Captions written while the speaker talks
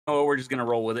we're just gonna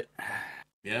roll with it.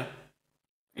 Yeah.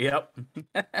 Yep.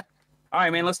 All right,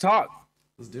 man. Let's talk.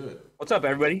 Let's do it. What's up,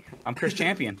 everybody? I'm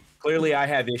ChrisChampion. Clearly, I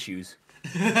have issues.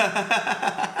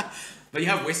 But you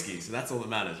have whiskey, so that's all that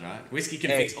matters, right? Whiskey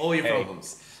can fix all your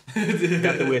problems.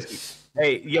 Got the whiskey.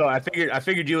 Hey, yo, I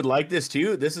figured you would like this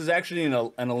too. This is actually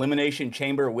an elimination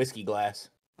chamber whiskey glass.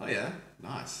 Oh yeah,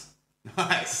 nice.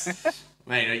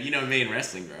 Man, you know me in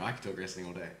wrestling, bro. I could talk wrestling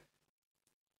all day.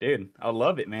 Dude, I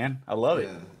love it, man. I love it.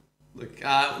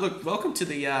 Look, welcome to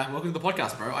the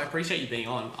podcast, bro. I appreciate you being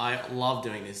on. I love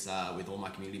doing this with all my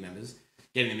community members,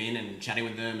 getting them in and chatting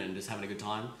with them and just having a good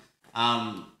time.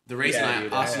 The reason I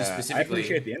asked you specifically, I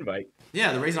appreciate the invite.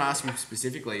 Yeah, the reason I asked you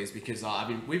specifically is because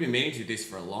we've been meaning to do this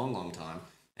for a long time,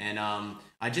 and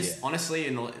I just honestly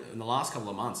in the last couple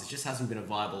of months it just hasn't been a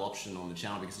viable option on the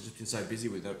channel because I've just been so busy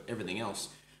with everything else.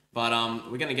 But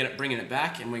we're gonna bringing it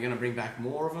back, and we're gonna bring back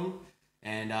more of them.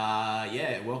 And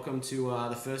welcome to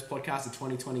the first podcast of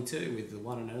 2022 with the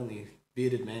one and only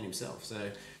bearded man himself. So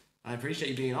I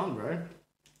appreciate you being on, bro.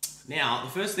 Now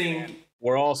the first thing,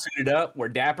 we're all suited up, we're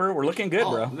dapper, we're looking good,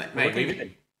 bro.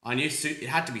 Mate, I knew it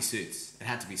had to be suits. It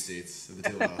had to be suits for the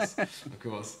two of us, of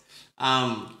course.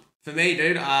 For me,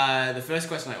 dude, the first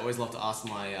question I always love to ask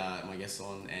my guests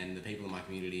on and the people in my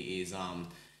community is,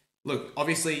 look,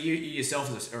 obviously you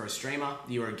yourself are a streamer,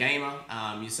 you're a gamer,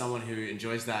 you're someone who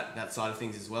enjoys that side of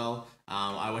things as well.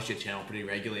 I watch your channel pretty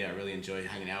regularly. I really enjoy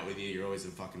hanging out with you. You're always a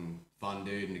fucking fun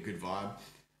dude and a good vibe.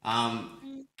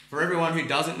 For everyone who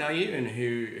doesn't know you and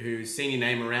who's seen your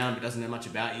name around but doesn't know much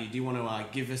about you, do you want to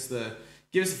give us the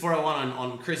 401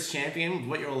 on ChrisChampion,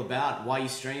 what you're all about, why you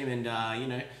stream, and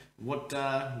what's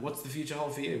the future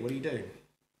hold for you? What do you do?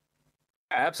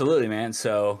 Absolutely, man.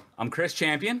 So I'm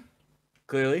ChrisChampion,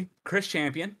 clearly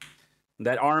ChrisChampion.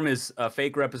 That arm is a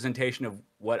fake representation of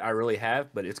what I really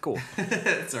have, but it's cool.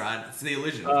 It's all right. It's the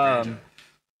illusion.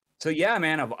 So yeah,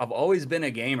 man, I've always been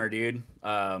a gamer, dude.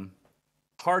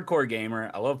 Hardcore gamer.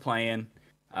 I love playing.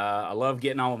 I love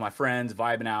getting on with my friends,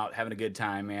 vibing out, having a good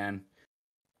time, man.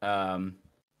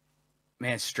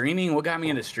 Man, streaming, what got me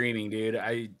into streaming, dude?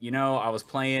 I was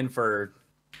playing for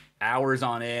hours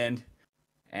on end,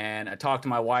 and I talked to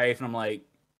my wife, and I'm like,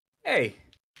 hey,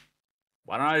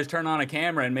 why don't I just turn on a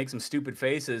camera and make some stupid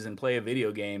faces and play a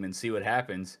video game and see what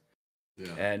happens?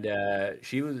 Yeah. And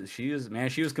she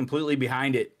was completely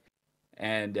behind it.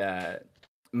 And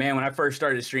man, when I first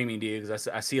started streaming, dude, because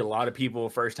I see a lot of people,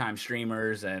 first-time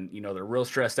streamers, and they're real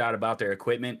stressed out about their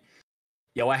equipment.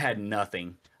 Yo, I had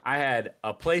nothing. I had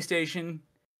a PlayStation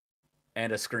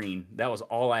and a screen. That was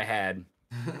all I had.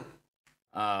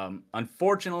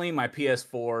 Unfortunately, my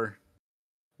PS4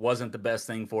 wasn't the best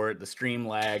thing for it. The stream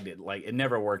lagged. It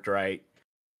never worked right.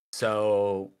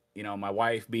 So, my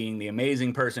wife, being the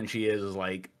amazing person she is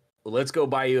like, let's go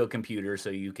buy you a computer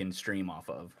so you can stream off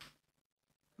of.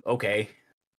 Okay.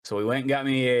 So we went and got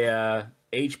me a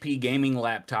HP gaming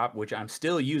laptop, which I'm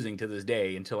still using to this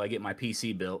day until I get my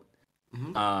PC built.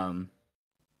 Mm-hmm.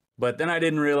 But then I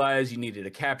didn't realize you needed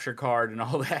a capture card and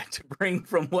all that to bring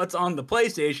from what's on the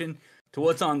PlayStation to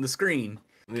what's on the screen.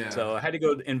 Yeah. So I had to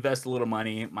go invest a little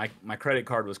money. My credit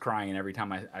card was crying every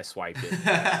time I swiped it.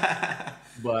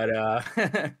 But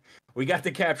we got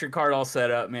the capture card all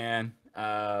set up, man.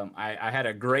 I had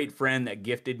a great friend that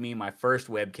gifted me my first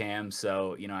webcam.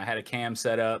 So, I had a cam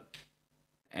set up.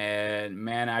 And,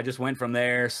 man, I just went from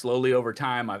there slowly over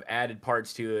time. I've added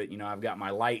parts to it. I've got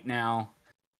my light now.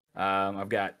 I've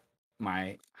got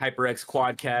my HyperX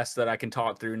Quadcast that I can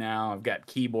talk through now. I've got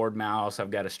keyboard, mouse.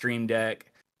 I've got a Stream Deck.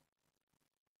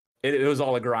 It was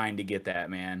all a grind to get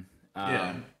that, man.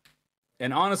 Yeah.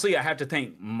 And honestly, I have to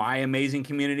thank my amazing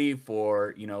community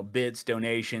for, bits,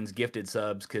 donations, gifted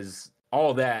subs, because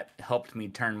all that helped me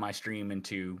turn my stream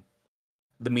into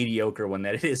the mediocre one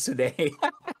that it is today.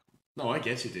 No, I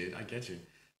get you, dude. I get you.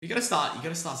 You gotta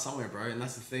start somewhere, bro. And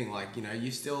that's the thing. Like,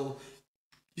 you still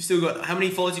got, how many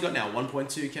followers you got now?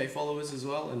 1.2K followers as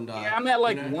well. And yeah, I'm at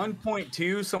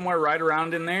 1.2, somewhere right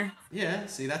around in there. Yeah.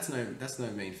 See, that's no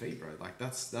mean feat, bro. Like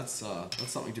that's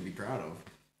something to be proud of.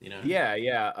 Yeah.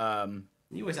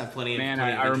 You always have plenty of. Man,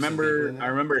 I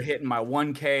remember hitting my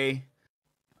 1K.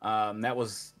 That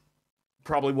was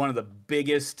probably one of the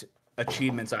biggest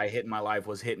achievements I hit in my life,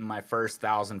 was hitting my first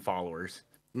 1,000 followers.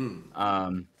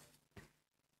 And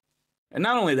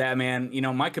not only that, man,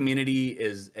 my community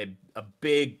is a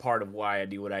big part of why I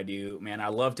do what I do. Man, I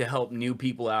love to help new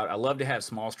people out. I love to have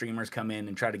small streamers come in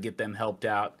and try to get them helped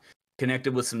out,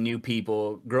 connected with some new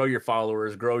people, grow your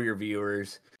followers, grow your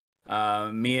viewers.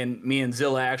 Me and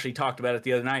Zilla actually talked about it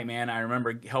the other night, man. I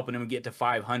remember helping him get to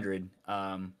 500.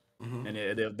 And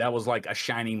that was like a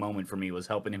shining moment for me, was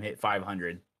helping him hit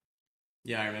 500.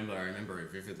 Yeah, I remember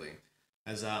it vividly.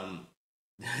 As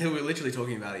we were literally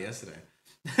talking about it yesterday.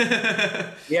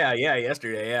 Yeah,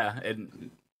 yesterday, yeah,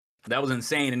 and that was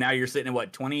insane. And now you're sitting at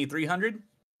what, 2,300?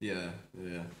 Yeah,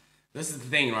 yeah. This is the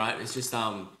thing, right? It's just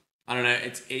I don't know.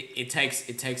 It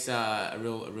takes a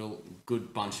real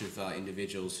good bunch of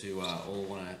individuals who all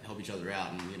want to help each other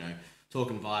out and talk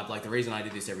and vibe. Like the reason I do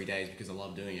this every day is because I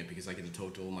love doing it, because I get to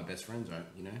talk to all my best friends, right?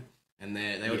 And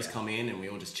they all just come in and we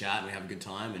all just chat and we have a good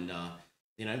time, and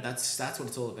that's what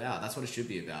it's all about. That's what it should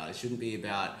be about. It shouldn't be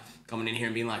about coming in here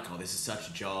and being like, oh, this is such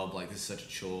a job, like this is such a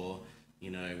chore,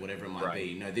 whatever it might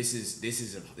be. No, this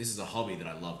is a hobby that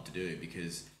I love to do,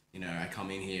 because I come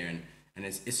in here and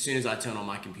as soon as I turn on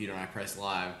my computer and I press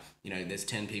live, there's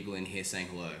 10 people in here saying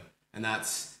hello, and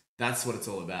that's what it's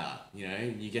all about.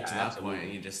 You get to that point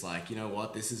and you're just like, you know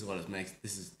what, this is what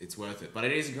it's worth it. But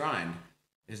it is a grind.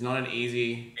 It's not an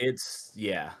easy. It's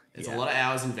a lot of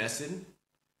hours invested.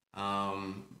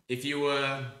 If you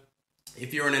were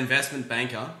an investment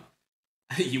banker,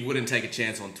 you wouldn't take a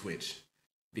chance on Twitch,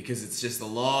 because it's just a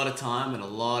lot of time and a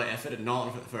lot of effort, and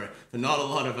not for not a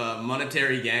lot of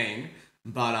monetary gain.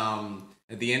 But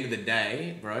at the end of the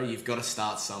day, bro, you've got to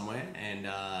start somewhere,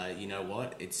 and you know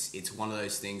what? It's one of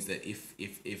those things that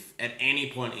if at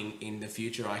any point in the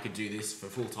future I could do this for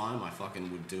full time, I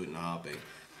fucking would do it in a heartbeat.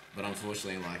 But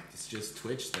unfortunately, like, it's just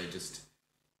Twitch.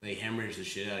 They hemorrhage the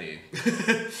shit out of you.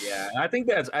 Yeah, I think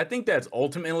that's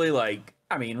ultimately, like,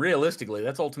 I mean, realistically,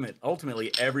 that's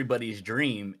ultimately everybody's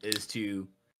dream, is to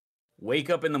wake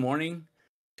up in the morning,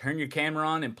 turn your camera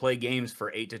on, and play games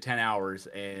for 8 to 10 hours,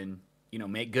 and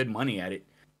make good money at it.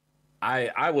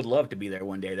 I would love to be there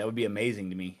one day. That would be amazing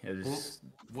to me.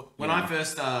 When I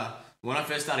first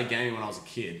started gaming when I was a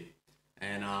kid,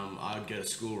 and I would go to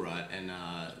school, right, and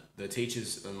the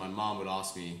teachers and my mom would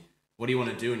ask me, "What do you want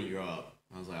to do when you grow up?"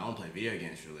 I was like, "I want to play video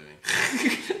games for a living."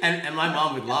 and my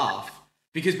mom would laugh,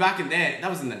 because back in then, that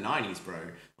was in the 90s, bro.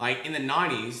 Like, in the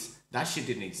 90s, that shit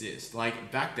didn't exist.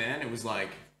 Like, back then, it was like,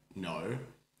 no,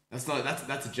 that's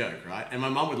a joke, right? And my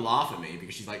mom would laugh at me,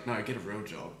 because she's like, "No, get a real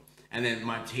job." And then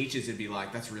my teachers would be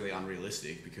like, "That's really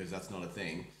unrealistic, because that's not a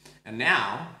thing." And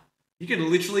now, you can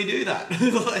literally do that.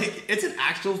 Like, it's an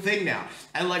actual thing now.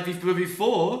 And like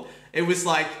before, it was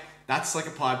like, that's like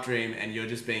a pipe dream and you're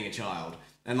just being a child.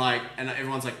 And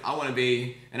everyone's like, "I want to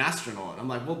be an astronaut." I'm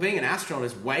like, well, being an astronaut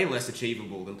is way less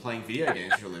achievable than playing video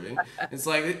games for a living. It's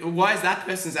like, why is that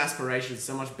person's aspiration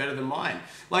so much better than mine?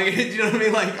 Like, do you know what I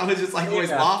mean? Like, I was just like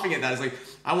always laughing at that. It's like,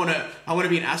 I want to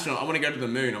be an astronaut. I want to go to the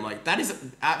moon. I'm like, that is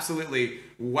absolutely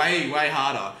way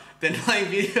harder than playing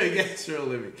video games for a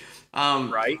living.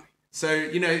 Right.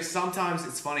 So, sometimes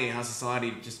it's funny how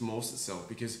society just morphs itself,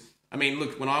 because, I mean,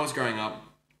 look, when I was growing up,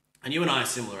 and you and I are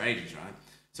similar ages, right?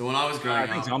 So when I was growing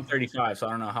up... I'm 35, so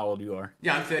I don't know how old you are.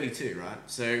 Yeah, I'm 32, right?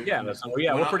 So... Yeah,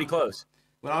 we're pretty close.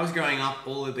 When I was growing up,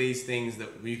 all of these things that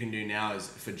you can do now is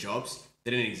for jobs,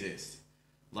 they didn't exist.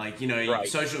 Like, right.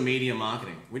 Social media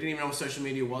marketing. We didn't even know what social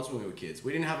media was when we were kids. I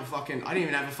didn't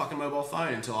even have a fucking mobile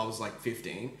phone until I was like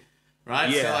 15, right?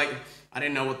 Yeah. So like, I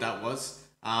didn't know what that was.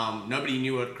 Nobody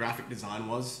knew what graphic design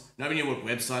was. Nobody knew what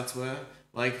websites were.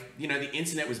 Like, the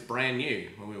internet was brand new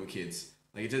when we were kids.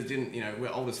 Like, it just didn't, we're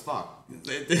old as fuck.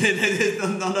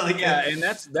 Yeah, and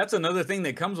that's another thing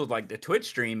that comes with, like, the Twitch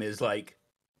stream is, like,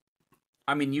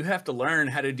 I mean, you have to learn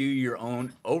how to do your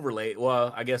own overlay.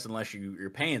 Well, I guess unless you're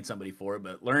paying somebody for it,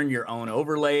 but learn your own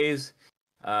overlays,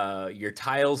 your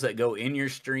tiles that go in your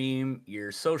stream,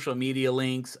 your social media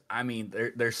links. I mean,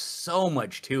 there's so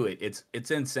much to it.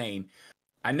 It's insane.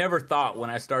 I never thought when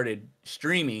I started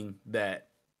streaming that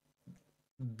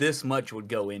this much would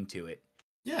go into it.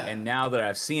 Yeah. And now that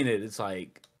I've seen it, it's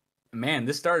like, man,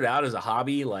 this started out as a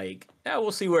hobby. Like, yeah,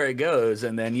 we'll see where it goes.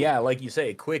 And then, yeah, like you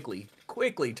say, quickly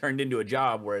turned into a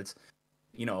job where it's,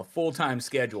 a full-time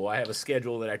schedule. I have a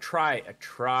schedule that I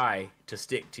try to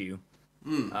stick to.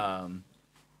 And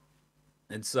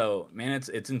so, man,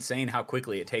 it's insane how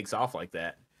quickly it takes off like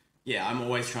that. Yeah, I'm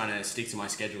always trying to stick to my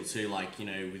schedule too, like,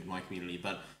 with my community.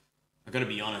 But I got to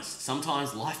be honest,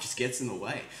 sometimes life just gets in the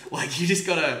way. Like, you just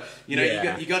got to,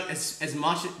 you got as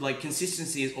much, like,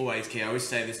 consistency is always key. I always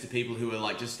say this to people who are,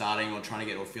 like, just starting or trying to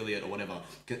get an affiliate or whatever.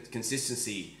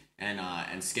 Consistency and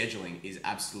scheduling is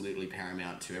absolutely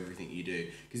paramount to everything you do.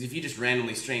 Because if you just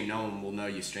randomly stream, no one will know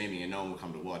you're streaming and no one will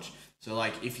come to watch. So,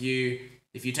 like, if you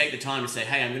take the time to say,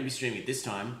 hey, I'm going to be streaming at this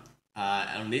time,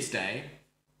 on this day,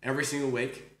 every single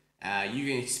week, you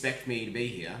can expect me to be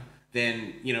here,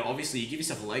 then, obviously you give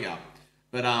yourself a leg up.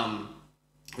 But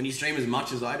when you stream as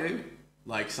much as I do,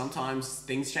 like, sometimes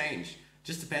things change.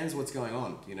 Just depends what's going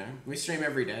on, We stream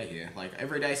every day here, like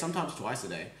every day, sometimes twice a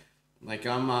day. Like,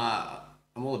 I'm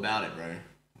all about it, bro.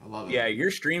 I love it. Yeah,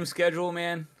 your stream schedule,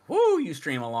 man. Whoo, you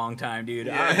stream a long time, dude.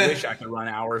 Yeah. I wish I could run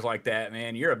hours like that,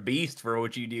 man. You're a beast for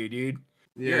what you do, dude.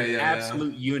 You're Yeah, an yeah, yeah.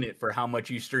 absolute unit for how much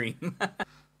you stream.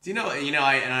 Do you know?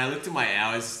 I looked at my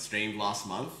hours streamed last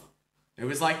month. It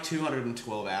was like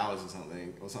 212 hours or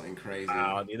something crazy.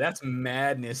 Wow, dude, that's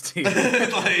madness, dude.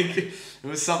 Like it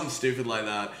was something stupid like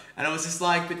that, and I was just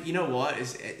like, but you know what?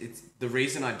 It's the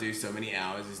reason I do so many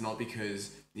hours is not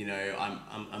because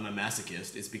I'm a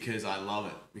masochist. It's because I love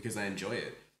it, because I enjoy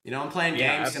it. I'm playing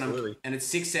games and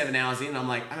it's 6-7 hours in. And I'm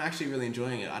like, I'm actually really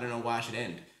enjoying it. I don't know why I should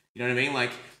end. You know what I mean?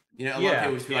 Like, a lot of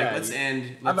people would be like, let's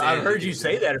end. I've heard you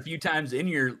say that a few times in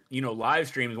your live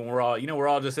streams when we're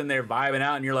all just in there vibing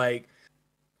out, and you're like,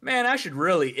 man, I should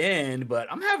really end,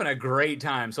 but I'm having a great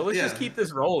time, so let's just keep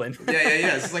this rolling.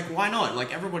 Yeah. It's like, why not?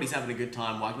 Like, everybody's having a good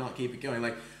time. Why not keep it going?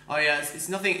 Like, oh yeah, it's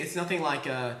nothing like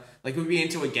we'll be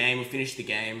into a game, we'll finish the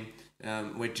game,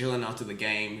 we're chilling after the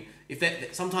game.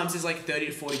 Sometimes there's like 30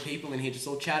 to 40 people in here just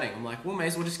all chatting. I'm like, well, may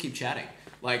as well just keep chatting.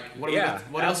 Like, what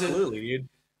absolutely, dude.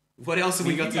 What else have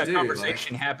we got to do?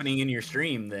 Conversation happening in your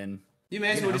stream, then you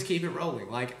may as well just keep it rolling.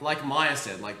 Like Maya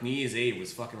said, like New Year's Eve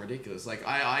was fucking ridiculous. Like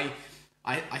I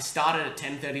started at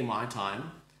 10:30 my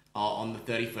time on the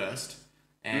 31st,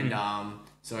 and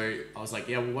so I was like,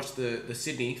 yeah, we'll watch the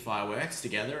Sydney fireworks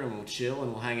together, and we'll chill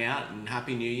and we'll hang out, and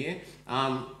Happy New Year.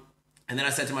 And then I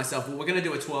said to myself, well, we're gonna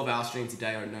do a 12-hour stream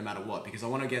today, or no matter what, because I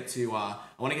want to get to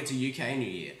UK New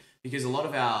Year, because a lot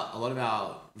of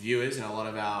our viewers and a lot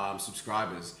of our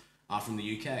subscribers are from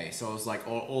the UK. So I was like,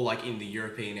 or like in the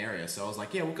European area. So I was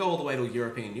like, yeah, we'll go all the way to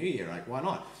European New Year. Like, why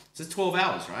not? So it's 12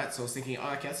 hours, right? So I was thinking,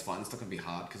 oh, okay, that's fine. It's not going to be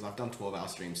hard because I've done 12-hour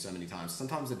streams so many times.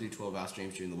 Sometimes I do 12-hour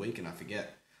streams during the week and I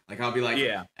forget. Like, I'll be like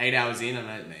 8 hours in and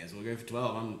I may as well go for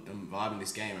 12. I'm vibing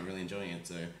this game. I'm really enjoying it.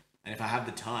 So, and if I have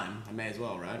the time, I may as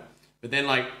well, right? But then,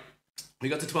 like, we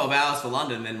got to 12 hours for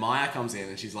London, and then Maya comes in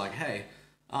and she's like, hey,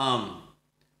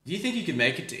 do you think you could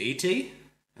make it to ET?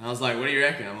 And I was like, what do you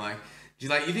reckon? I'm like, she's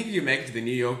like, you think you could make it to the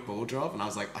New York ball drop? And I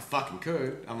was like, I fucking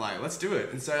could. I'm like, let's do it.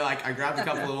 And so like I grabbed a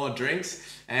couple of more drinks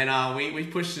and we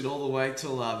pushed it all the way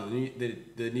till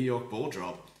the New York ball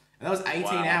drop. And that was 18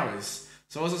 hours.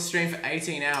 So I was on stream for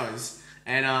 18 hours.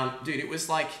 And dude, it was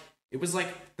like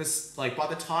this, like by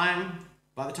the time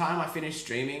I finished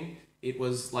streaming, it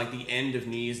was like the end of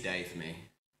New Year's Day for me.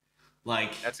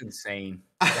 Like, that's insane.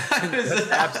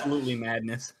 That's absolutely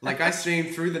madness. Like, I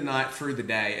streamed through the night, through the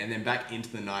day, and then back into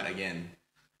the night again.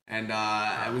 And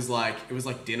it was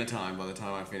like dinner time by the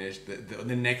time I finished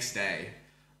the next day,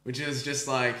 which is just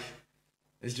like,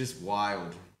 it's just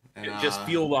wild. And, it just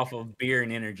fueled off of beer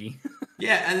and energy.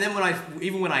 Yeah, and then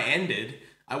when I ended,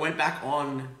 I went back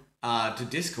on to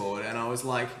Discord and I was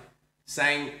like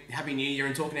saying Happy New Year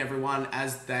and talking to everyone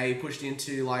as they pushed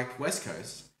into like West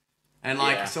Coast. And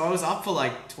like, so I was up for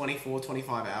like 24,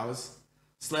 25 hours,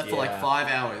 slept for like 5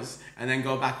 hours, and then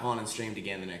go back on and streamed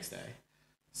again the next day.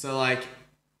 So like,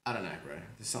 I don't know, bro.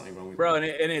 There's something wrong with bro.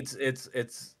 me. And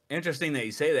it's interesting that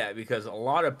you say that, because a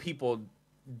lot of people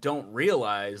don't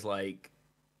realize, like,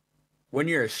 when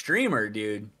you're a streamer,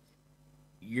 dude,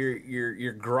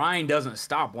 your grind doesn't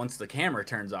stop once the camera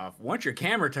turns off. Once your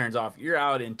camera turns off, you're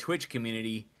out in Twitch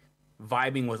community,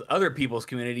 vibing with other people's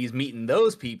communities, meeting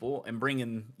those people, and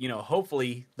bringing,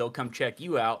 hopefully they'll come check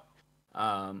you out.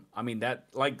 I mean, that,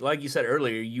 like you said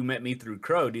earlier, you met me through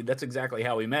Crow, dude. That's exactly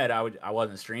how we met. I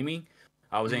wasn't streaming.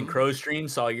 I was in Crow's stream,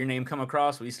 saw your name come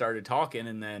across. We started talking,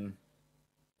 and then,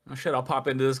 oh shit, I'll pop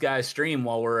into this guy's stream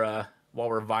while we're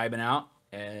vibing out,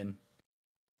 and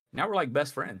now we're like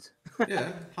best friends.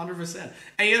 Yeah, 100%.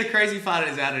 And the crazy part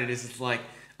about it is, it's like,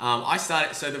 I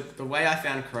started, so the way I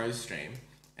found Crow's stream,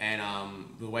 and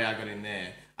the way I got in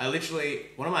there, I literally,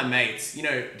 one of my mates, do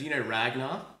you know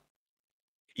Ragnar?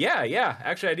 Yeah,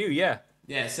 actually I do, yeah.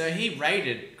 Yeah, so he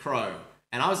raided Crow,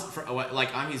 and I was,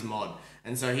 I'm his mod,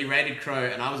 and so he raided Crow,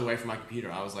 and I was away from my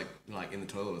computer. I was like in the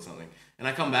toilet or something, and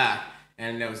I come back,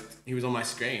 and he was on my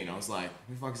screen. I was like,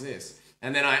 who the fuck is this?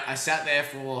 And then I sat there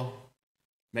for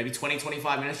maybe 20,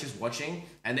 25 minutes just watching,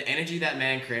 and the energy that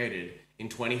man created in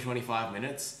 20, 25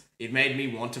 minutes, it made me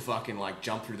want to fucking like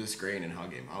jump through the screen and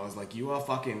hug him. I was like, you are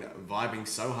fucking vibing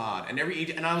so hard. And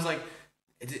I was like,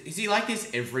 is he like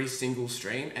this every single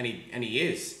stream? And he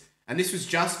is. And this was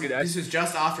just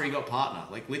after he got partner.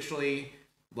 Like literally,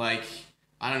 like,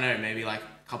 I don't know, maybe like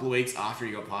a couple of weeks after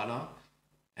he got partner.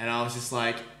 And I was just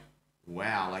like,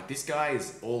 wow, like this guy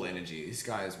is all energy. This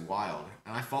guy is wild.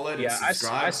 And I followed and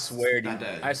subscribed. I swear, dude.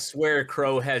 I swear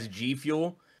Crow has G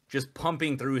Fuel just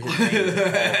pumping through his veins.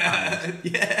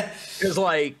 Yeah. Because,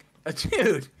 like,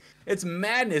 dude, it's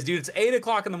madness, dude. It's 8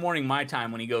 o'clock in the morning my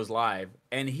time when he goes live,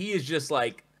 and he is just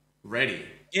like ready.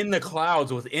 in the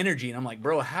clouds with energy, and I'm like,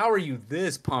 bro, how are you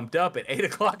this pumped up at 8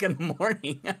 o'clock in the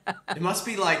morning? It must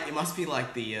be like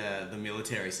the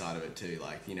military side of it too.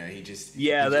 Like, you know, Yeah,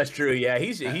 he that's just true. Yeah,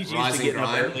 he's that used rise to and getting up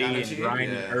grind early kind of and shit. grinding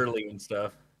Yeah. early and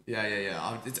stuff.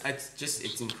 Yeah.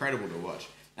 It's incredible to watch.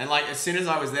 And like as soon as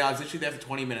I was there, I was literally there for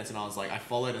 20 minutes, and I was like, I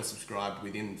followed and subscribed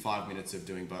within 5 minutes of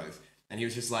doing both. And he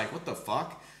was just like, "What the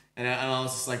fuck?" And I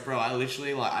was just like, "Bro, I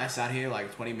literally like I sat here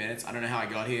like 20 minutes. I don't know how I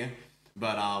got here,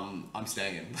 but I'm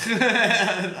staying." And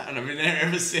I've been there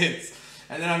ever since.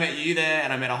 And then I met you there,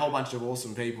 and I met a whole bunch of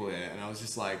awesome people there, and I was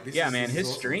just like, Yeah, man, this is his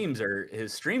awesome.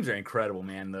 streams are incredible,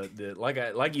 man. The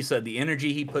like you said, the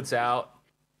energy he puts out,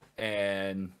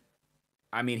 and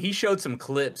I mean, he showed some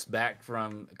clips back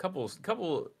from a couple. It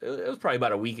was probably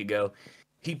about a week ago.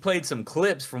 He played some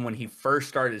clips from when he first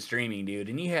started streaming, dude,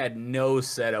 and he had no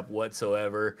setup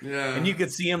whatsoever. And Yeah. you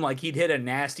could see him like he'd hit a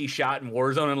nasty shot in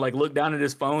Warzone and like look down at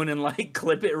his phone and like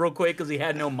clip it real quick because he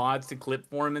had no mods to clip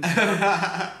for him and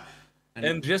stuff. And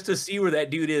And just to see where that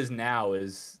dude is now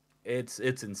it's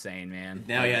insane, man.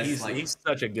 now he Like has like he's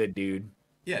such a good dude.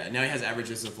 yeah, now he has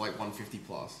averages of like 150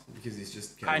 plus because he's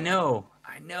just I killing it. know.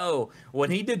 I know. When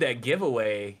he did that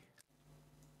giveaway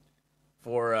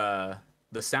for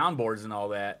the soundboards and all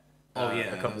that Oh yeah,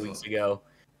 a that couple was weeks ago,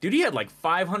 dude, he had like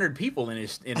 500 people in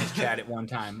his chat at one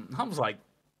time. I was like,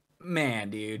 man,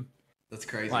 dude, that's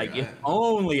crazy, like if right?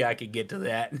 only I could get to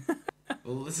that.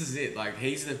 Well, this is it. Like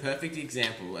he's the perfect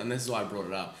example, and this is why I brought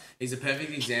it up. He's the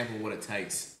perfect example of what it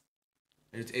takes.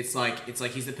 It's like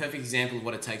he's the perfect example of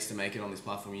what it takes to make it on this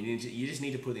platform. You just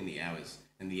need to put in the hours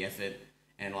and the effort,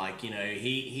 and like, you know,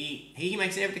 he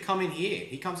makes an effort to come in here.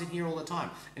 He comes in here all the time,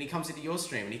 and he comes into your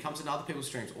stream, and he comes into other people's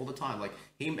streams all the time. Like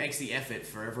he makes the effort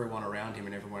for everyone around him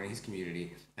and everyone in his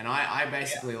community. And I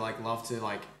basically like love to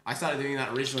like I started doing that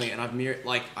originally, and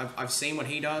I've seen what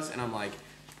he does, and I'm like,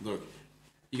 look,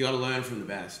 you got to learn from the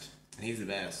best, and he's the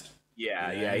best.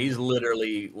 Yeah, You yeah, know? he's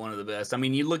literally one of the best. I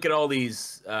mean, you look at all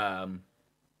these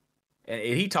and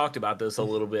he talked about this a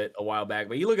little bit a while back,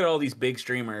 but you look at all these big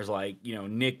streamers like, you know,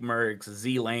 Nick Merckx,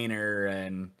 Z Laner,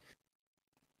 and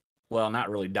well, not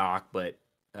really Doc, but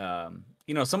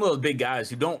you know, some of those big guys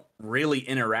who don't really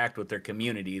interact with their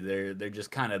community. They're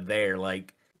just kind of there.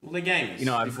 Like, Well, they're you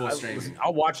know, gamers before streaming.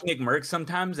 I'll watch Nick Merckx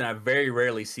sometimes, and I very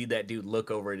rarely see that dude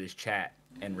look over at his chat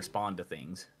and respond to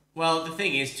things. Well, the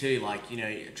thing is too, like, you know,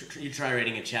 you try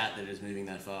reading a chat that is moving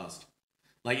that fast.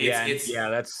 Like Yeah, it's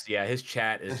yeah. His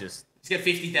chat is just he's got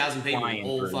 50,000 people flying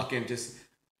all through. fucking just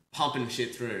pumping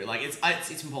shit through. Like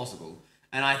it's impossible.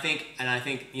 And I think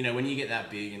you know when you get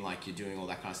that big and like you're doing all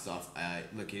that kind of stuff,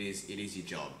 look, it is your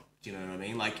job. Do you know what I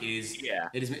mean? Like Yeah.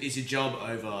 it's your job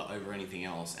over anything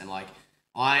else. And like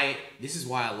this is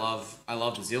why I love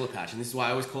the Zilla patch, and this is why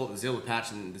I always call it the Zilla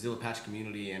patch and the Zilla patch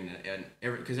community, and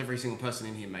because every single person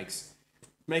in here makes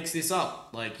this up.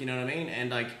 Like, you know what I mean?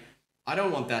 And like I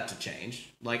don't want that to change.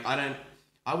 Like I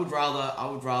would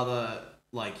rather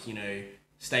like, you know,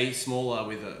 stay smaller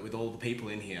with all the people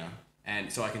in here,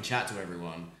 and so I can chat to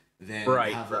everyone, than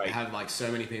Right, have right. have like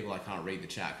so many people I can't read the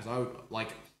chat, because I would like,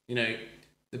 you know,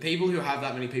 the people who have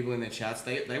that many people in their chats,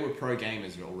 they were pro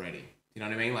gamers already. You know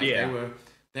what I mean? Like Yeah.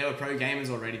 they were pro gamers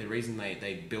already. The reason they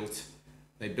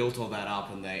built all that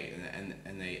up, and they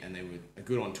were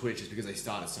good on Twitch is because they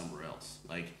started somewhere else.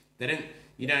 Like they didn't,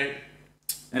 you know.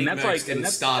 And Nick that's Merckx like, didn't and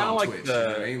that's start kind of on like Twitch. You know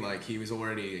what I mean? Like he was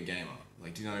already a gamer.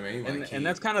 Like, do you know what I mean? Like and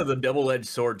that's kind of the double-edged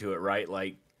sword to it, right?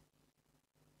 Like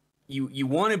you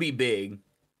want to be big,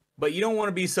 but you don't want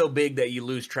to be so big that you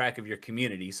lose track of your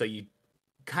community. So you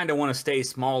kind of want to stay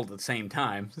small at the same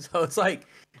time. So it's like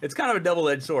it's kind of a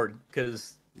double-edged sword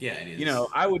because yeah, it is. you know,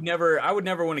 I would never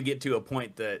want to get to a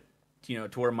point that, you know,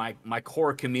 to where my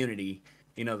core community,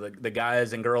 you know, the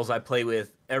guys and girls I play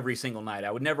with every single night,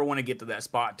 I would never want to get to that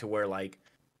spot to where like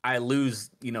I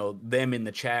lose, you know, them in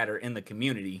the chat or in the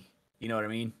community. You know what I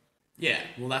mean? Yeah,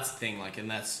 well, that's the thing. Like, and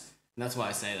that's why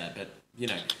I say that. But you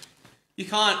know, you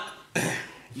can't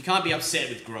you can't be upset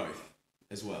with growth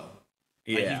as well.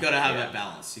 Like, Yeah. you've got to have that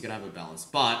balance. You got to have a balance.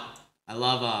 But I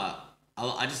love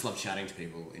I just love chatting to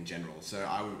people in general. So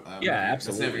I would Yeah, that's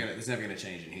absolutely. that's never gonna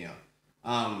change in here.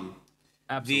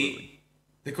 Absolutely.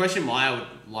 The question Maya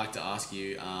would like to ask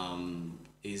you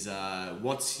is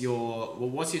what's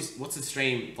the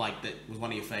stream like that was one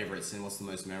of your favorites, and what's the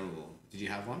most memorable? Did you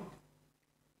have one?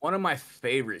 One of my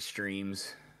favorite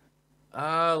streams.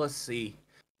 Let's see.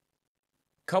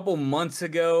 Couple months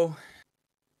ago,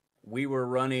 we were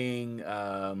running.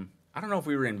 I don't know if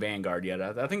we were in Vanguard yet.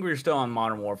 I think we were still on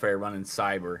Modern Warfare, running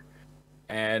Cyber,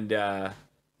 and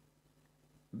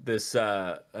this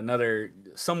another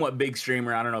somewhat big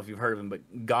streamer. I don't know if you've heard of him,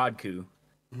 but Godku.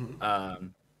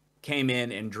 came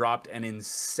in and dropped an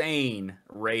insane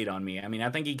raid on me. I mean, I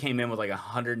think he came in with like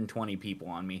 120 people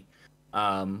on me.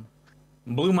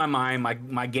 Blew my mind.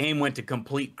 My game went to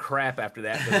complete crap after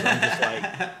that. I'm just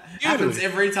like, happens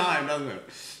every time, doesn't it?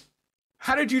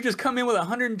 How did you just come in with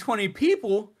 120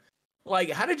 people?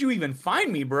 Like, how did you even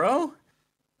find me, bro?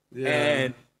 Yeah.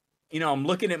 And, you know, I'm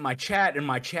looking at my chat, and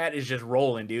my chat is just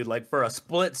rolling, dude. Like, for a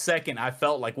split second, I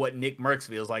felt like what Nick Merckx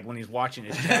feels like when he's watching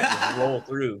his chat just roll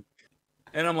through.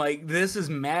 And I'm like, this is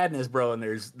madness, bro. And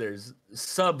there's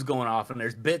subs going off, and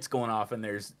there's bits going off, and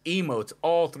there's emotes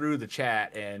all through the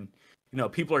chat. And, you know,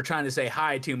 people are trying to say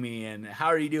hi to me, and how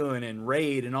are you doing, and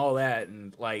raid, and all that.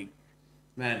 And, like,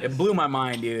 man, it blew my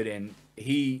mind, dude. And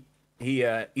he's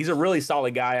a really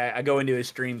solid guy. I go into his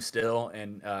stream still,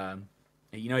 and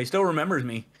you know, he still remembers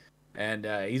me, and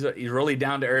he's a really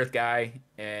down to earth guy,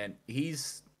 and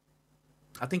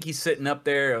I think he's sitting up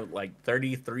there like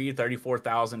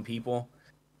 34,000 people.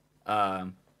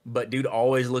 But dude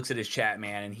always looks at his chat,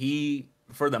 man, and he,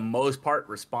 for the most part,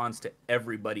 responds to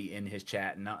everybody in his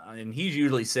chat, and he's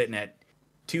usually sitting at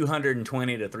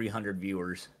 220 to 300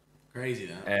 viewers. Crazy,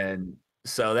 though. And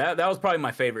so that was probably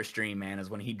my favorite stream, man, is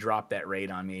when he dropped that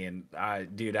raid on me. And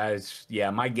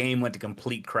my game went to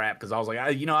complete crap because I was like,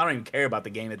 I don't even care about the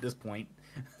game at this point.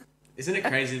 Isn't it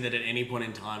crazy that at any point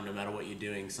in time, no matter what you're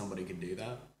doing, somebody could do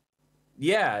that?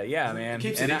 Yeah, man. It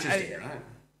keeps it interesting, right?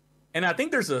 And I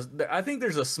think there's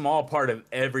a small part of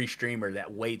every streamer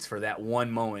that waits for that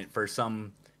one moment for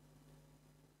some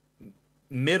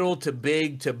middle to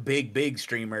big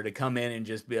streamer to come in and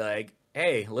just be like,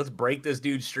 hey, let's break this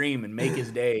dude's stream and make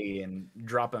his day and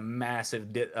drop a massive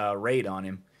raid on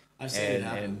him. I've seen it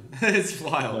happen. It's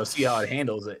wild. You know, see how it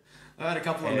handles it. I've had a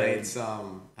couple of mates.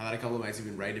 Who've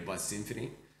been raided by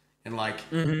Symphony, and like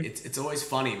it's always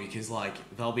funny because like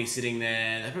they'll be sitting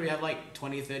there. They probably have like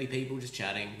 20 or 30 people just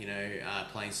chatting. You know,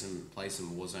 play some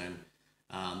Warzone.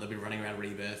 They'll be running around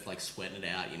Rebirth, like sweating it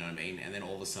out. You know what I mean? And then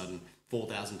all of a sudden,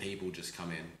 4,000 people just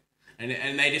come in,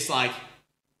 and they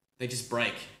just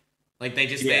break. Like their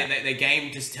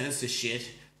game just turns to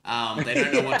shit. They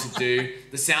don't know what to do.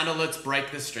 The sound alerts break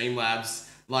the Streamlabs.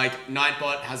 Like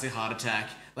Nightbot has a heart attack.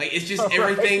 Like it's just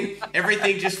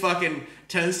everything just fucking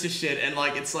turns to shit. And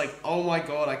like it's like, oh my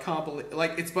god, I can't believe.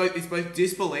 Like it's both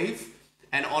disbelief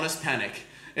and honest panic.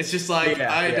 It's just like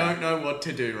I don't know what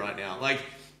to do right now. Like,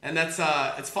 and that's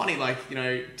it's funny. Like, you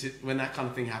know, when that kind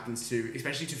of thing happens to,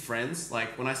 especially to friends.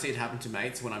 Like when I see it happen to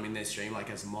mates when I'm in their stream, like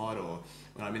as a mod, or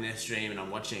when I'm in their stream and I'm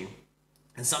watching.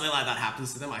 And something like that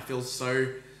happens to them, I feel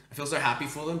so happy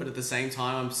for them, but at the same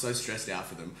time, I'm so stressed out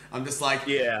for them. I'm just like,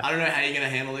 I don't know how you're going to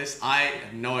handle this. I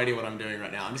have no idea what I'm doing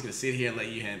right now. I'm just going to sit here and let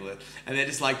you handle it. And they're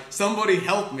just like, somebody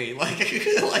help me. Like,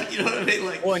 you know what I mean?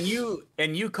 Like, well,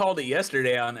 and you called it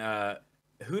yesterday on,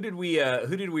 who did we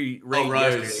raid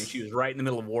yesterday? She was right in the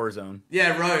middle of Warzone.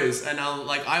 Yeah, Rose. And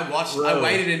I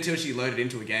waited until she loaded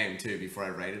into a game too before I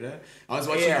raided her. I was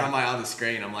watching her on my other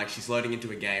screen. I'm like, she's loading into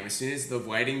a game. As soon as the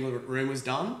waiting room was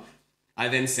done, I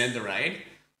then sent the raid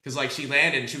because like she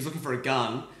landed and she was looking for a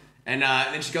gun, and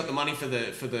then she got the money for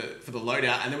the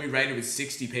loadout, and then we raided with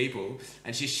 60 people,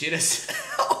 and she shit us.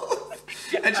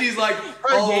 And she's like,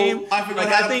 I forgot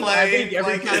how to play. I think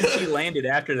every time she landed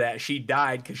after that, she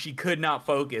died because she could not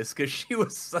focus because she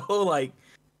was so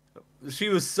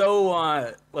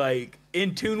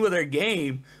in tune with her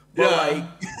game. But like,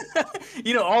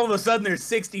 you know, all of a sudden there's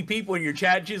 60 people in your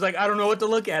chat. And she's like, I don't know what to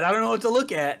look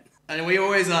at. And we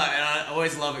always and I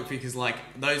always love it because like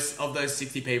those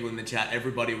 60 people in the chat,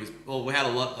 everybody was, we had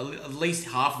at least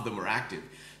half of them were active.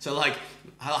 So like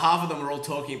half of them were all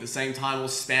talking at the same time, all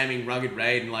spamming Rugged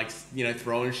Raid and like, you know,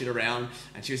 throwing shit around.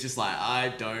 And she was just like,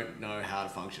 I don't know how to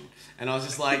function. And I was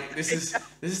just like, this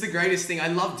is the greatest thing. I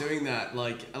love doing that.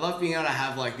 Like I love being able to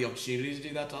have like the opportunity to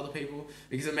do that to other people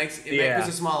because it puts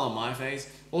a smile on my face.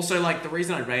 Also, like the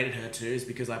reason I rated her too is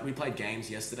because like we played games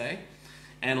yesterday.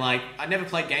 And like, I'd never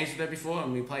played games with her before,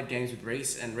 and we played games with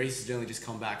Reese, and Reese has only just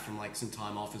come back from like some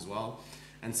time off as well.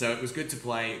 And so it was good to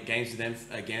play games with them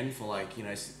again for like, you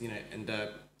know, and I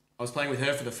was playing with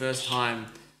her for the first time,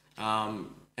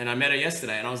 and I met her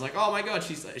yesterday, and I was like, oh my god,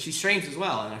 she streams as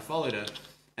well, and I followed her,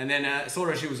 and then saw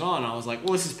her, she was on, and I was like,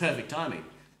 well, this is perfect timing,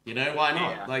 you know, why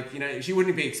not? Yeah. Like, you know, she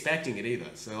wouldn't be expecting it either,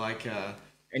 so like.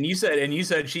 And you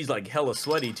said she's like hella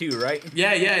sweaty too, right?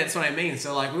 Yeah, that's what I mean.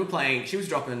 So like we were playing, she was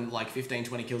dropping like 15,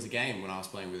 20 kills a game when I was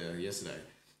playing with her yesterday.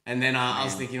 And then I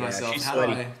was thinking to myself, how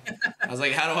do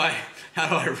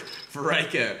I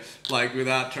break her like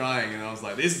without trying? And I was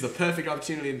like, this is the perfect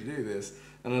opportunity to do this.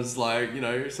 And it's like, you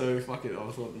know, so fuck it.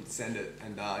 I thought I'd send it,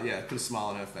 and yeah, put a smile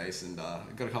on her face, and got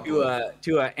a couple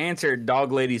To answer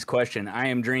Dog Lady's question, I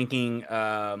am drinking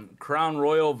Crown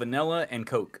Royal Vanilla and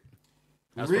Coke.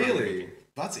 That's really?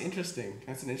 That's interesting.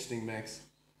 That's an interesting mix.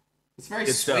 It's very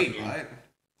Good sweet, stuff,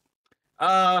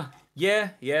 right? Yeah,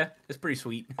 it's pretty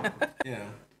sweet. Yeah.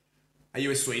 Are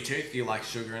you a sweet tooth? Do you like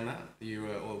sugar in that? Are you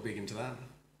all big into that?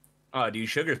 Oh, dude,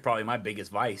 sugar is probably my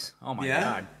biggest vice. Oh my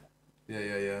god.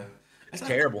 Yeah. It's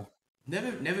terrible.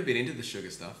 Never been into the sugar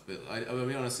stuff, but I'll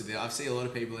be honest with you. I've seen a lot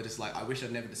of people that are just like, I wish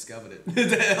I'd never discovered it.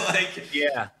 Like,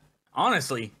 yeah,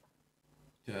 honestly.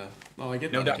 Yeah. Oh, I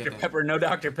get no that. Dr. Pepper. No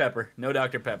Dr. Pepper. No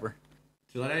Dr. Pepper.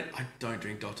 Dude, I don't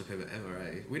drink Dr. Pepper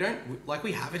ever. We don't like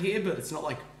we have it here, but it's not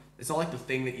like the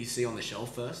thing that you see on the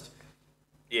shelf first.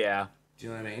 Yeah. Do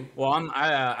you know what I mean? Well,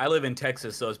 I live in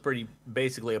Texas, so it's pretty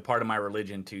basically a part of my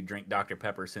religion to drink Dr.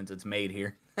 Pepper since it's made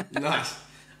here. Nice.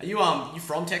 Are you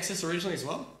from Texas originally as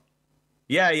well?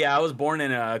 Yeah. I was born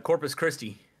in Corpus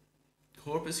Christi.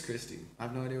 Corpus Christi. I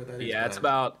have no idea what that is. Yeah, it's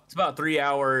about 3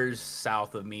 hours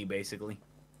south of me, basically.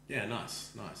 Yeah,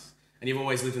 nice. And you've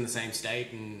always lived in the same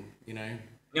state, and you know.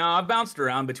 No, I've bounced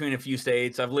around between a few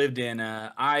states. I've lived in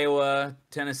Iowa,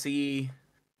 Tennessee.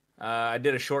 I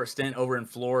did a short stint over in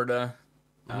Florida.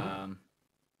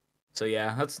 So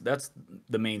yeah, that's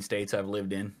the main states I've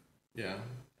lived in. Yeah,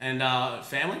 and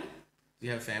family? Do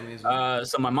you have family as well?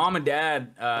 So my mom and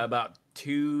dad about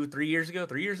 3 years ago,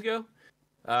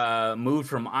 moved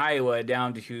from Iowa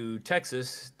down to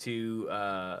Texas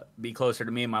to be closer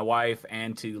to me and my wife,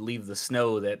 and to leave the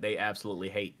snow that they absolutely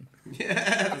hate. Yeah,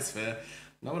 that's fair.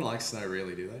 No one likes snow,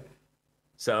 really, do they?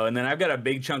 So, and then I've got a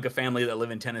big chunk of family that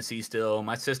live in Tennessee still.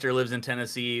 My sister lives in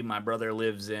Tennessee. My brother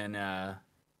lives in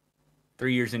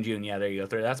 3 years in June. Yeah, there you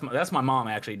go. That's my mom,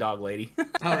 actually, Dog Lady.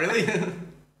 Oh, really?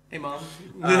 Hey, Mom.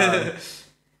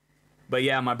 But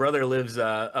yeah, my brother lives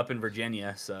up in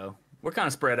Virginia, so we're kind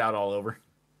of spread out all over.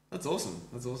 That's awesome.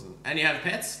 And you have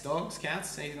pets, dogs,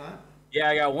 cats, anything like that? Yeah,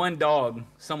 I got one dog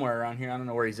somewhere around here. I don't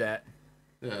know where he's at.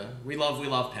 Yeah, we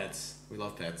love pets. We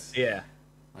love pets. Yeah.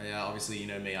 Obviously, you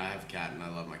know me. I have a cat, and I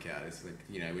love my cat. It's like,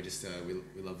 you know, we just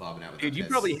we love vibing out with. Dude, you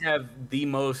pets. probably have the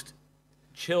most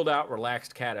chilled out,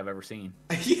 relaxed cat I've ever seen.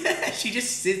 Yeah, she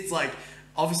just sits like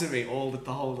opposite me all the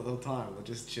whole time. It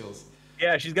just chills.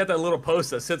 Yeah, she's got that little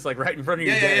post that sits like right in front of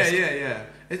your desk. Yeah.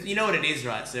 You know what it is,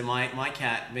 right? So my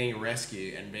cat being a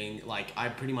rescue and being like, I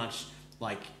pretty much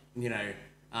like, you know,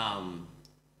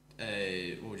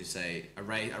 what would you say? I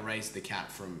raised the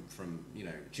cat from you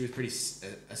know, she was pretty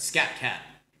a scat cat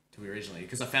to me originally,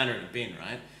 because I found her in a bin,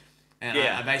 right? And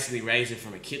yeah. I basically raised her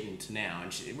from a kitten to now,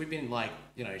 and we've been like,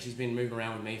 you know, she's been moving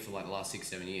around with me for like the last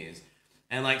 6-7 years,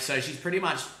 and like, so she's pretty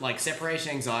much like,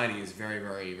 separation anxiety is very,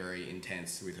 very, very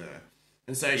intense with her.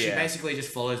 And so she basically just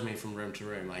follows me from room to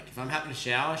room. Like, if I'm having to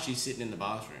shower, she's sitting in the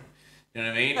bathroom. You know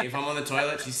what I mean? If I'm on the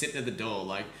toilet, she's sitting at the door.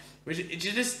 Like, she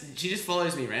just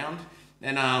follows me around.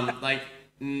 And like,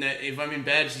 if I'm in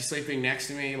bed, she's sleeping next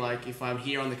to me. Like, if I'm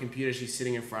here on the computer, she's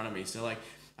sitting in front of me. So like,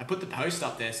 I put the post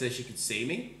up there so that she could see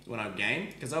me when I game,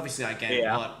 because obviously I game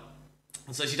a lot.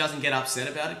 And so she doesn't get upset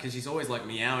about it, because she's always like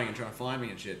meowing and trying to find me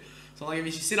and shit. So like, if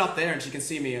you sit up there and she can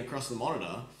see me across the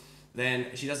monitor, then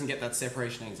she doesn't get that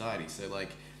separation anxiety. So like,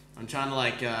 I'm trying to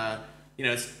like, you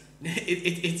know,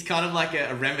 it's kind of like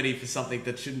a remedy for something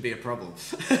that shouldn't be a problem,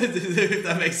 if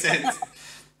that makes sense.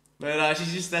 But that's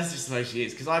just the way she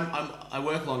is. Because I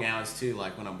work long hours too,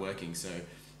 like when I'm working. So,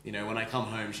 you know, when I come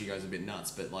home, she goes a bit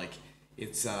nuts. But like,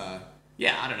 it's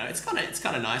yeah, I don't know. It's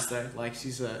kind of nice though. Like,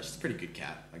 she's a pretty good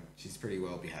cat. Like, she's pretty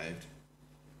well behaved.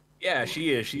 Yeah,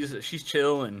 she is. She's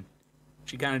chill, and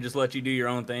she kind of just lets you do your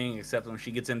own thing, except when she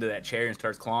gets into that chair and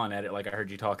starts clawing at it, like I heard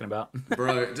you talking about.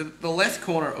 Bro, the left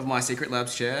corner of my Secret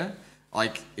Labs chair,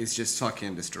 like, is just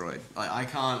fucking destroyed. Like, I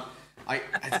can't.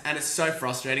 And it's so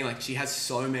frustrating. Like, she has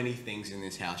so many things in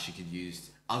this house she could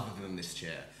use other than this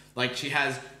chair. Like,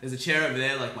 there's a chair over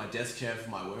there, like my desk chair for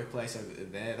my workplace over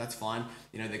there. That's fine.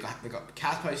 You know, they got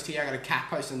cat post here. I got a cat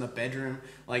post in the bedroom.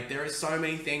 Like, there are so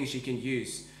many things she can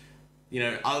use, you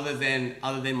know, other than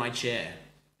my chair.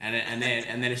 And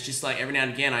then it's just like, every now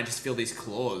and again, I just feel these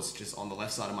claws just on the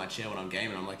left side of my chair when I'm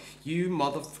gaming. I'm like, you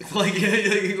motherfucker,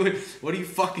 like, what are you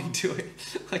fucking doing?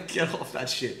 Like, get off that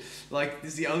shit. Like,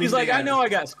 this is the only He's like, I know I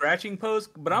got scratching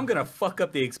post, but I'm gonna fuck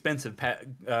up the expensive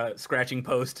scratching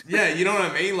post. Yeah, you know what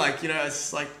I mean? Like, you know,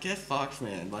 it's like, get fucked,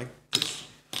 man. Like,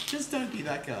 just don't be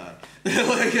that guy.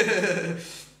 Like,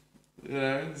 you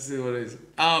know, let's see what it is.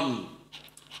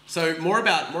 So more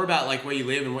about like where you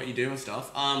live and what you do and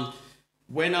stuff.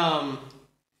 When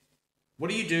What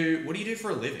do you do? What do you do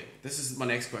for a living? This is my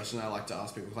next question I like to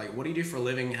ask people. Like, what do you do for a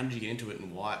living? How did you get into it,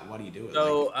 and why? Why do you do it?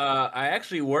 So I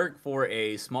actually work for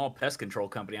a small pest control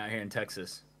company out here in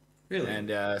Texas. Really? And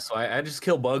so I just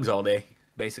kill bugs all day,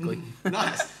 basically.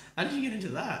 Nice. How did you get into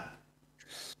that?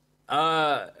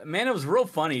 Man, it was real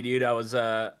funny, dude. I was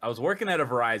working at a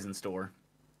Verizon store.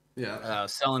 Yeah.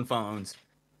 Selling phones,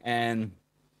 and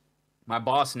my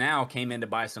boss now came in to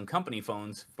buy some company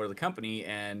phones for the company,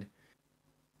 and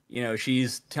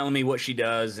she's telling me what she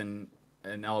does and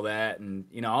all that, and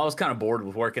I was kind of bored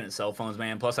with working at cell phones,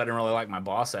 man. Plus, I didn't really like my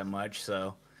boss that much,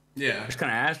 so yeah, I just kind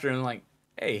of asked her and like,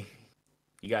 "Hey,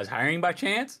 you guys hiring by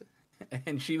chance?"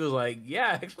 And she was like,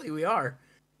 "Yeah, actually, we are."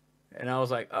 And I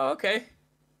was like, "Oh, okay."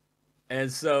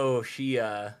 And so she,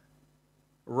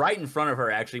 right in front of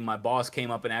her, actually, my boss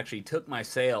came up and actually took my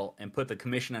sale and put the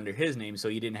commission under his name, so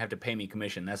he didn't have to pay me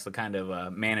commission. That's the kind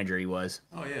of manager he was.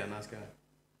 Oh yeah, nice guy.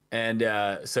 And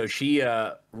so she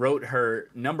wrote her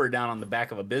number down on the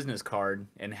back of a business card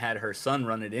and had her son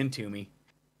run it into me.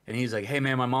 And he's like, "Hey,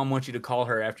 man, my mom wants you to call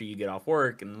her after you get off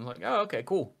work." And I was like, "Oh, okay,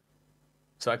 cool."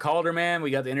 So I called her, man.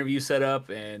 We got the interview set up.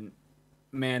 And,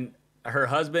 man, her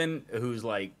husband, who's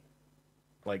like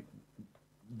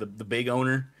the big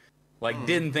owner,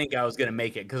 didn't think I was going to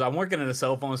make it. Because I'm working at a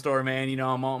cell phone store, man.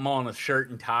 I'm all in a shirt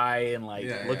and tie and,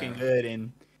 looking good.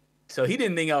 And so he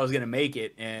didn't think I was going to make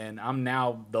it, and I'm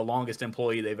now the longest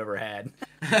employee they've ever had.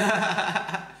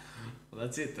 Well,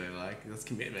 that's it, though. That's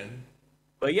commitment.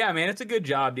 But yeah, man, it's a good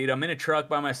job, dude. I'm in a truck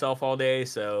by myself all day,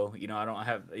 so I don't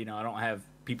have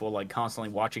people constantly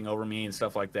watching over me and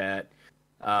stuff like that.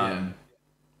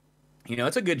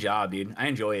 It's a good job, dude. I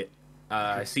enjoy it.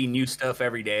 I see new stuff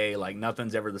every day.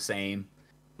 Nothing's ever the same.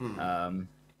 And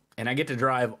I get to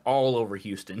drive all over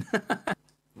Houston.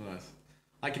 Nice.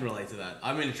 I can relate to that.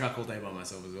 I'm in a truck all day by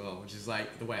myself as well, which is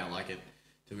the way I like it,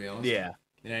 to be honest. Yeah.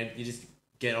 You just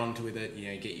get onto with it,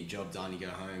 get your job done, you go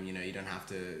home, you don't have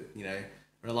to,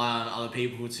 rely on other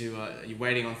people to, you're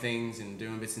waiting on things and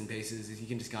doing bits and pieces. You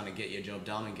can just kind of get your job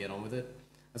done and get on with it.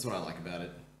 That's what I like about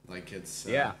it. It's,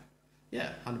 yeah,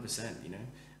 100%,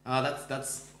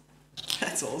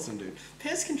 that's awesome, dude.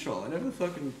 Pest control. I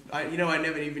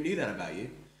never even knew that about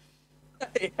you.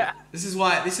 Yeah. This is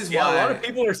why. A lot of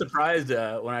people are surprised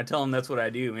when I tell them that's what I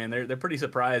do, man. They're pretty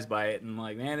surprised by it, and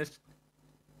like, man, it's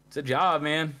a job,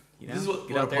 man. This is what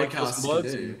get out there, kill some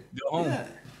bloods, can do. And go home. Yeah,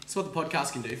 it's what the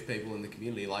podcast can do for people in the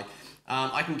community.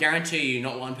 I can guarantee you,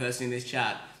 not one person in this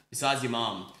chat, besides your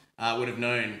mom, would have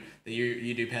known that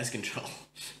you do pest control.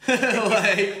 You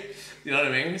know what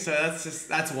I mean? So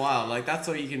that's wild. That's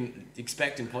all you can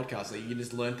expect in podcasts. You can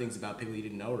just learn things about people you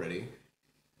didn't know already.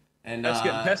 And that's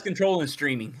good. Pest control and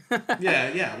streaming.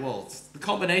 yeah. Well, it's the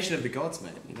combination of the gods,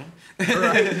 man.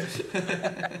 Right.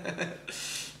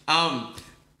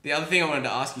 The other thing I wanted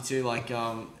to ask you too,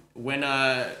 when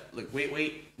look,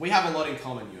 we have a lot in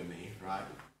common, you and me, right?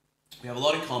 We have a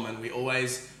lot in common. We're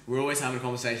always having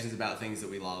conversations about things that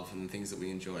we love and things that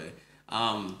we enjoy.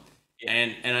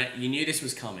 You knew this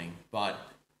was coming, but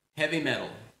heavy metal.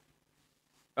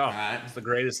 Oh, right? It's the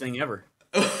greatest thing ever.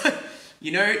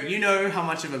 You know how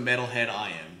much of a metalhead I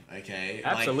am, okay?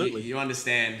 Absolutely. You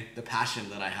understand the passion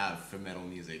that I have for metal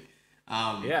music.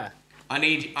 Yeah. I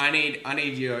need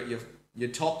your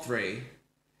top three.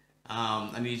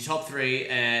 I need your top three,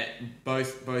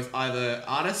 both either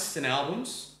artists and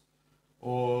albums,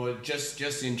 or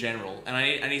just in general. And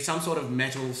I need some sort of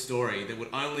metal story that would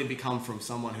only become from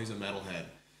someone who's a metalhead.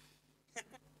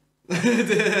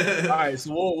 All right,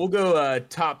 so we'll go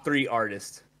top three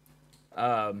artists.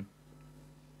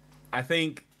 I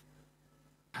think,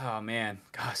 oh man,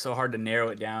 God, so hard to narrow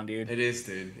it down, dude. It is,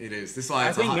 dude. It is. This is why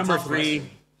I think number three.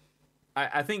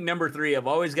 I think number three. I've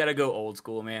always got to go old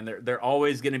school, man. They're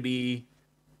always going to be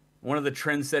one of the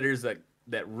trendsetters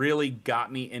that really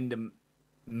got me into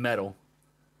metal.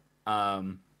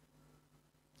 I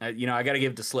got to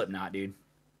give it to Slipknot, dude.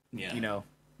 Yeah.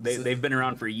 They've been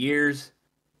around for years.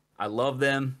 I love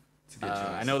them. It's a good choice.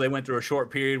 I know they went through a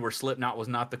short period where Slipknot was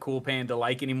not the cool band to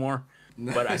like anymore,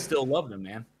 but I still love them,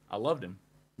 man. I loved them.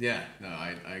 Yeah, no,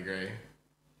 I agree.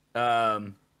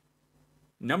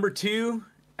 Number two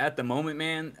at the moment,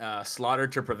 man, Slaughter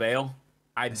to Prevail.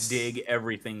 I dig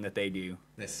everything that they do.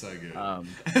 They're so good.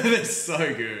 They're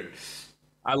so good.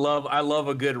 I love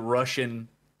a good Russian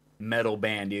metal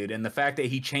band, dude. And the fact that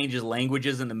he changes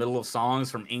languages in the middle of songs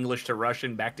from English to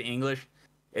Russian back to English,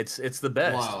 it's the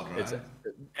best. Wild, right?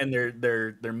 And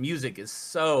their music is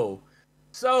so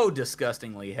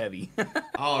disgustingly heavy.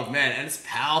 Oh man, and it's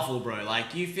powerful, bro.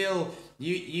 You feel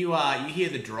you hear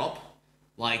the drop.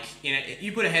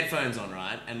 You put a headphones on,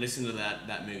 right, and listen to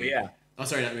that movie. Yeah. Oh,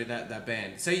 sorry, that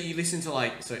band. So you listen to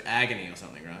like Agony or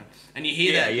something, right? And you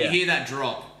hear you hear that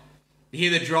drop. You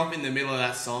hear the drop in the middle of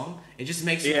that song. It just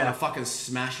makes you want to fucking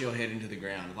smash your head into the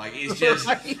ground. Like it's just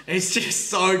it's just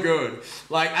so good.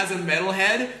 Like as a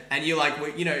metalhead, and you're like, well,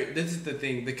 you know, this is the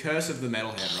thing, the curse of the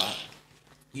metalhead, right?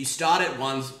 You start at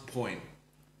one point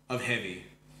of heavy,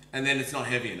 and then it's not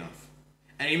heavy enough,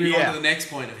 and you move on to the next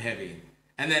point of heavy,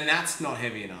 and then that's not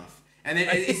heavy enough, and then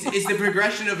it's the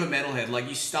progression of a metalhead. Like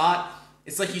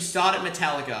it's like you start at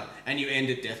Metallica and you end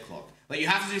at Death Clock. Like you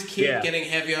have to just keep getting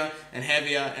heavier and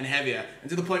heavier and heavier, and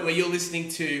to the point where you're listening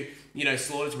to, you know,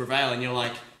 Slaughter to Prevail, and you're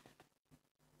like,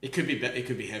 it could be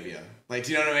heavier. Like,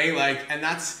 do you know what I mean? Like, and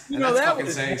that's fucking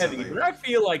saying heavy, something. but I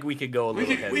feel like we could go a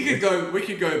little heavier. We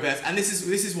could go best, and this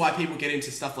is why people get into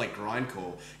stuff like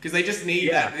grindcore, because they just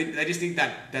need that. They just need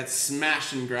that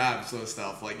smash and grab sort of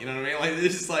stuff. Like, you know what I mean? Like,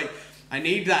 it's just like, I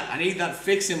need that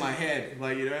fix in my head,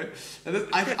 like, you know.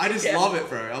 I just love it,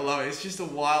 bro. I love it. It's just a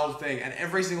wild thing. And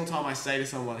every single time I say to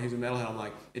someone who's a metalhead, I'm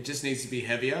like, it just needs to be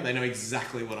heavier. They know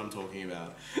exactly what I'm talking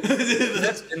about.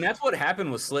 that's what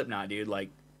happened with Slipknot, dude.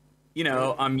 Like, you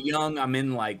know, I'm young. I'm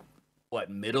in like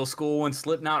middle school when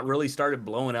Slipknot really started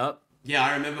blowing up. Yeah,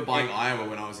 I remember buying Iowa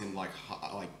when I was in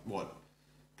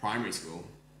primary school.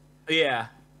 Yeah.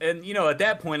 And, you know, at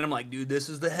that point, I'm like, dude, this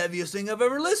is the heaviest thing I've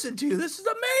ever listened to. This is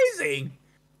amazing.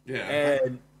 Yeah.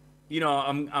 And, you know,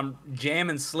 I'm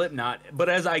jamming Slipknot. But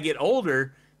as I get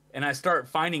older and I start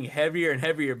finding heavier and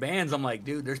heavier bands, I'm like,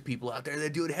 dude, there's people out there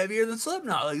that do it heavier than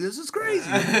Slipknot. Like, this is crazy.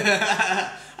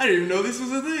 I didn't even know this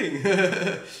was a thing.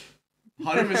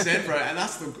 100%, bro. And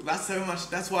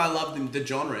that's why I love the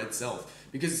genre itself.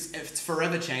 Because it's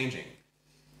forever changing.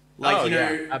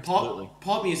 Like,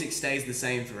 pop music stays the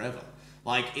same forever.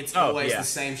 Like, it's always the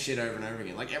same shit over and over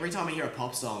again. Like, every time I hear a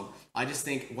pop song, I just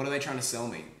think, what are they trying to sell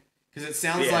me? Because it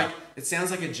sounds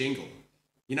like a jingle.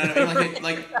 You know what I mean?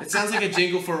 Like it sounds like a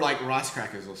jingle for like rice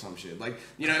crackers or some shit. Like,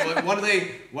 you know, like, what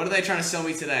are they trying to sell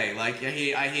me today? Like, I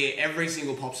hear every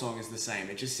single pop song is the same.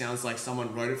 It just sounds like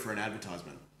someone wrote it for an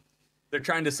advertisement. They're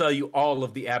trying to sell you all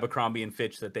of the Abercrombie and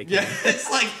Fitch that they can. Yeah,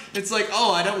 it's like,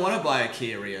 oh, I don't want to buy a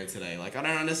Kia Rio today. Like, I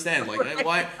don't understand. Like,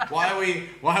 why are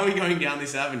we going down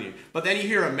this avenue? But then you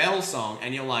hear a metal song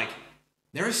and you're like,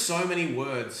 there are so many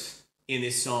words in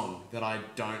this song that I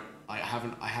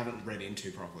haven't read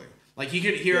into properly. Like, you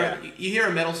could hear you hear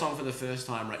a metal song for the first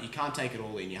time, right? You can't take it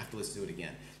all in. You have to listen to it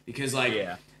again because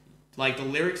like the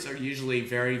lyrics are usually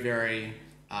very, very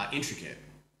intricate.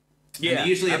 Yeah, and they're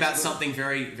usually about something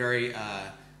very, very,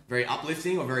 very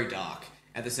uplifting or very dark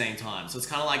at the same time. So it's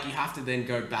kind of like you have to then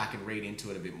go back and read into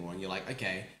it a bit more, and you're like,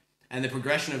 okay. And the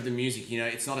progression of the music, you know,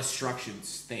 it's not a structured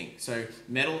thing. So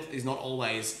metal is not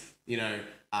always, you know,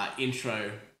 intro,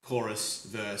 chorus,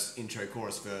 verse,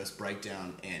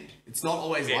 breakdown, end. It's not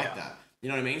always like that. You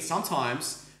know what I mean?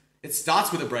 Sometimes it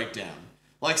starts with a breakdown.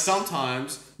 Like,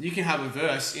 sometimes you can have a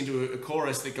verse into a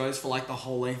chorus that goes for like the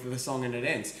whole length of the song and it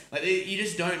ends. Like, you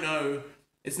just don't know.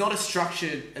 It's not as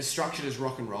structured as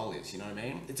rock and roll is. You know what I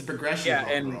mean? It's a progression of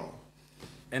rock and roll.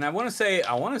 And I want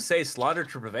to say Slaughter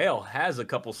to Prevail has a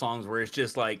couple songs where it's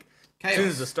just like, chaos. As soon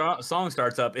as the song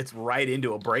starts up, it's right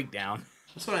into a breakdown.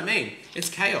 That's what I mean. It's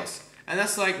chaos. And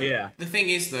that's like, the thing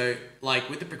is though, like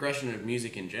with the progression of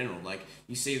music in general, like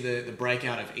you see the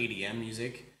breakout of EDM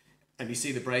music, and you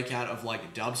see the breakout of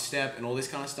like dubstep and all this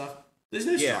kind of stuff. There's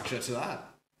no structure to that.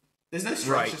 There's no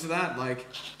structure to that. Like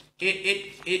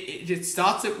it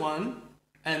starts at one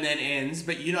and then ends,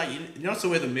 but you're not sure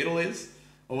where the middle is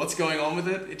or what's going on with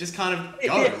it. It just kind of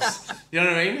goes. You know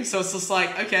what I mean? So it's just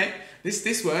like, okay,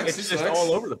 this works. It's just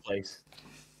all over the place.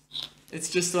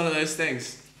 It's just one of those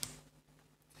things.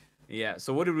 Yeah.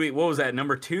 So what was that?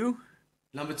 Number 2?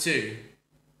 Number 2.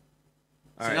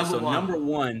 All right. So number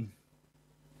one.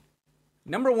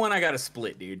 Number 1, I got to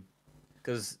split, dude.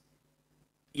 Because,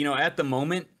 you know, at the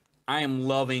moment, I am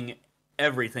loving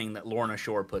everything that Lorna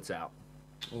Shore puts out.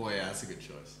 Oh, yeah, that's a good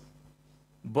choice.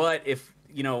 But if,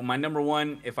 you know, my number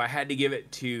 1, if I had to give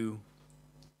it to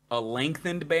a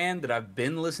lengthened band that I've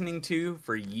been listening to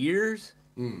for years,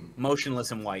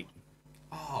 Motionless in White.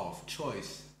 Oh,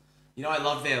 choice. You know, I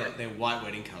love their white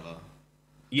wedding cover.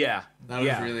 Yeah. That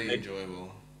was really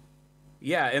enjoyable.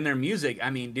 Yeah, and their music,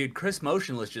 I mean, dude, Chris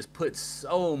Motionless just puts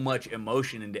so much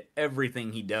emotion into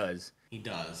everything he does. He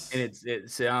does. And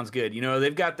it sounds good. You know,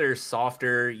 they've got their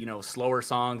softer, you know, slower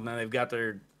songs, and then they've got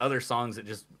their other songs that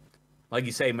just, like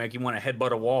you say, make you want to headbutt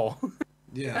a wall.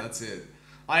 Yeah, that's it.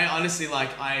 I honestly,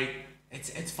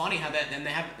 it's funny how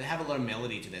they have a lot of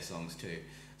melody to their songs too.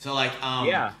 So like,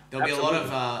 there'll be a lot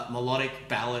of melodic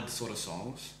ballad sort of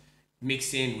songs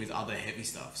mixed in with other heavy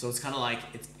stuff. So it's kind of like,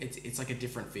 it's like a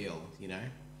different feel, you know?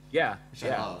 Yeah, which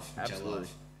yeah, I love. Which absolutely.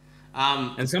 I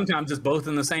love. And sometimes it's both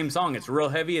in the same song. It's real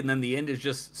heavy, and then the end is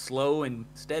just slow and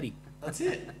steady. That's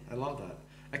it. I love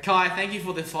that. Kai, thank you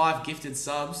for the 5 gifted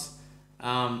subs.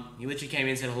 You literally came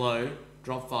in, said hello,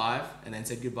 dropped 5, and then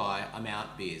said goodbye. I'm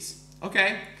out. Beers.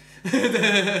 Okay.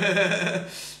 I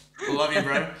love you,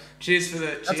 bro. Cheers for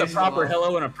the. That's a proper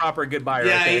hello and a proper goodbye,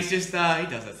 yeah, right there. he's just he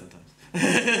does that sometimes.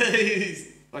 He's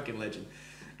a fucking legend.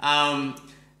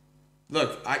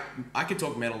 Look, I could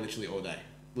talk metal literally all day,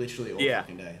 literally all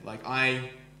fucking day. Like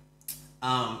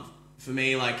for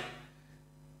me, like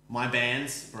my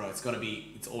bands, bro,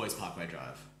 it's always Parkway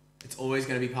Drive. It's always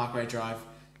gonna be Parkway Drive.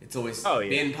 It's always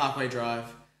been Parkway Drive.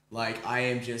 Like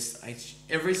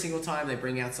every single time they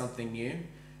bring out something new,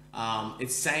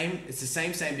 it's the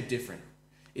same but different.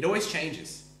 It always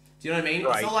changes. Do you know what I mean?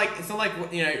 Right. It's not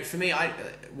like for me,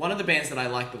 one of the bands that I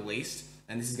like the least,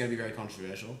 and this is going to be very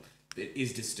controversial, it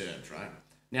is Disturbed, right?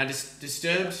 Now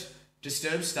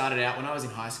Disturbed started out when I was in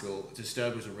high school.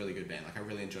 Disturbed was a really good band. Like I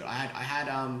really enjoyed it. I had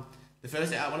one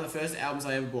of the first albums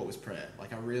I ever bought was Prayer.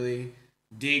 Like I really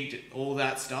digged all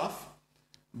that stuff,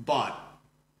 but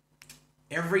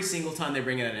every single time they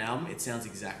bring out an album, it sounds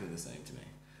exactly the same to me.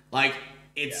 Like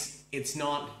it's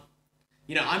not,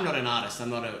 I'm not an artist. I'm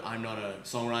not a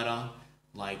songwriter.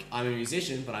 Like I'm a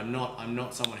musician, but I'm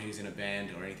not someone who's in a band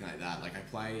or anything like that. Like I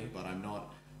play, but I'm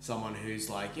not someone who's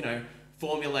like,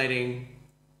 formulating,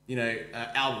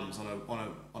 albums on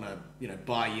a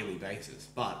bi-yearly basis.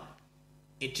 But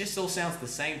it just all sounds the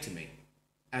same to me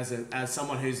as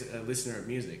someone who's a listener of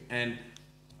music. And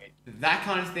that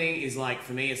kind of thing is like,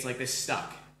 for me, it's like they're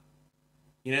stuck.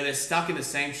 They're stuck in the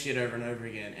same shit over and over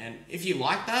again. And if you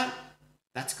like that,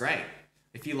 that's great.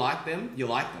 If you like them, you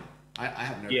like them. I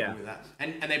have no problem with that.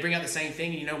 And they bring out the same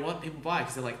thing, and you know what? People buy it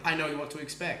because they're like, I know what to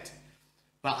expect.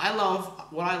 But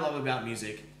what I love about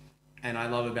music and I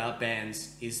love about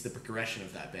bands is the progression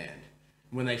of that band.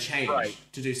 When they change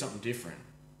to do something different.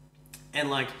 And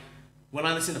like, when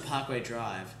I listen to Parkway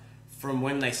Drive, from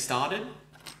when they started,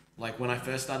 like when I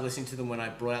first started listening to them, when I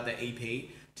brought out their EP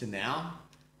to now,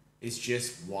 is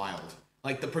just wild.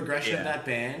 Like the progression of that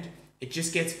band, it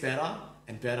just gets better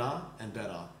and better and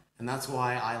better. And that's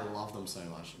why I love them so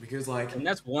much. Because like... And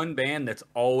that's one band that's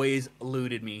always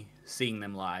eluded me seeing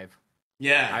them live.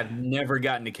 Yeah. I've never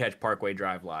gotten to catch Parkway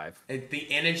Drive live. The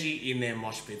energy in their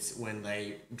mosh pits when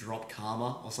they drop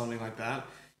Karma or something like that,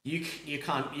 you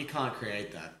can't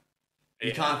create that.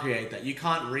 You can't create that. You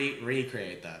can't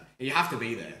recreate that. You have to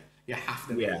be there. You have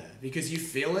to be there. Because you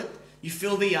feel it. You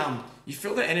feel the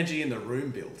energy in the room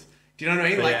build. Do you know what I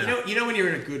mean? Like you know when you're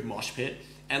in a good mosh pit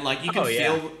and like you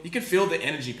can feel the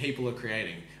energy people are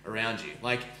creating around you.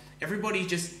 Like everybody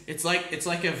just it's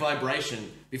like a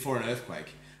vibration before an earthquake.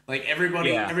 Like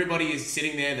everybody is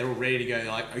sitting there, they're all ready to go.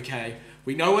 They're like, okay,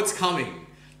 we know what's coming.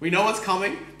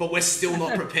 But we're still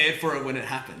not prepared for it when it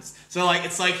happens. So like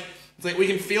it's like we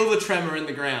can feel the tremor in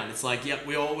the ground. It's like, yep,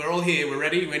 we're all here, we're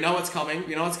ready, we know what's coming,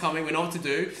 we know what to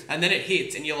do, and then it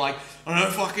hits, and you're like, I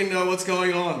don't fucking know what's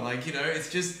going on. Like,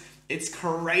 it's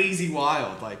crazy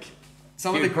wild. Like,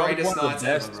 some of the greatest nights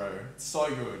ever, bro. It's so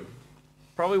good.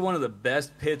 Probably one of the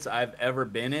best pits I've ever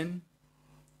been in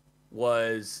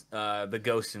was the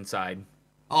Ghost Inside.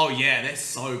 Oh yeah, they're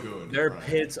so good. Their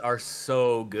pits are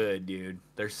so good, dude.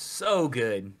 They're so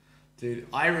good. Dude,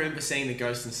 I remember seeing the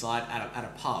Ghost Inside at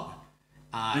a pub.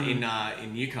 In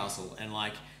Newcastle, and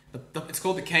like it's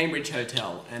called the Cambridge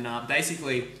Hotel, and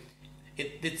basically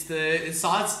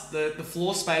the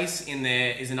floor space in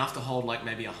there is enough to hold like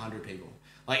maybe 100 people.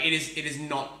 Like it is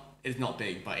not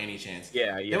big by any chance.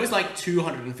 Yeah. There was like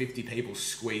 250 people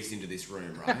squeezed into this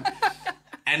room, right?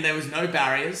 And there was no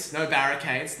barriers, no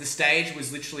barricades. The stage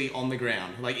was literally on the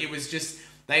ground. Like it was just.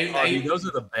 Dude, those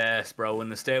are the best, bro.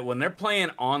 When they're playing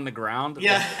on the ground,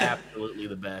 that's absolutely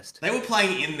the best. They were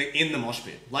playing in the mosh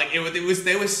pit. Like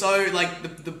they were so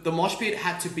like the mosh pit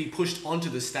had to be pushed onto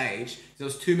the stage. There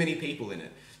was too many people in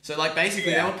it. So like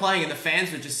basically they were playing and the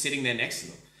fans were just sitting there next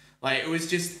to them. Like it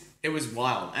was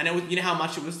wild. And it was, you know how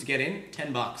much it was to get in?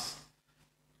 $10.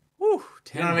 Woo,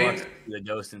 $10 you know what I mean? The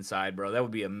Ghost Inside, bro. That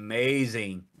would be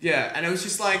amazing. Yeah, and it was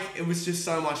just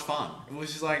so much fun. It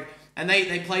was just like. And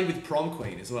they played with Prom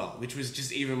Queen as well, which was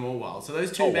just even more wild. So those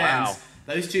two bands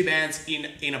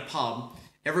in a pub,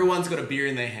 everyone's got a beer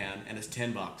in their hand, and it's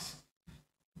 $10.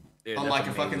 Dude, on like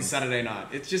amazing. A fucking Saturday night.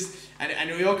 It's just,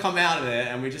 and we all come out of there,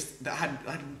 and we just I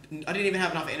didn't even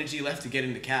have enough energy left to get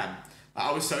in the cab.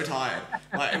 I was so tired.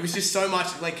 Like it was just so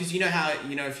much, like because you know how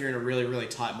if you're in a really really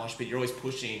tight mosh pit, you're always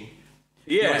pushing.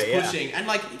 You're always pushing, and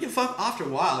like after a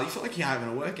while, you feel like you're having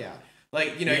a workout.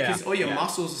 Like, because all your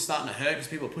muscles are starting to hurt because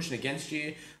people are pushing against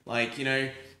you. Like,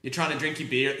 you're trying to drink your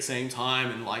beer at the same time,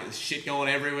 and like there's shit going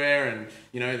everywhere, and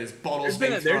you know there's bottles.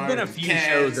 There's been a few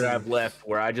shows that I've left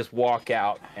where I just walk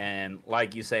out and,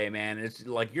 like you say, man, it's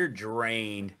like you're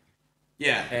drained.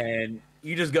 Yeah. And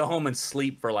you just go home and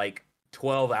sleep for like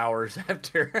 12 hours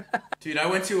after. Dude, I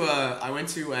went to a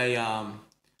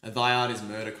Thy Art Is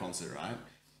Murder concert, right?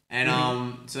 And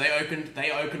so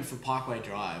they opened for Parkway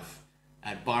Drive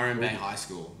at Byron Bay High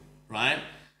School, right?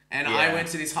 And I went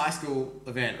to this high school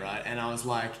event, right? And I was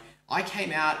like, I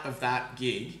came out of that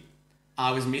gig,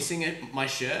 I was missing my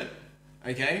shirt,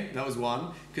 okay? That was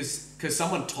one, because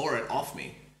someone tore it off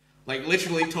me. Like,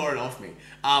 literally tore it off me.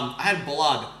 I had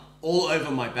blood all over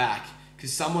my back,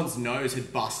 because someone's nose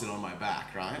had busted on my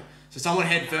back, right? So someone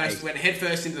went head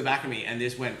first into the back of me, and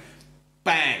this went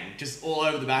bang, just all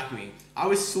over the back of me. I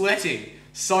was sweating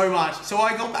so much. So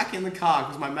I got back in the car,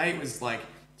 because my mate was like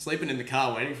sleeping in the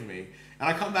car waiting for me. And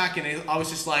I come back and I was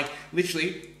just like,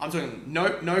 literally, I'm talking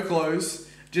no clothes,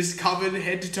 just covered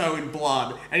head to toe in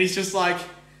blood. And he's just like,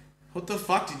 what the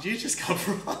fuck did you just come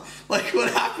from? Like,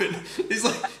 what happened? He's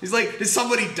like, did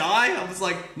somebody die? I was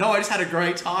like, no, I just had a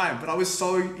great time. But I was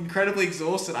so incredibly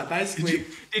exhausted. I basically...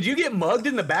 Did you get mugged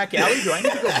in the back alley? Do I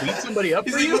need to go beat somebody up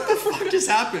for you? What the fuck just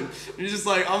happened? And he's just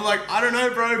like, I'm like, I don't know,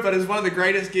 bro, but it's one of the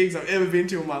greatest gigs I've ever been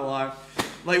to in my life.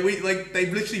 Like, they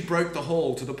literally broke the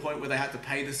hall to the point where they had to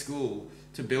pay the school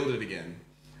to build it again.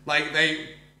 Like,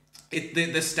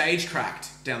 the stage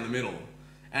cracked down the middle.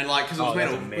 And like, because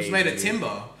it was made of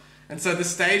timber. And so the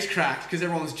stage cracked because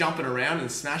everyone was jumping around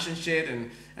and smashing shit,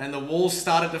 and the walls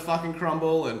started to fucking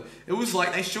crumble, and it was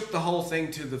like they shook the whole thing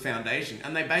to the foundation.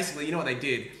 And they basically, you know what they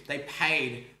did? They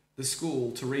paid the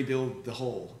school to rebuild the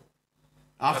hall.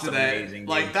 After that, amazing,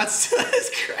 like that's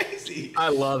crazy. I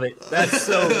love it. That's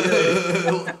so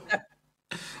good.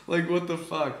 Like, what the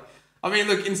fuck? I mean,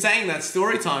 look, in saying that,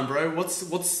 story time, bro. What's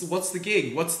the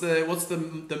gig? What's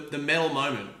the metal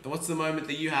moment? What's the moment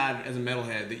that you had as a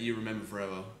metalhead that you remember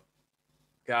forever?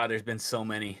 God, there's been so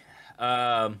many.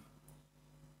 I'd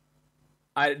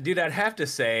have to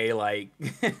say, like,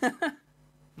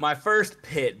 my first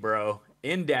pit, bro,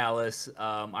 in Dallas.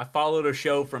 I followed a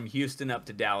show from Houston up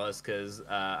to Dallas because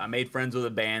I made friends with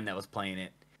a band that was playing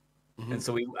it. Mm-hmm. And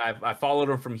so I followed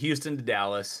them from Houston to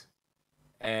Dallas.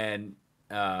 And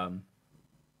for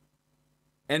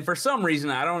some reason,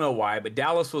 I don't know why, but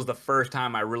Dallas was the first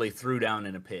time I really threw down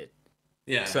in a pit.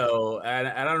 Yeah. So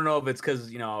I don't know if it's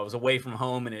because, you know, I was away from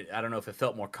home and I don't know if it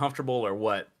felt more comfortable or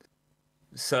what.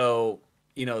 So,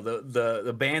 you know,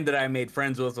 the band that I made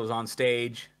friends with was on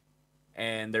stage,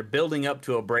 and they're building up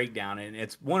to a breakdown, and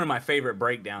it's one of my favorite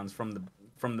breakdowns from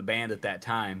the band at that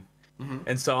time. Mm-hmm.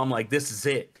 And so I'm like, this is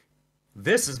it.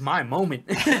 This is my moment.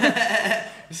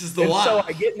 This is the one. So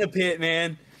I get in the pit,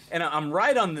 man, and I'm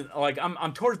right on the, like,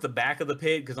 I'm towards the back of the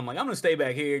pit because I'm like, I'm gonna stay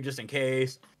back here just in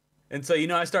case. And so, you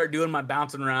know, I start doing my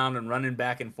bouncing around and running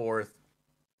back and forth.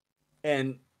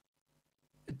 And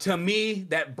to me,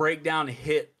 that breakdown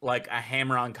hit like a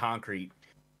hammer on concrete.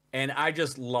 And I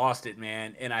just lost it,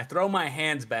 man. And I throw my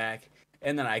hands back,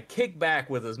 and then I kick back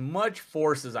with as much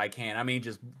force as I can. I mean,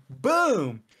 just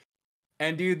boom.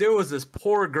 And, dude, there was this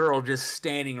poor girl just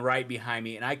standing right behind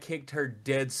me, and I kicked her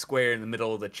dead square in the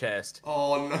middle of the chest.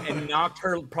 Oh, no. And knocked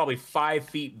her probably 5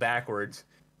 feet backwards.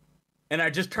 And I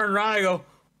just turned around and I go,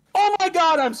 oh my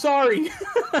God, I'm sorry.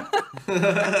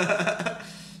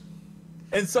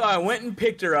 And so I went and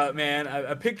picked her up, man.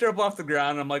 I picked her up off the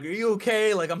ground. I'm like, are you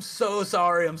okay? Like, I'm so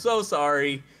sorry. I'm so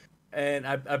sorry. And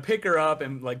I pick her up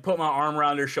and like put my arm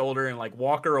around her shoulder and like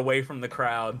walk her away from the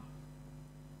crowd.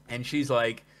 And she's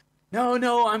like,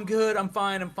 no, I'm good. I'm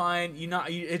fine.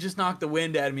 It just knocked the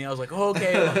wind out of me. I was like, oh,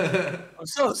 okay, I'm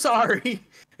so sorry.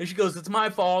 And she goes, it's my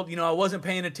fault. You know, I wasn't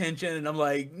paying attention. And I'm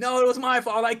like, no, it was my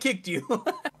fault. I kicked you.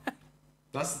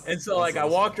 And so like, awesome. I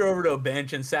walked her over to a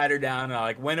bench and sat her down, and I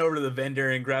like went over to the vendor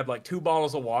and grabbed like 2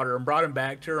 bottles of water and brought them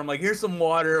back to her. I'm like, here's some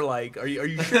water. Like, are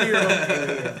you sure you're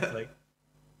okay? And, like,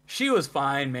 she was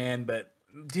fine, man. But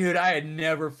dude, I had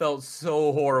never felt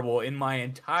so horrible in my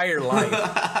entire life.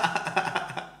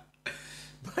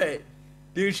 But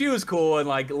dude, she was cool. And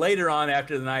like later on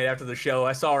after the night, after the show,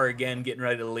 I saw her again getting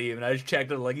ready to leave, and I just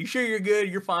checked her like, you sure you're good?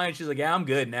 You're fine? She's like, yeah, I'm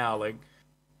good now. Like,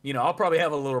 you know, I'll probably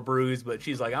have a little bruise, but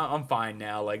she's like, I'm fine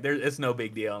now. Like, it's no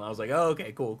big deal. And I was like, oh,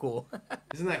 okay, cool.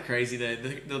 Isn't that crazy?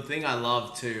 The thing I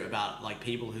love too about like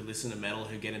people who listen to metal,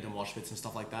 who get into mosh pits and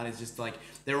stuff like that, is just like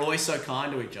they're always so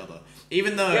kind to each other,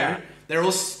 even though they're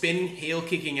all spin heel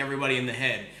kicking everybody in the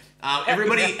head.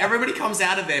 Everybody comes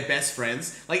out of their best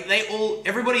friends. Like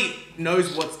everybody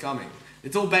knows what's coming.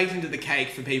 It's all baked into the cake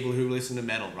for people who listen to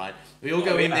metal, right? We all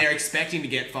go in there expecting to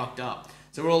get fucked up.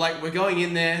 So we're all like, we're going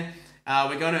in there.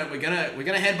 we're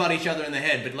gonna headbutt each other in the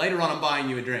head, but later on I'm buying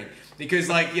you a drink because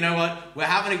like you know what, we're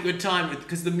having a good time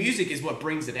because the music is what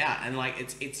brings it out, and like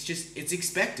it's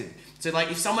expected. So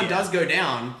like if someone does go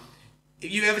down,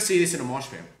 if you ever see this in a mosh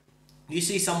pit, you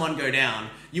see someone go down,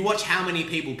 you watch how many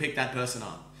people pick that person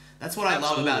up. That's what I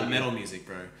love about metal music,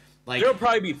 bro. Like there'll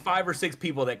probably be 5 or 6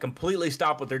 people that completely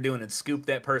stop what they're doing and scoop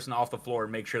that person off the floor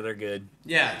and make sure they're good.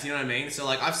 Yeah, do you know what I mean? So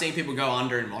like I've seen people go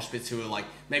under in mosh pits who are like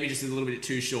maybe just a little bit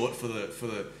too short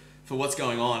for what's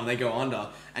going on, and they go under,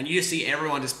 and you just see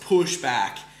everyone just push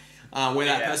back where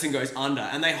that person goes under,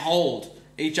 and they hold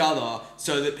each other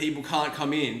so that people can't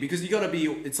come in, because you got to be,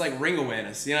 it's like ring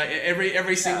awareness, you know,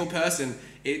 every single person,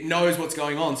 it knows what's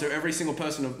going on, so every single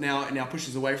person now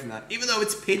pushes away from that, even though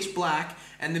it's pitch black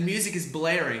and the music is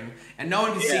blaring and no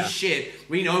one can see shit.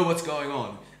 We know what's going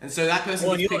on, and so that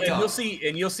person gets picked up.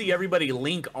 You'll see everybody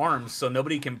link arms so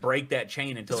nobody can break that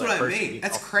chain until that's that what I mean.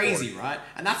 That's crazy, right?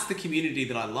 And that's the community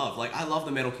that I love. Like I love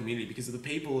the metal community because of the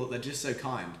people that are just so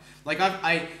kind. Like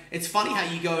it's funny how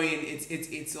you go in.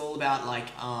 It's all about like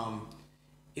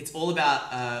it's all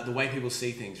about the way people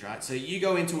see things, right? So you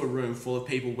go into a room full of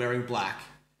people wearing black,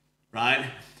 right?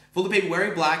 Full of people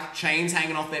wearing black, chains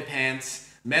hanging off their pants,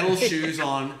 metal shoes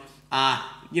on,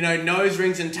 you know, nose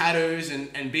rings and tattoos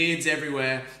and beards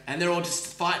everywhere, and they're all just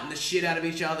fighting the shit out of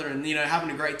each other and, you know,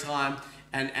 having a great time.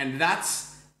 And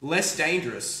that's less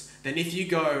dangerous than if you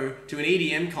go to an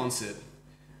EDM concert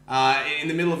in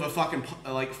the middle of a fucking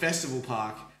like festival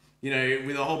park, you know,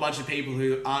 with a whole bunch of people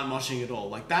who aren't moshing at all.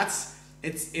 Like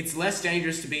it's less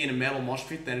dangerous to be in a metal mosh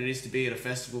pit than it is to be at a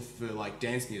festival for like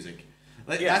dance music.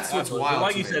 That's what's wild. But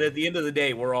like you said, at the end of the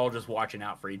day, we're all just watching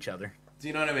out for each other. Do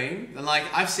you know what I mean? And like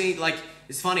I've seen, like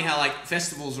it's funny how like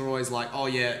festivals are always like, oh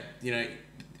yeah, you know,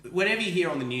 whenever you hear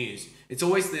on the news, it's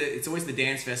always the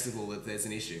dance festival that there's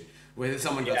an issue, whether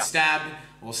someone got stabbed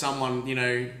or someone you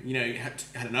know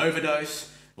had an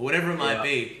overdose or whatever it might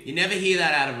be. You never hear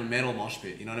that out of a metal mosh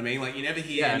pit. You know what I mean? Like you never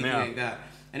hear anything like that.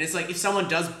 And it's like if someone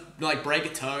does like break a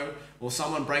toe or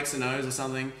someone breaks a nose or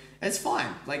something, it's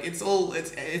fine. Like it's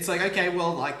like okay,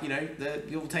 well, like you know,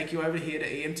 we'll take you over here to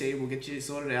EMT. We'll get you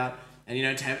sorted out. And you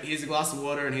know, here's a glass of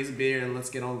water and here's a beer and let's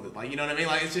get on with it. Like, you know what I mean?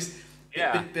 Like, it's just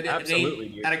but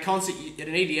absolutely. At a concert, at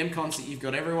an EDM concert, you've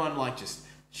got everyone like just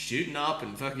shooting up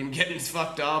and fucking getting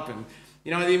fucked up, and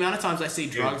you know the amount of times I see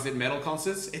drugs at metal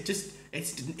concerts,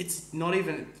 it's not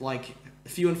even like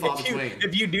few and far between.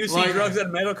 If you do see drugs at a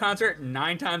metal concert,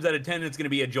 9 times out of 10 it's gonna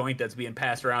be a joint that's being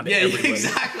passed around to everybody.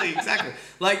 exactly.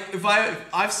 Like if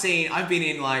I've been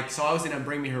in like, so I was in a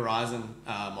Bring Me Horizon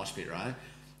mosh pit, right?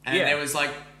 And there was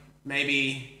like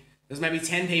maybe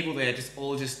 10 people there just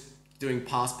doing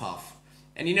pass puff,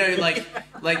 and you know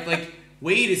like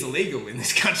weed is illegal in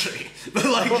this country, but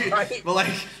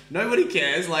like nobody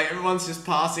cares. Like everyone's just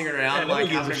passing around, like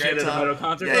having a great time.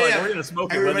 We're gonna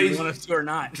smoke it whether you want us to or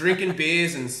not. Drinking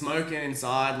beers and smoking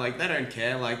inside, like they don't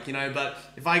care, like you know. But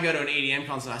if I go to an EDM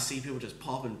concert, I see people just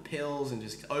popping pills and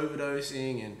just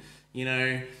overdosing, and you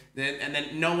know. Then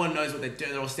no one knows what they're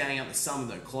doing. They're all standing out in the sun with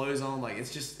their clothes on. Like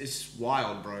it's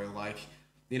wild, bro. Like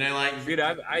you know, like dude,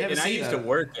 I used to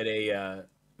work at a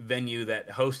venue that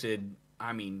hosted,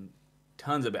 I mean,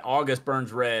 tons of it. August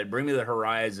Burns Red, Bring Me the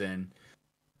Horizon.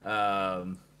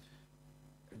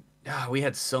 We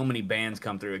had so many bands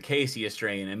come through. Acacia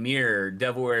Strain, Amir,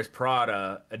 Devil Wears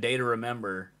Prada, A Day to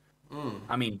Remember.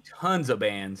 I mean, tons of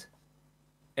bands.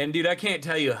 And dude, I can't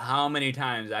tell you how many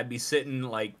times I'd be sitting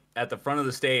like at the front of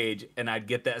the stage and I'd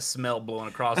get that smell blowing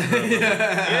across the room.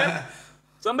 Yep,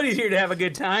 somebody's here to have a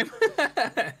good time.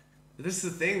 This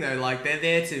is the thing though, like they're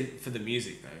there for the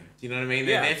music though. Do you know what I mean?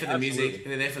 They're there for the music,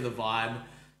 they're there for the vibe,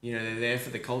 you know, they're there for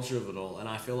the culture of it all. And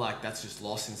I feel like that's just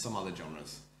lost in some other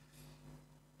genres.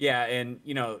 Yeah, and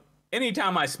you know,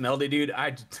 anytime I smelled it, dude,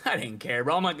 I didn't care,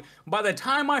 bro. I'm like, by the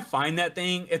time I find that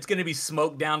thing, it's gonna be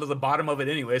smoked down to the bottom of it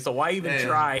anyway. So why even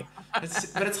try?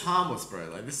 But it's harmless, bro.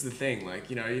 Like this is the thing. Like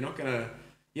you know, you're not gonna,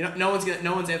 you know, no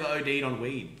one's ever OD'd on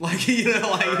weed. Like you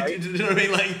know, like you know what I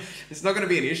mean? Like it's not gonna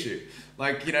be an issue.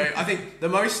 Like you know, I think the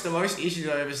most issues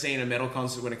I've ever seen in a metal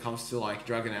concert when it comes to like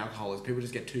drug and alcohol is people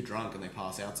just get too drunk and they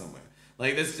pass out somewhere.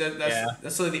 Like that's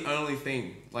sort of the only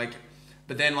thing. Like,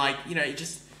 but then like you know,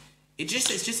 it's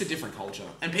just a different culture.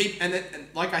 And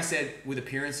like I said, with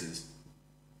appearances,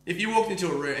 if you walked into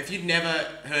a room, if you'd never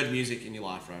heard music in your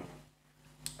life, right,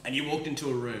 and you walked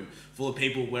into a room full of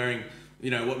people wearing,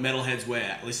 you know, what metalheads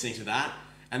wear, listening to that,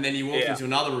 and then you walked into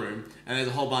another room and there's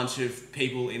a whole bunch of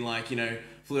people in like, you know,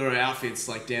 fluoro outfits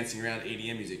like dancing around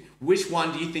EDM music, which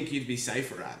one do you think you'd be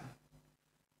safer at?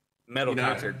 Metal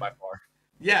concert by far.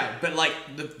 Yeah, but like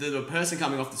the person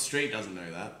coming off the street doesn't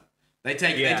know that. They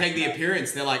take the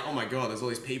appearance. They're like, oh my god, there's all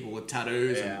these people with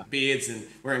tattoos and beards and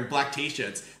wearing black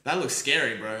t-shirts. That looks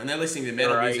scary, bro. And they're listening to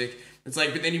metal music. It's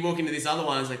like, but then you walk into these other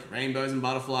ones like rainbows and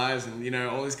butterflies and, you know,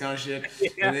 all this kind of shit.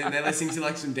 Yeah. And then they're listening to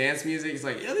like some dance music. It's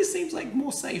like, yeah, this seems like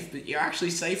more safe, but you're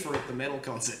actually safer at the metal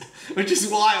concert, which is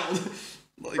wild.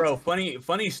 Like, bro,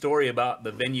 funny story about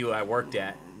the venue I worked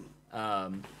at.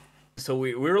 So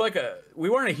we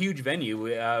weren't a huge venue.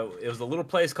 It was a little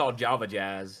place called Java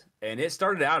Jazz, and it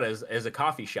started out as a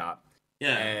coffee shop.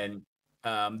 Yeah. And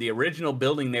the original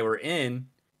building they were in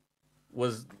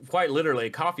was quite literally a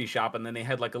coffee shop, and then they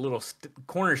had like a little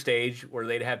corner stage where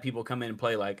they'd have people come in and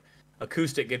play like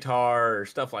acoustic guitar or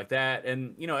stuff like that.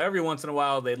 And you know, every once in a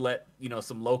while they'd let, you know,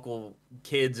 some local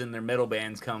kids and their metal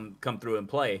bands come through and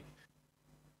play.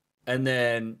 And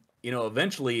then, you know,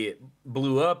 eventually it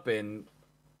blew up, and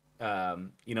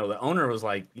you know, the owner was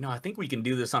like, you know, I think we can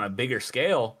do this on a bigger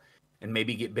scale and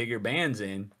maybe get bigger bands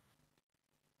in.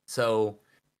 So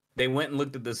they went and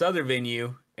looked at this other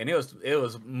venue, and it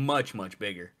was much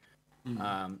bigger.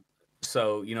 Mm-hmm.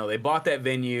 So, you know, they bought that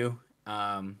venue,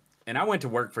 and I went to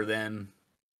work for them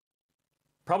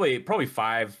probably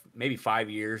 5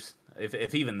 years,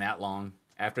 if even that long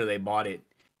after they bought it.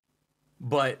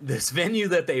 But this venue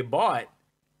that they bought,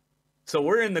 so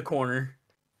we're in the corner,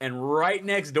 and right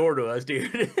next door to us,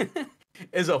 dude,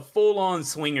 is a full-on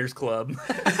swingers club.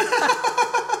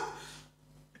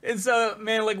 And so,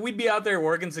 man, like, we'd be out there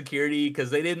working security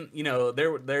because they didn't, you know,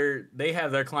 they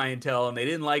have their clientele, and they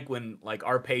didn't like when, like,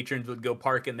 our patrons would go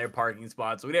park in their parking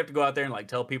spots. So we'd have to go out there and, like,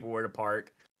 tell people where to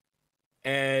park.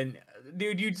 And,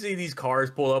 dude, you'd see these cars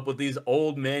pull up with these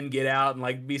old men get out and,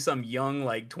 like, be some young,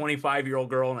 like, 25-year-old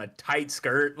girl in a tight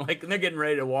skirt. Like, and they're getting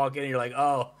ready to walk in, and you're like,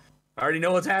 oh, I already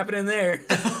know what's happening there.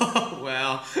 Oh,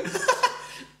 wow.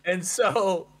 And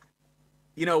so,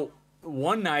 you know,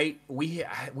 one night we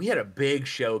had a big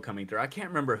show coming through. I can't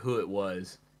remember who it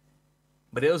was,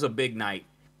 but it was a big night.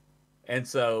 And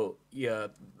so, yeah,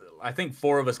 I think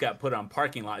 4 of us got put on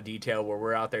parking lot detail where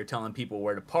we're out there telling people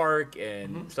where to park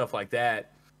and stuff like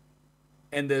that.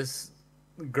 And this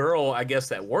girl, I guess,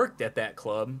 that worked at that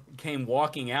club came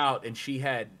walking out, and she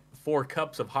had 4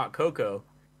 cups of hot cocoa.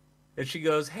 And she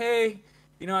goes, hey,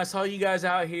 you know, I saw you guys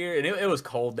out here. And it was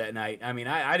cold that night. I mean,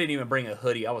 I didn't even bring a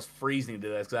hoodie. I was freezing to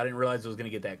death because I didn't realize it was going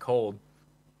to get that cold.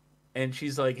 And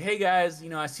she's like, hey, guys, you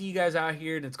know, I see you guys out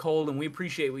here, and it's cold, and we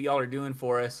appreciate what y'all are doing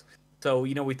for us. So,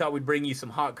 you know, we thought we'd bring you some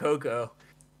hot cocoa.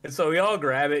 And so we all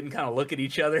grab it and kind of look at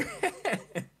each other.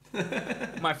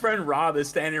 My friend Rob is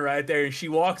standing right there, and she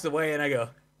walks away, and I go,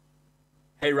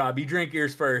 hey, Rob, you drink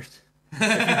yours first. If you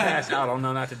pass out, I'll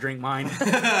know not to drink mine.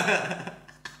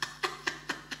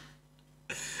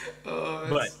 Oh,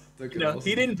 but you know,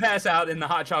 he didn't pass out, and the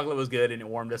hot chocolate was good, and it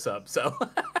warmed us up. So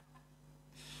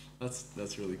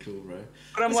that's really cool, bro.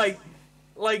 But I'm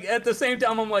like at the same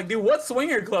time, I'm like, dude, what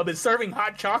swinger club is serving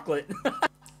hot chocolate?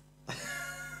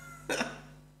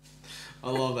 I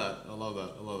love that.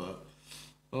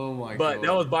 Oh my god. But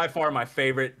that was by far my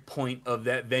favorite point of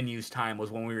that venue's time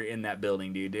was when we were in that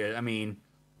building, dude. I mean,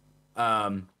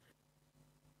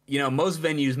 you know, most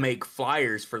venues make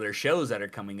flyers for their shows that are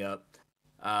coming up.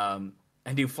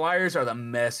 And dude, flyers are the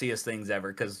messiest things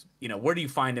ever because, you know, where do you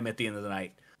find them at the end of the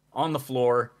night? On the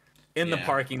floor, in the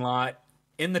parking lot,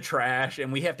 in the trash,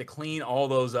 and we have to clean all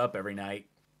those up every night.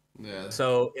 Yeah.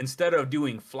 So instead of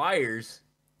doing flyers,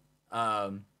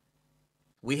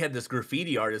 we had this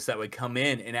graffiti artist that would come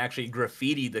in and actually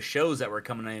graffiti the shows that were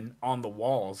coming in on the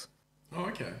walls. Oh,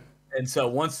 okay. And so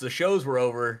once the shows were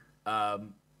over, I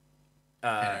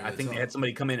think they had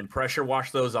somebody come in and pressure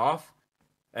wash those off.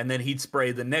 And then he'd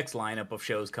spray the next lineup of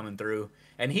shows coming through.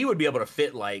 And he would be able to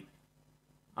fit, like,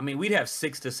 I mean, we'd have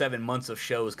 6 to 7 months of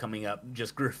shows coming up,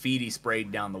 just graffiti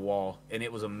sprayed down the wall. And it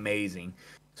was amazing.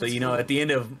 So, you know, at the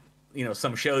end of, you know,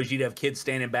 some shows, you'd have kids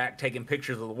standing back taking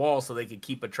pictures of the wall so they could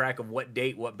keep a track of what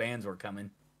date, what bands were coming.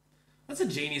 That's a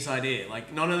genius idea.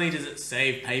 Like, not only does it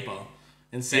save paper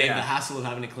and save the hassle of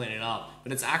having to clean it up,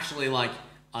 but it's actually, like,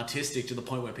 artistic to the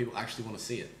point where people actually want to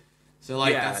see it. So,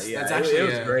 like, that's actually... It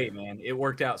was great, man. It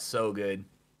worked out so good.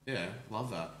 Yeah,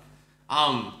 love that.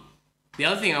 The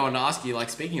other thing I wanted to ask you, like,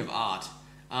 speaking of art,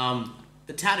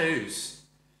 the tattoos.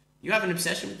 You have an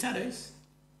obsession with tattoos?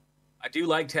 I do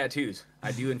like tattoos.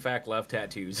 I do, in fact, love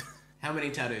tattoos. How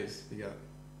many tattoos you got?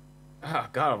 Oh,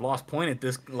 God, I've lost count at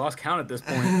this point.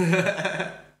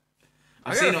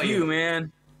 I've seen a few,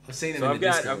 man. I've seen them so in the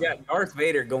Discord. I've got Darth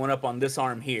Vader going up on this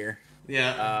arm here.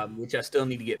 Yeah. Which I still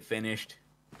need to get finished.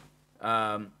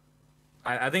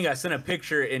 I think I sent a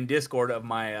picture in Discord of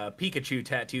my Pikachu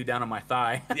tattoo down on my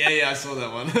thigh. yeah, I saw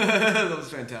that one. That was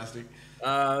fantastic.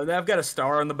 I've got a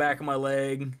star on the back of my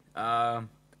leg. I've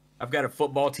I've got a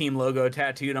football team logo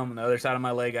tattooed on the other side of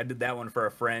my leg. I did that one for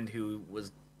a friend who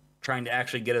was trying to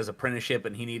actually get his apprenticeship,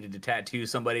 and he needed to tattoo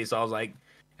somebody. So I was like,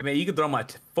 "Hey man, you can throw my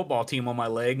football team on my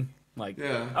leg." I'm like,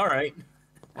 Yeah. all right.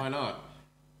 Why not?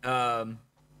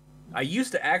 I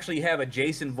used to actually have a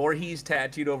Jason Voorhees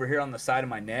tattooed over here on the side of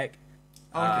my neck.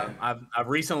 Okay. I've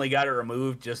recently got it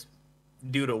removed just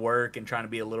due to work and trying to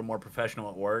be a little more professional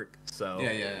at work. So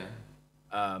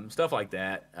stuff like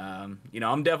that. You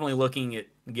know, I'm definitely looking at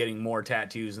getting more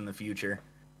tattoos in the future.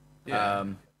 Yeah.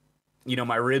 You know,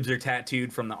 my ribs are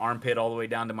tattooed from the armpit all the way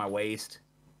down to my waist.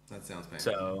 That sounds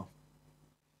painful. So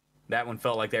that one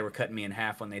felt like they were cutting me in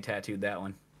half when they tattooed that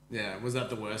one. Yeah. Was that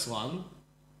the worst one?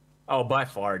 Oh, by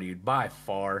far, dude. By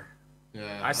far.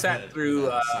 Yeah. I sat through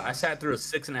a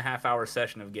 6.5 hour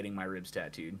session of getting my ribs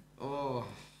tattooed. Oh,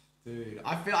 dude.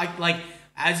 I feel like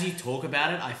as you talk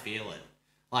about it, I feel it.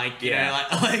 Like, you know,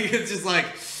 like it's just like,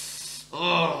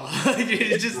 oh,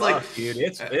 it's just rough, like, dude,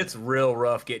 it's real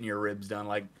rough getting your ribs done.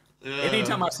 Like,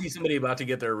 anytime I see somebody about to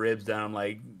get their ribs done, I'm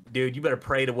like, dude, you better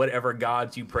pray to whatever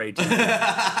gods you pray to.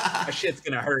 That shit's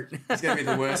gonna hurt. It's gonna be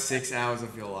the worst 6 hours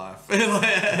of your life.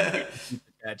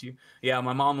 Yeah,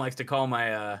 my mom likes to call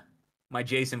my my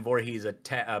Jason Voorhees a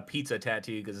pizza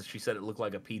tattoo because she said it looked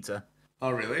like a pizza.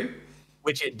 Oh, really?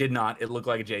 Which it did not. It looked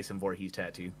like a Jason Voorhees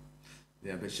tattoo.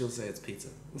 Yeah, but she'll say it's pizza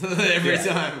every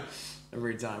time.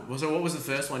 Every time. Well, so what was the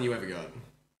first one you ever got?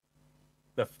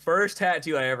 The first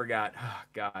tattoo I ever got. Oh,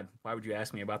 God, why would you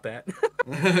ask me about that?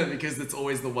 Because it's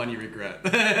always the one you regret.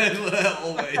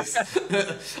 Always.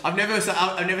 I've never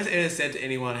ever said to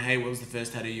anyone, "Hey, what was the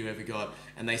first tattoo you ever got?"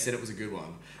 And they said it was a good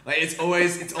one. Like it's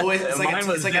always Mine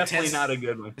was like definitely a test. Not a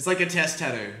good one. It's like a test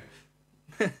tattoo.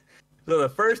 So the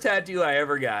first tattoo I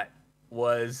ever got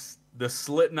was the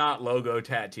Slipknot logo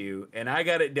tattoo, and I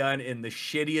got it done in the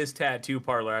shittiest tattoo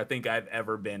parlor I think I've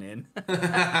ever been in.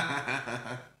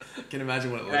 Can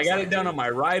imagine what it looks like. I got it done on my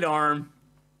right arm,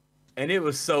 and it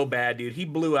was so bad, dude. He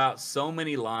blew out so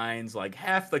many lines, like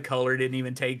half the color didn't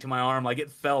even take to my arm. Like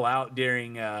it fell out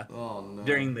during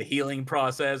during the healing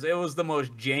process. It was the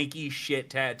most janky shit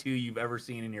tattoo you've ever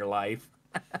seen in your life.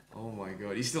 Oh my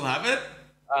god, you still have it?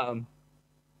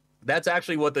 That's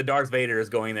actually what the Darth Vader is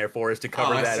going there for, is to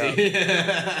cover that up.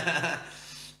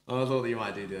 I thought you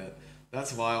might do that.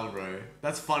 That's wild, bro.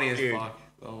 That's funny as fuck.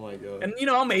 Oh my god. And you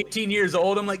know, I'm 18 years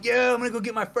old. I'm like, yeah, I'm gonna go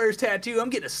get my first tattoo. I'm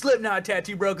getting a Slipknot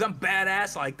tattoo, bro, because I'm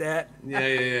badass like that.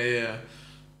 Yeah.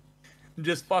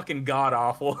 Just fucking god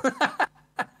awful.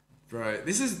 Bro,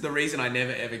 this is the reason I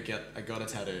never ever got a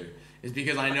tattoo. Is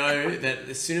because I know that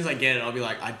as soon as I get it, I'll be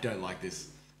like, I don't like this.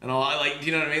 And I'll like, do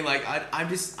you know what I mean? Like,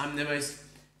 I'm the most.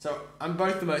 So I'm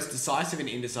both the most decisive and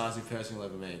indecisive person you'll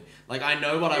ever meet. Like I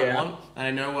know what I want, and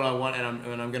I know what I want, and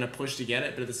I'm gonna push to get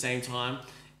it. But at the same time,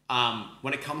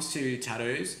 when it comes to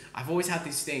tattoos, I've always had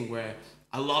this thing where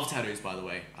I love tattoos. By the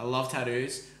way, I love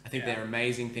tattoos. I think they're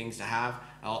amazing things to have.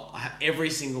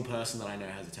 Every single person that I know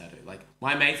has a tattoo. Like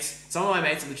my mates, some of my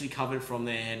mates are literally covered from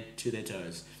their head to their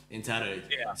toes in tattoos.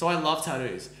 Yeah. So I love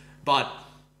tattoos, but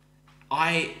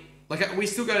we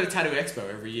still go to the Tattoo Expo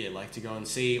every year, like to go and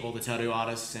see all the tattoo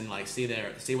artists and like see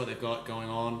what they've got going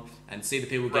on and see the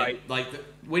people get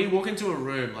when you walk into a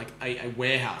room, like a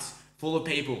warehouse full of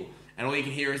people, and all you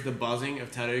can hear is the buzzing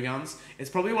of tattoo guns. It's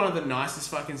probably one of the nicest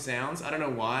fucking sounds. I don't know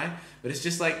why, but it's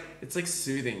just like, it's like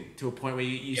soothing to a point where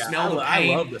you smell the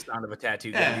pain. I love the sound of a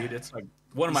tattoo gun, dude. It's like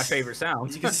one of my favorite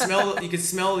sounds. You can smell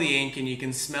the ink, and you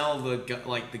can smell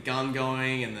the gun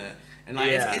going and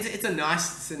like it's a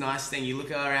nice thing. You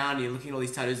look around, you're looking at all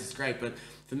these tattoos. It's great, but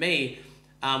for me,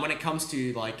 when it comes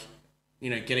to like, you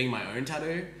know, getting my own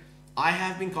tattoo, I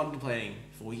have been contemplating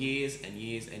for years and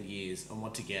years and years on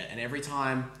what to get, and every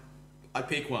time I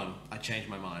pick one, I change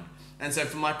my mind. And so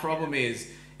for my problem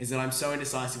is that I'm so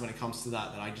indecisive when it comes to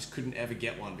that I just couldn't ever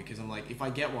get one, because I'm like, if I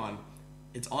get one,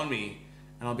 it's on me,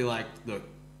 and I'll be like, look,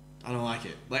 I don't like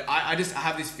it. Like I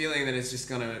have this feeling that it's just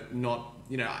gonna not,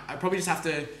 you know, I probably just have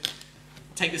to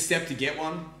take the step to get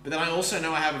one, but then I also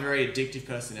know I have a very addictive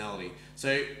personality.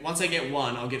 So once I get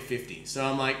one, I'll get 50. So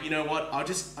I'm like, you know what? I'm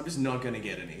just not gonna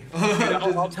get any.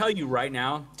 I'll tell you right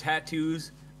now,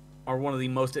 tattoos are one of the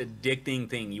most addicting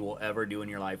thing you will ever do in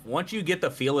your life. Once you get the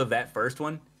feel of that first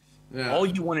one, all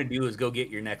you want to do is go get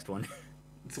your next one.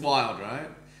 It's wild, right?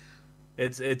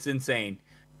 It's insane.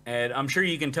 And I'm sure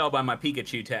you can tell by my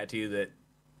Pikachu tattoo that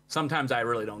sometimes I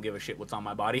really don't give a shit what's on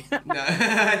my body. No,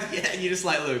 yeah, you're just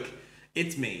like, look,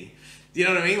 it's me. Do you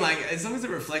know what I mean? Like, as long as it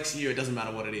reflects you, it doesn't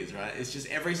matter what it is, right? It's just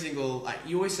every single, like,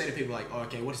 you always say to people like, oh,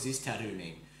 okay, what does this tattoo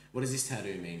mean? What does this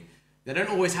tattoo mean? They don't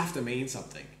always have to mean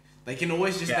something. They can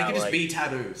always just, they can just be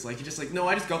tattoos. Like, you're just like, no,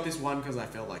 I just got this one because I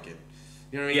felt like it.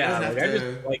 You know what I mean? Yeah, You like don't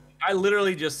have to... I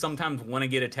literally just sometimes want to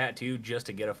get a tattoo just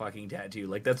to get a fucking tattoo.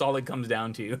 Like that's all it comes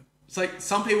down to. It's like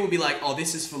some people will be like, oh,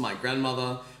 this is for my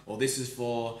grandmother, or this is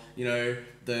for, you know,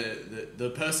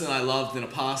 the person I loved in a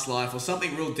past life, or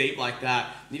something real deep like that.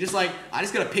 And you're just like, I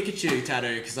just got a Pikachu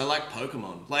tattoo because I like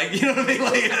Pokemon. Like, you know what I mean?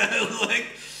 Like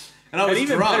and I was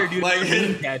even drunk. better, dude, like, a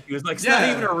meme tattoo. It's like it's not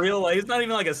even a real, like it's not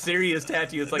even like a serious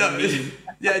tattoo. It's like a meme.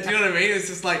 Yeah, do you know what I mean? It's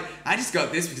just like, I just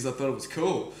got this because I thought it was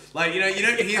cool. Like, you know, you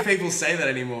don't hear people say that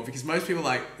anymore because most people are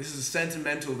like, this is a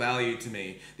sentimental value to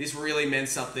me. This really meant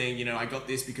something. You know, I got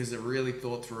this because it really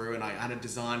thought through and I had a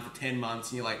design for 10 months.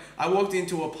 And you're like, I walked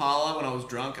into a parlor when I was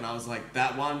drunk and I was like,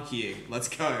 that one here, let's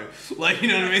go. Like, you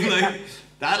know what I mean? Like,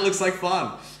 that looks like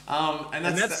fun. And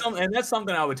that's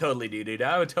something I would totally do, dude.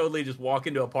 I would totally just walk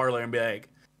into a parlor and be like,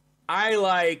 I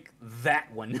like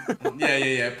that one.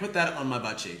 yeah. Put that on my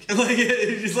butt cheek. Like,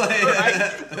 just like,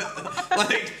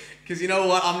 like, because you know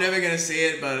what? I'm never gonna see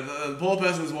it, but the poor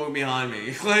person is walking behind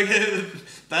me. Like,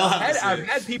 they'll have to see I've it.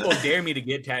 had people dare me to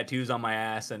get tattoos on my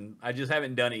ass, and I just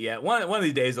haven't done it yet. One of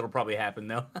these days, it'll probably happen,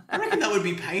 though. I reckon that would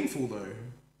be painful, though.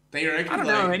 I don't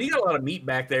know, man. You got a lot of meat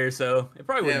back there, so it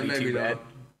probably wouldn't be too bad.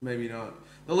 Maybe not.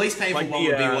 The least painful one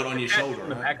would be what on your shoulder, on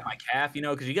the back of my calf, you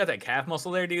know, because you got that calf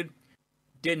muscle there, dude.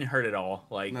 Didn't hurt at all.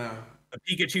 Like No. a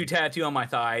Pikachu tattoo on my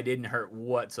thigh didn't hurt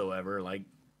whatsoever. Like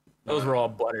those were all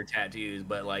butter tattoos,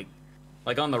 but like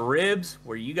on the ribs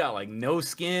where you got like no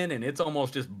skin and it's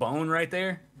almost just bone right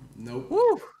there. Nope.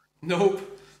 Woo.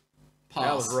 Nope. Pause.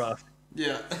 That was rough.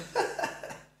 Yeah.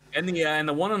 And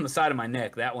the one on the side of my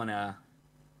neck, that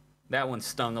one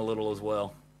stung a little as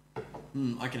well.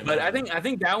 I can imagine. But I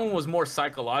think that one was more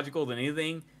psychological than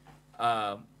anything,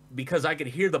 because I could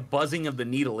hear the buzzing of the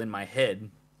needle in my head.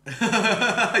 So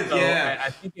yeah. I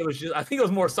think it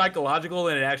was more psychological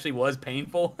than it actually was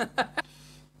painful.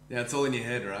 Yeah, it's all in your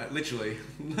head, right? Literally.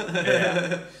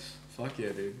 Yeah. Fuck yeah,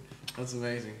 dude. That's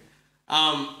amazing.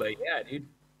 But yeah, dude.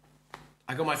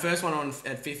 I got my first one on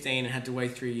at 15 and had to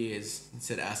wait 3 years and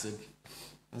said acid.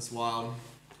 That's wild.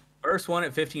 First one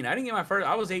at 15. I didn't get my first.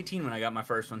 I was 18 when I got my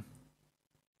first one.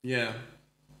 Yeah.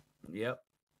 Yep.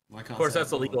 Of course,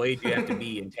 that's the legal age you have to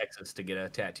be in Texas to get a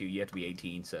tattoo. You have to be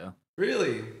 18, so.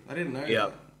 Really? I didn't know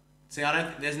Yep. that. See,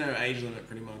 there's no age limit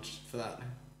pretty much for that.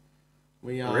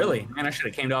 Really? Man, I should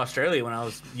have came to Australia when I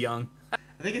was young. I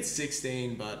think it's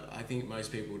 16, but I think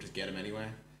most people just get them anyway.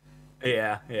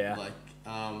 Yeah. Like,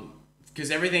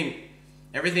 because everything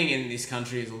in this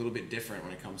country is a little bit different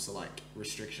when it comes to like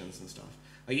restrictions and stuff.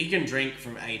 Like you can drink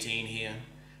from 18 here.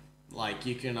 Like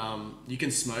you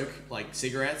can smoke like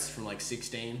cigarettes from like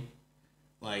 16.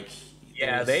 Like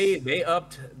yeah,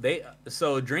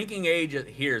 so drinking age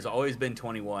here has always been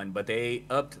 21, but they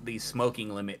upped the smoking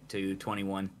limit to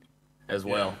 21 as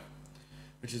well. Yeah.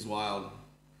 Which is wild.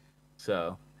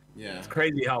 So yeah, it's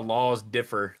crazy how laws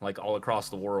differ like all across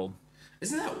the world.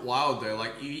 Isn't that wild though?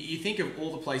 Like you think of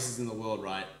all the places in the world,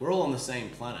 right? We're all on the same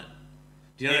planet.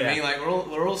 Do you know what I mean? Like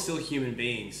we're all still human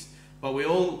beings, but we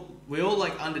all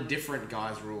like under different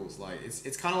guys' rules. Like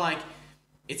it's kind of like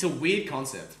it's a weird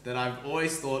concept that I've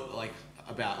always thought like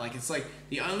about. Like it's like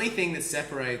the only thing that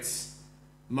separates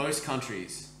most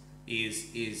countries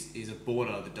is a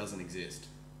border that doesn't exist.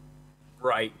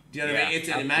 Right. Do you know what I mean? It's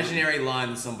an imaginary line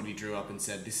that somebody drew up and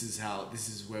said, this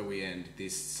is where we end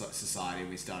this society and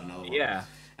we start another one. Yeah.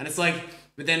 And it's like,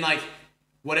 but then like,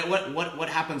 what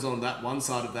happens on that one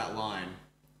side of that line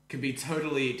could be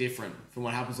totally different from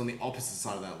what happens on the opposite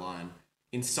side of that line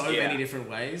in so many different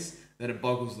ways that it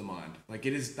boggles the mind. Like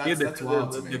that's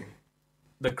wild to me.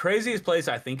 The craziest place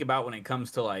I think about when it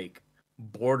comes to like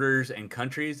borders and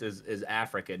countries is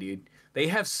Africa, dude. They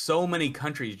have so many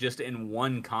countries just in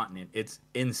one continent. It's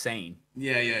insane.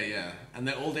 Yeah. And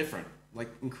they're all different, like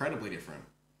incredibly different.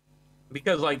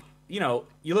 Because like, you know,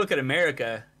 you look at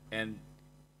America and,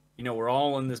 you know, we're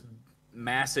all in this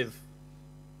massive,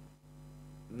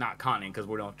 not continent because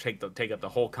we don't take up the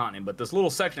whole continent, but this little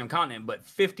section of continent, but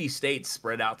 50 states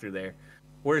spread out through there.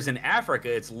 Whereas in Africa,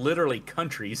 it's literally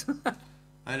countries.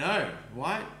 I know.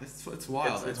 Why? It's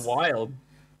wild. It's wild.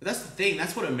 But that's the thing.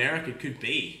 That's what America could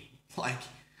be. Like,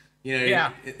 you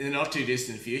know, in the not too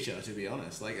distant future, to be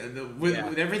honest. Like,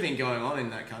 with everything going on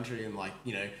in that country, and like,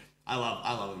 you know, I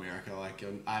love America. Like,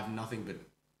 I have nothing but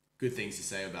good things to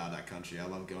say about that country. I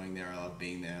love going there. I love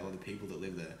being there. I love the people that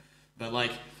live there. But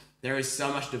like, there is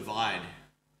so much divide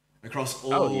across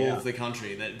all of the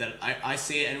country that I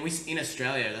see it. And in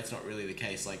Australia, that's not really the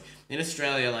case. Like in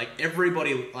Australia, like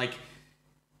everybody, like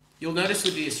you'll notice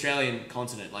with the Australian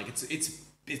continent, like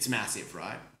it's massive,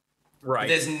 right? Right. But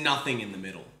there's nothing in the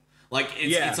middle. Like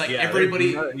it's like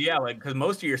everybody, like because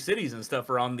most of your cities and stuff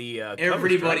are on the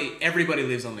everybody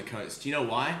lives on the coast. Do you know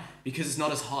why? Because it's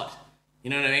not as hot. You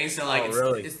know what I mean? So like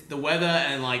it's the weather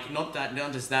and like not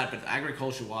just that, but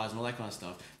agriculture wise and all that kind of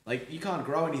stuff. Like you can't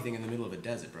grow anything in the middle of a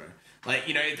desert, bro. Like,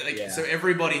 you know, so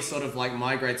everybody sort of like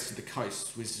migrates to the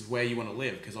coast, which is where you want to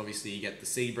live, because obviously you get the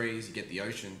sea breeze, you get the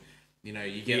ocean, you know,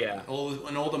 you get all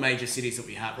the major cities that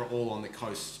we have are all on the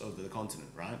coast of the continent,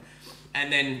 right?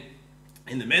 And then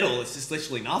in the middle, it's just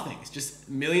literally nothing. It's just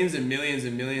millions and millions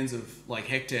and millions of like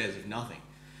hectares of nothing.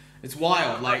 It's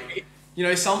wild. Like, you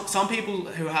know, some people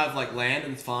who have like land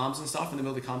and farms and stuff in the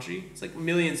middle of the country, it's like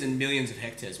millions and millions of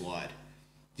hectares wide.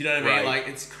 Do you know what I mean? Like,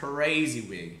 it's crazy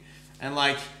big. And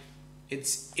like,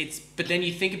 but then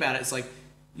you think about it, it's like,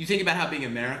 you think about how big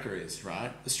America is,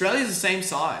 right? Australia's the same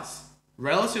size,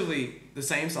 relatively the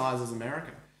same size as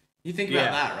America. You think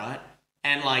about that, right?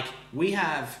 And like, we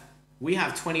have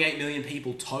 28 million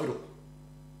people total.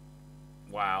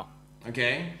 Wow.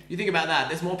 Okay? You think about that.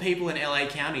 There's more people in LA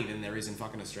County than there is in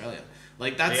fucking Australia.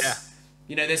 Like, that's,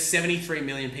 you know, there's 73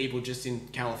 million people just in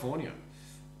California.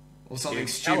 Or something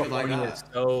stupid like that. It's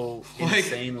so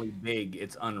insanely big,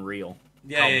 it's unreal.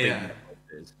 Yeah.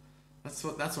 That's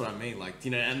what I mean. Like,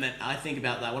 you know, and then I think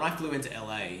about that when I flew into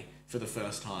LA for the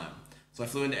first time. So I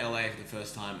flew into LA for the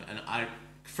first time, and I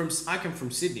come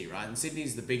from Sydney, right? And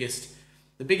Sydney's the biggest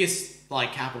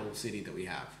like capital city that we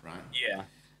have, right?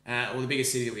 Yeah. Or the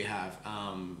biggest city that we have.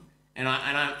 And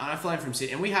I fly from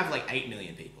Sydney, and we have like 8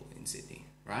 million people in Sydney,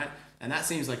 right? And that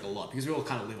seems like a lot because we all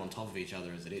kind of live on top of each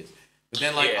other as it is. But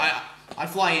then like I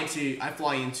fly into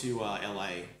LA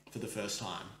for the first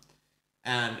time.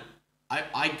 And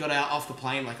I got out off the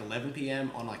plane like 11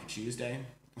 p.m. on like a Tuesday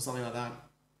or something like that.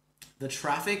 The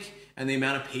traffic and the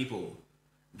amount of people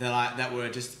that were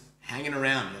just hanging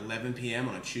around at 11 p.m.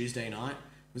 on a Tuesday night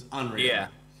was unreal. Yeah.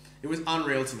 It was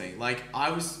unreal to me. Like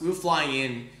we were flying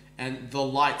in, and the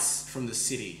lights from the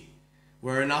city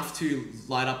were enough to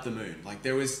light up the moon. Like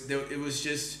it was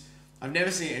just, I've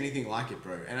never seen anything like it,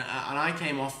 bro. And I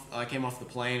came off the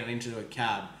plane and into a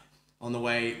cab on the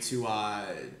way to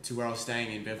where I was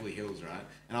staying in Beverly Hills, right?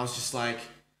 And I was just like,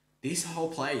 this whole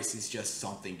place is just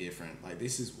something different. Like,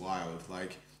 this is wild.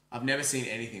 Like, I've never seen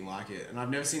anything like it. And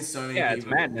I've never seen so many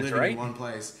people living in one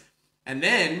place. And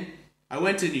then I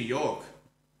went to New York.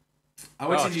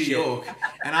 And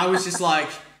I was just like,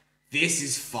 this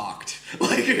is fucked.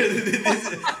 Like,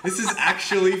 this is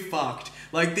actually fucked.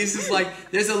 Like, this is like,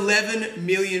 there's 11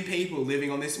 million people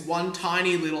living on this one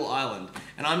tiny little island.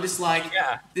 And I'm just like,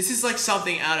 this is like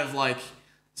something out of like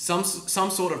some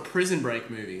sort of Prison Break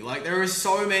movie. Like, there are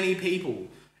so many people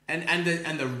and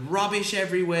the rubbish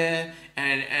everywhere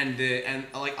and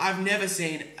like, I've never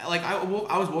seen, like, I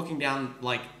was walking down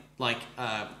like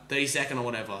 32nd or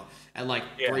whatever at like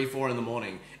 3-4 in the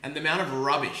morning, and the amount of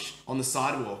rubbish on the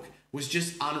sidewalk was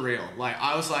just unreal. Like,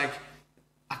 I was like,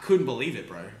 I couldn't believe it,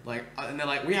 bro. Like, and they're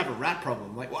like, we have a rat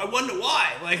problem. Like, well, I wonder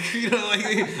why. Like, you know,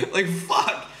 like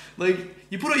fuck. Like,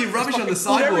 you put all your rubbish on the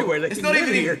sidewalk. It's not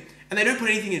even here. And they don't put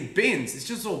anything in bins. It's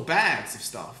just all bags of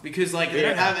stuff because like they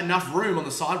don't have enough room on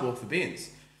the sidewalk for bins.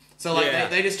 So like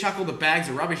they just chuck all the bags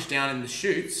of rubbish down in the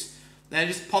chutes, and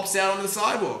it just pops out onto the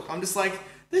sidewalk. I'm just like,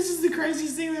 this is the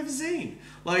craziest thing I've ever seen.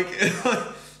 Like,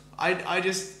 I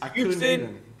couldn't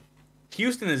even.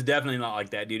 Houston is definitely not like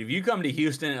that, dude. If you come to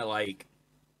Houston at like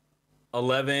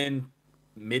 11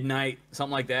 midnight,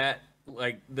 something like that,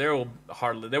 like there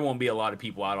won't be a lot of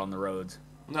people out on the roads.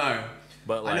 No.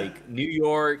 But like New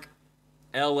York,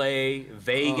 LA,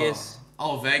 Vegas.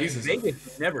 Oh,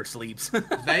 Vegas never sleeps.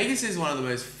 Vegas is one of the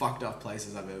most fucked up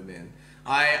places I've ever been.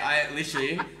 I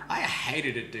literally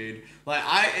hated it, dude. Like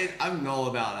I'm all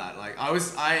about that. Like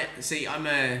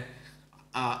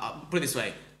put it this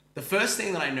way. The first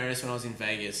thing that I noticed when I was in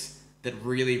Vegas that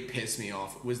really pissed me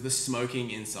off was the smoking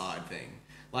inside thing.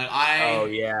 Like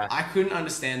I couldn't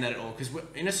understand that at all, because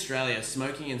in Australia,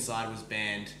 smoking inside was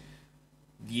banned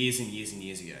years and years and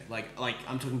years ago. Like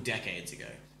I'm talking decades ago.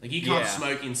 Like, you can't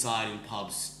smoke inside in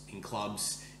pubs, in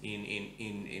clubs,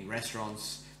 in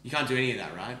restaurants. You can't do any of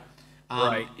that, right?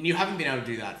 Right. And you haven't been able to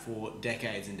do that for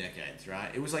decades and decades, right?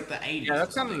 It was like the 80s. Yeah,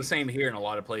 that's kind of the same here in a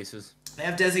lot of places. They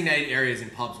have designated areas in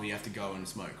pubs where you have to go and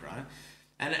smoke, right?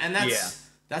 And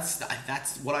that's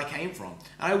what I came from.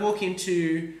 And I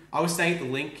was staying at the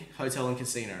Link Hotel and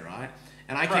Casino, right?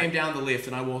 And I came down the lift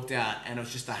and I walked out, and it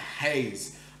was just a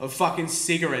haze of fucking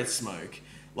cigarette smoke,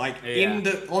 like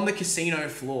on the casino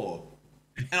floor.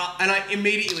 And I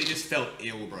immediately just felt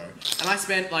ill, bro. And I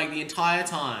spent like the entire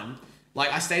time,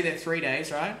 like I stayed there 3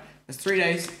 days, right? It's 3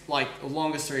 days, like the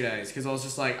longest 3 days, because I was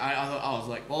just like, I was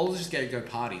like, well, let's just go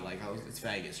party. Like, it's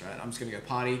Vegas, right? I'm just gonna go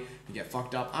party and get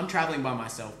fucked up. I'm traveling by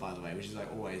myself, by the way, which is like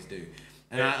always do.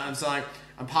 And I'm so like,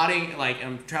 I'm partying, like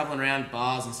I'm traveling around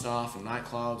bars and stuff and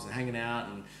nightclubs and hanging out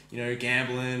and, you know,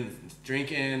 gambling, and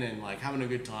drinking and like having a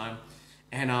good time.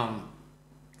 And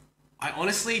I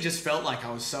honestly just felt like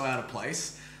I was so out of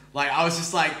place. Like I was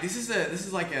just like, this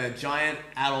is like a giant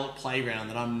adult playground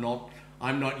that I'm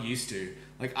not used to.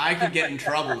 Like I could get in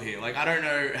trouble here. Like I don't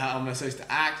know how I'm supposed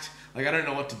to act. Like I don't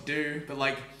know what to do. But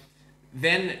like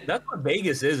then that's what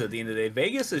Vegas is at the end of the day.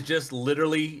 Vegas is just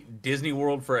literally Disney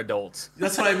World for adults.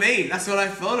 That's what I mean. That's what I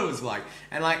thought it was like.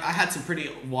 And like I had some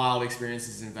pretty wild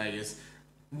experiences in Vegas,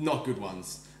 not good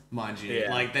ones, mind you.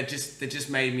 Yeah. Like that just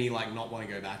made me like not want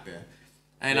to go back there.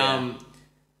 And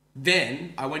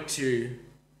then I went to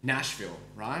Nashville,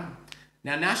 right?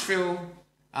 Now Nashville,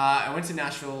 I went to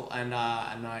Nashville and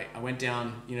I went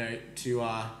down, you know,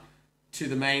 to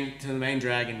the main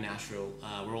drag in Nashville,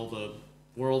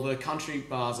 where all the country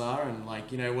bars are and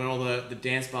like, you know, where all the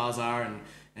dance bars are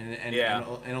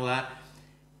and all that.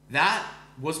 That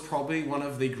was probably one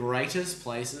of the greatest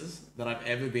places that I've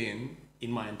ever been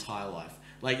in my entire life.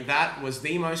 Like that was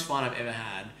the most fun I've ever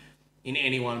had in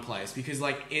any one place, because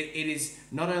like it is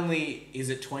not only is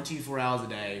it 24 hours a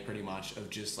day pretty much of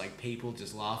just like people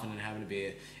just laughing and having a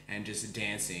beer and just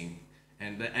dancing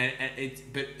but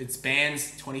it's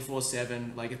bands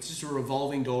 24/7. Like it's just a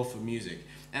revolving door for music.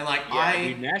 And like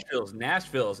dude,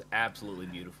 Nashville is absolutely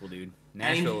beautiful, dude.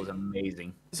 Nashville is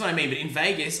amazing. That's what I mean. But in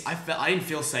Vegas, I didn't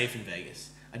feel safe in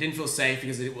Vegas. I didn't feel safe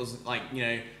because it was like, you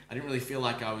know, I didn't really feel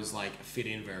like I was like fit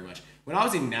in very much. When I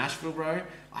was in Nashville, bro,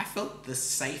 I felt the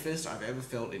safest I've ever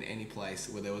felt in any place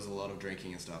where there was a lot of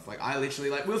drinking and stuff. Like I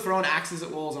literally, like we were throwing axes at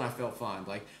walls and I felt fine.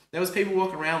 Like there was people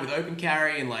walking around with open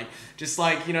carry and like just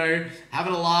like, you know,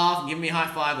 having a laugh and giving me a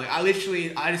high five. Like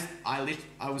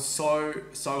I was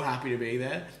so happy to be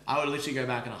there. I would literally go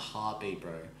back in a heartbeat,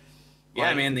 bro. Yeah,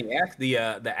 like, man,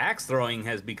 the axe throwing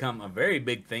has become a very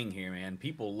big thing here, man.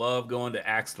 People love going to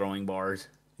axe throwing bars.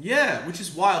 Yeah, which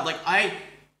is wild. Like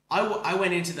I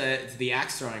went into the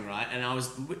axe throwing, right, and I was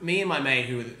me and my mate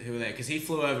who were there, because he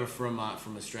flew over from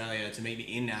Australia to meet me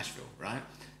in Nashville, right?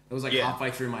 It was like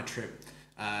halfway through my trip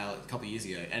a couple of years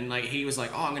ago, and like he was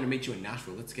like, "Oh, I'm gonna meet you in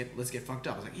Nashville. Let's get fucked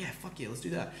up." I was like, "Yeah, fuck yeah, let's do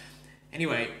that."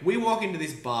 Anyway, we walk into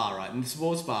this bar, right, in the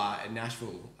sports bar in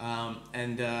Nashville,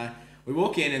 and we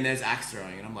walk in and there's axe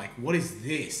throwing, and I'm like, "What is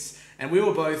this?" And we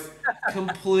were both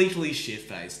completely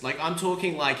shit-faced. Like, I'm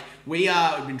talking like we've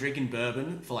been drinking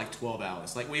bourbon for like 12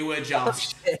 hours. Like, we were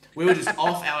just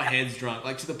off our heads drunk.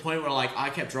 Like, to the point where like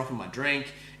I kept dropping my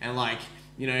drink, and like,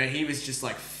 you know, he was just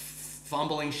like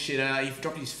fumbling shit out. He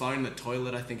dropped his phone in the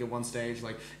toilet, I think, at one stage.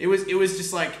 Like, it was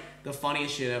just like the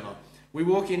funniest shit ever. We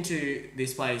walk into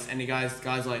this place, and the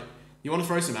guy's like, "You want to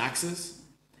throw some axes?"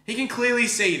 He can clearly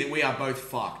see that we are both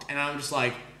fucked, and I'm just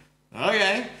like,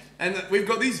 okay. And we've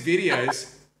got these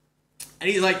videos, and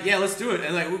he's like, "Yeah, let's do it."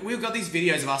 And like we've got these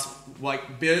videos of us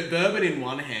like bourbon in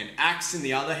one hand, axe in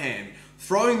the other hand,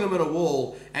 throwing them at a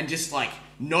wall, and just like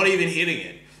not even hitting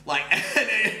it. Like,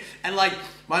 and like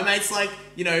my mate's like,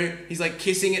 you know, he's like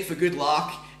kissing it for good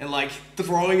luck, and like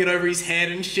throwing it over his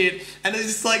head and shit. And it's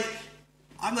just like,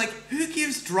 I'm like, who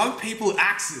gives drunk people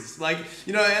axes? Like,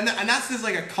 you know, and that's just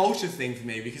like a culture thing for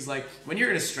me, because like when you're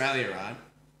in Australia, right?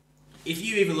 If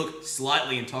you even look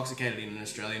slightly intoxicated in an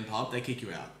Australian pub, they kick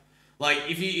you out. Like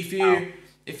if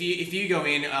you go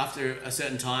in after a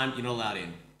certain time, you're not allowed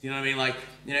in. You know what I mean? Like,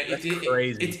 you know,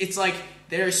 it's like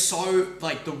there is so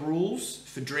like the rules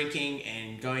for drinking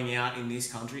and going out in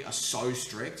this country are so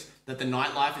strict that the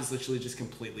nightlife has literally just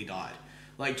completely died.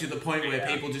 Like to the point where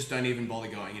people just don't even bother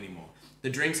going anymore.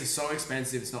 The drinks are so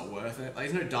expensive, it's not worth it.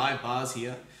 Like, there's no dive bars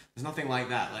here. There's nothing like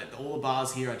that. Like all the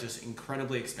bars here are just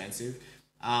incredibly expensive.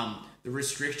 The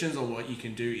restrictions on what you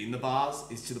can do in the bars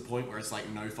is to the point where it's like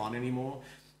no fun anymore.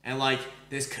 And like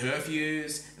there's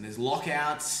curfews and there's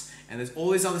lockouts and there's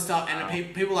all this other stuff.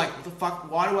 And people are like, what the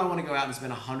fuck? Why do I want to go out and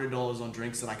spend $100 on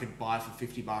drinks that I could buy for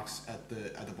 $50 at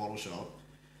the bottle shop?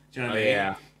 Do you know what I mean?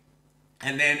 Yeah.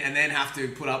 And then have to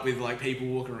put up with like people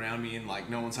walking around me and like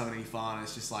no one's having any fun.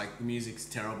 It's just like the music's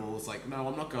terrible. It's like, no,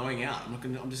 I'm not going out.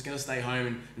 I'm just gonna stay home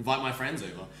and invite my friends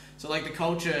over. So like the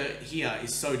culture here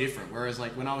is so different. Whereas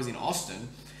like when I was in Austin,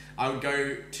 I would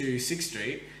go to 6th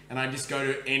Street and I'd just go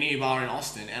to any bar in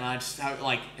Austin and I just have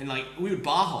like we would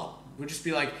bar hop. We'd just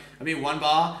be like, I'd be in one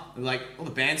bar, and like, oh,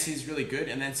 the band scene's really good,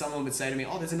 and then someone would say to me,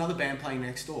 oh, there's another band playing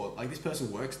next door. Like, this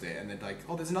person works there, and they're like,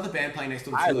 oh, there's another band playing next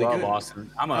door that's really good. I love Austin.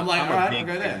 I'm like, all right, I'll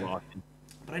go there.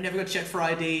 but I never got checked for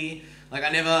ID. Like, I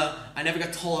never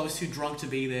got told I was too drunk to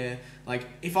be there. Like,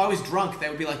 if I was drunk, they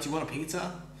would be like, do you want a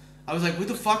pizza? I was like, what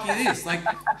the fuck is this? Like,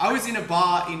 I was in a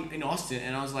bar in Austin,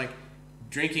 and I was like,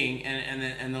 drinking,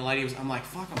 and the lady was, I'm like,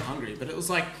 fuck, I'm hungry. But it was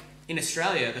like, in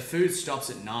Australia, the food stops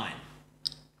at 9.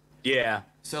 Yeah.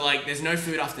 So, like, there's no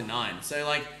food after 9. So,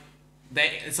 like,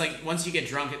 it's like, once you get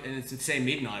drunk, and it's, say,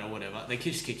 midnight or whatever, they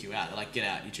just kick you out. They're like, get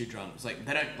out, you're too drunk. It's like,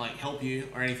 they don't, like, help you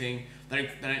or anything. They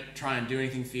don't try and do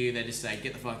anything for you. They just say,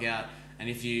 get the fuck out. And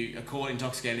if you are caught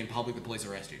intoxicated in public, the police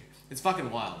arrest you. It's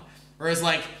fucking wild. Whereas,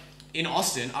 like, in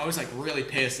Austin, I was, like, really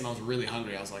pissed and I was really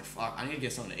hungry. I was like, fuck, I need to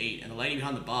get something to eat. And the lady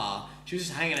behind the bar, she was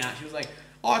just hanging out. She was like,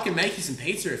 oh, I can make you some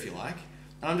pizza if you like.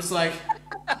 And I'm just like,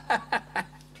 I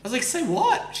was like, say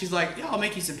what? She's like, yeah, I'll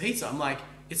make you some pizza. I'm like,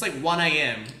 it's like 1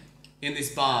 a.m. in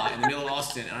this bar in the middle of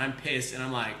Austin, and I'm pissed, and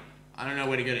I'm like, I don't know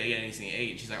where to go to get anything to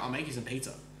eat. She's like, I'll make you some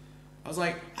pizza. I was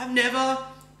like, I've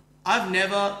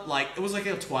never, like, it was like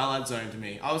a Twilight Zone to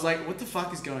me. I was like, what the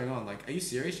fuck is going on? Like, are you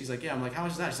serious? She's like, yeah. I'm like, how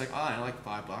much is that? She's like, oh, I don't know, like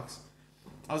 $5.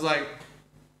 I was like,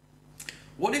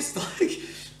 what is, like,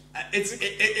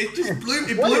 it just blew,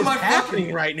 it blew my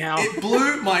fucking, right now. It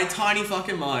blew my tiny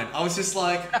fucking mind. I was just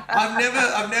like, I've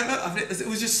never, it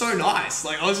was just so nice.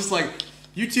 Like, I was just like,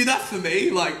 you do that for me?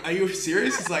 Like, are you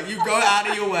serious? It's like, you go out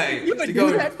of your way. You would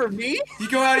do that for me? You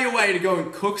go out of your way to go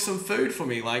and cook some food for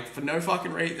me, like, for no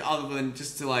fucking reason other than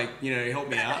just to, like, you know, help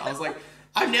me out. I was like,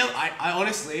 I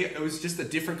honestly, it was just a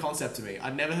different concept to me.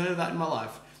 I'd never heard of that in my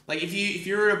life. Like, if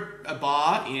you're at a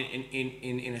bar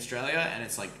in Australia and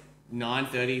it's like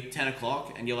 9:30, 10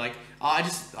 o'clock, and you're like, oh, I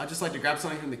just like to grab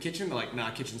something from the kitchen. They're like, nah,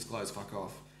 kitchen's closed, fuck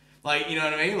off. Like, you know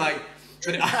what I mean? Like,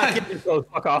 but kitchen's closed,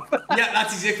 fuck off. Yeah,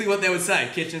 that's exactly what they would say.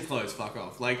 Kitchen's closed, fuck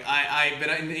off. Like,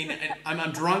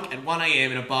 I'm drunk at 1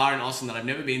 a.m. in a bar in Austin that I've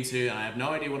never been to, and I have no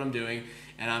idea what I'm doing,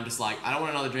 and I'm just like, I don't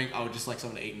want another drink. I would just like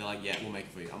something to eat, and they're like, yeah, we'll make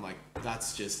it for you. I'm like,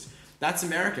 that's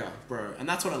America, bro, and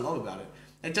that's what I love about it.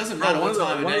 It doesn't matter what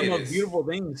time of day it is. One of the most beautiful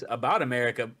things about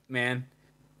America, man,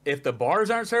 if the bars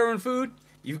aren't serving food,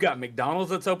 you've got McDonald's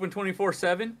that's open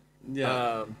 24/7.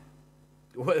 Yeah.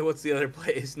 What's the other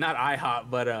place? Not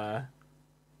IHOP, but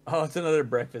it's another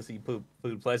breakfasty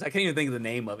food place. I can't even think of the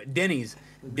name of it. Denny's.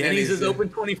 Denny's is open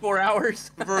 24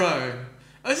 hours. Bro,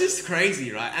 it's just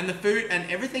crazy, right? And the food and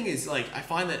everything is like, I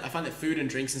find that food and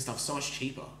drinks and stuff so much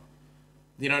cheaper.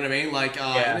 You know what I mean? Like,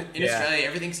 in Australia,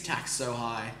 everything's taxed so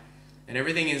high, and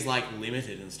everything is like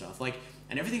limited and stuff. Like,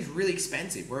 and everything's really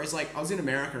expensive. Whereas, like, I was in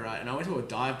America, right, and I went to a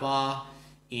dive bar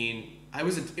it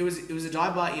was a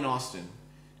dive bar in Austin,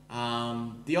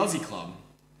 the Aussie Club.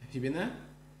 Have you been there?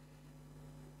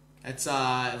 It's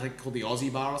like called the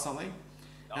Aussie Bar or something.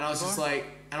 And I was just like,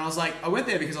 I went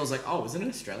there because I was like, oh, is it an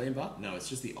Australian bar? No, it's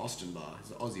just the Austin Bar. It's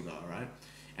the Aussie Bar, right?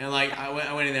 And like,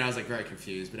 I went in there, I was like very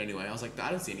confused. But anyway, I was like,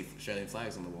 I don't see any Australian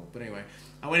flags on the wall. But anyway,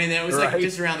 I went in there. It was like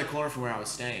just around the corner from where I was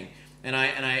staying. And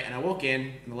I walk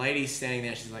in, and the lady's standing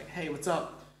there. She's like, hey, what's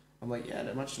up? I'm like, yeah,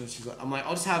 not much. She's like, I'm like,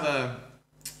 I'll just have a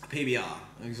PBR.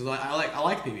 And she's like, I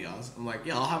like PBRs. I'm like,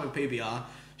 yeah, I'll have a PBR.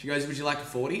 She goes, would you like a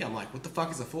 40? I'm like, what the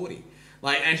fuck is a 40?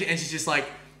 Like, and she's just like,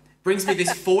 brings me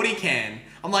this 40 can.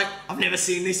 I'm like, I've never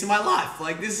seen this in my life.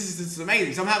 Like, this is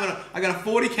amazing. So I got a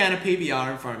 40 can of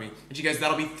PBR in front of me. And she goes,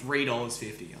 that'll be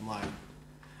 $3.50. I'm like,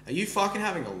 are you fucking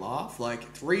having a laugh?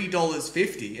 Like,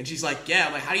 $3.50? And she's like, yeah.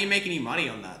 I'm like, how do you make any money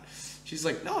on that? She's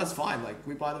like, no, it's fine. Like,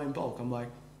 we buy them in bulk. I'm like,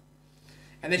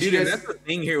 and then she goes, that's the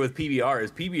thing here with PBR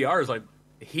is like,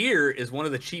 here is one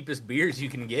of the cheapest beers you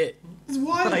can get. It's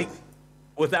wild. Like,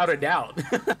 without a doubt.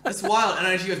 That's wild. And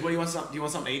then she goes, what do you want? Do you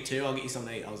want something to eat too? I'll get you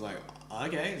something to eat. I was like,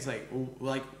 okay. It's like,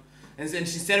 like, and she,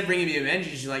 instead of bringing me a menu,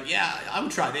 she's like, yeah, I'm gonna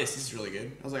try this. This is really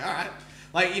good. I was like, all right.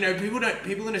 Like, you know,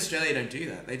 people in Australia don't do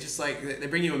that. They just like, they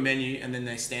bring you a menu and then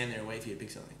they stand there and wait for you to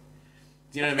pick something.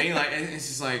 Do you know what I mean? Like, and it's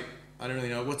just like, I don't really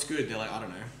know what's good. They're like, I don't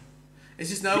know. It's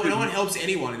just no one helps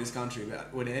anyone in this country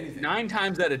with anything. 9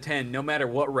 times out of 10, no matter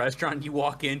what restaurant you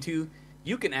walk into,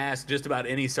 you can ask just about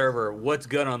any server what's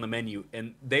good on the menu,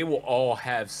 and they will all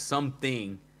have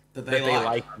something that they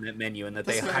like on that menu and that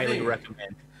they highly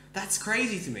recommend. That's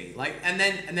crazy to me. Like, and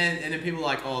then people are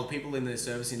like, oh, people in the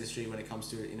service industry when it comes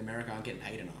to it in America aren't getting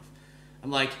paid enough.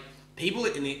 I'm like, people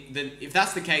if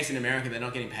that's the case in America, they're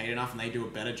not getting paid enough and they do a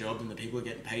better job than the people who are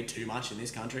getting paid too much in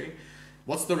this country.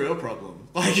 What's the real problem?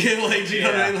 Like, do you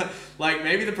know what I mean? Like,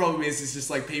 maybe the problem is just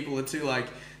like people are too like,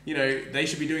 you know, they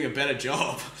should be doing a better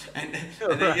job. And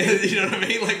they, you know what I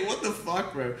mean? Like, what the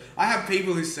fuck, bro? I have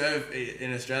people who serve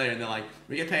in Australia and they're like,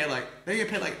 they get paid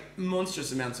like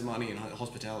monstrous amounts of money in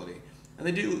hospitality. And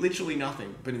they do literally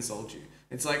nothing but insult you.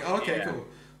 It's like, oh, okay, cool.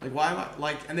 Like, why am I,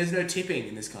 like, and there's no tipping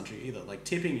in this country either. Like,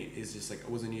 tipping is just like, it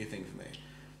was a new thing for me.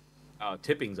 Oh,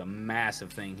 tipping's a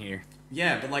massive thing here.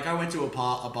 Yeah, but like I went to a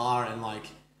bar and like,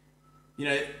 you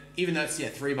know, even though it's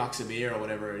 $3 a beer or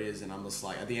whatever it is, and I'm just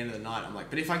like at the end of the night, I'm like,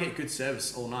 but if I get good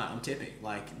service all night, I'm tipping.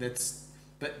 Like that's,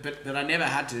 but I never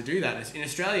had to do that. In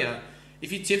Australia,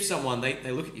 if you tip someone,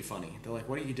 they look at you funny. They're like,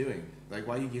 what are you doing? Like,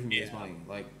 why are you giving me this money?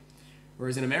 Like,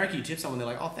 whereas in America, you tip someone, they're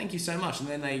like, oh, thank you so much, and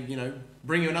then they, you know,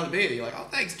 bring you another beer. You're like, oh,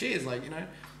 thanks, cheers, like, you know,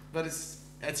 but it's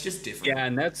just different. Yeah,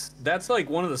 and that's like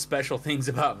one of the special things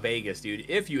about Vegas, dude.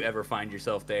 If you ever find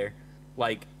yourself there,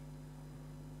 like,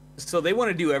 so they want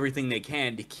to do everything they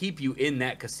can to keep you in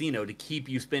that casino, to keep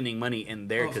you spending money in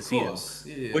their casino,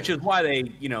 yeah. Which is why they,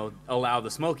 you know, allow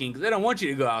the smoking, because they don't want you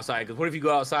to go outside. Because what if you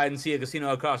go outside and see a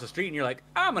casino across the street and you're like,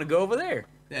 I'm gonna go over there?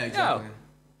 Yeah, exactly. No,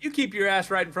 you keep your ass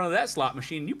right in front of that slot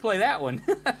machine and you play that one.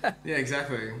 Yeah,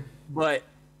 exactly. But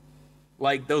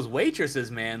like those waitresses,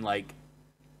 man, like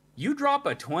you drop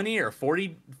a $20 or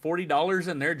 $40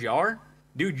 in their jar,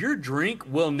 dude, your drink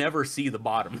will never see the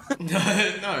bottom.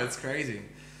 No, it's crazy.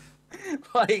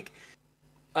 Like,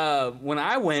 when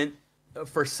I went,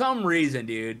 for some reason,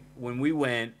 dude, when we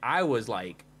went, I was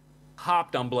like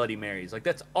hopped on Bloody Marys. Like,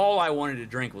 that's all I wanted to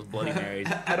drink was Bloody Marys.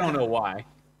 I don't know why.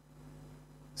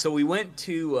 So we went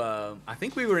to, I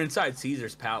think we were inside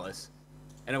Caesar's Palace.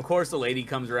 And of course, the lady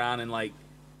comes around and, like,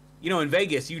 you know, in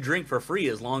Vegas, you drink for free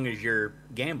as long as you're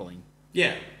gambling.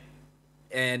 Yeah.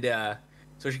 And,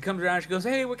 so she comes around, she goes,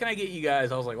 hey, what can I get you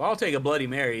guys? I was like, well, I'll take a Bloody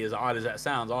Mary, as odd as that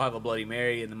sounds. I'll have a Bloody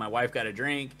Mary, and then my wife got a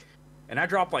drink. And I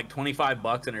dropped like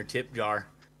 $25 in her tip jar.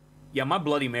 Yeah, my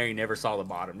Bloody Mary never saw the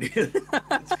bottom, dude.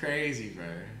 It's crazy, bro.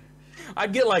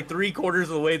 I'd get like 3/4 of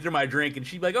the way through my drink, and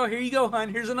she'd be like, oh, here you go, hon.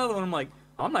 Here's another one. I'm like,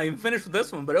 I'm not even finished with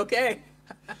this one, but okay.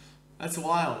 That's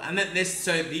wild. And then it's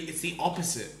the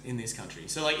opposite in this country.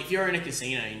 So like if you're in a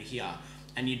casino in here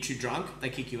and you're too drunk, they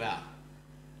kick you out.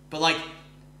 But like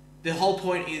the whole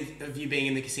point of you being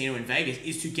in the casino in Vegas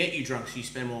is to get you drunk so you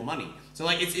spend more money. So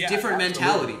like it's a different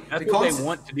mentality. That's what they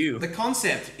want to do. The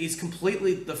concept is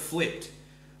completely the flipped.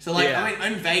 So like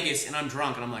I'm in Vegas and I'm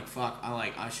drunk and I'm like, fuck,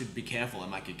 I should be careful, I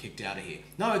might get kicked out of here.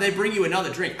 No, they bring you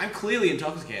another drink. I'm clearly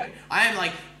intoxicated. I am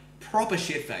like proper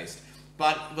shit faced.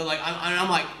 But like I'm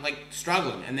like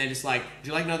struggling, and they're just like, "Would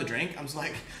you like another drink?" I'm just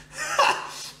like,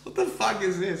 "What the fuck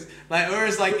is this?" Like,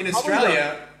 whereas like in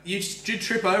Australia, you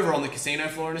trip over on the casino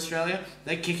floor in Australia,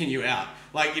 they're kicking you out.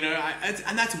 Like, you know,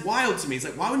 and that's wild to me. It's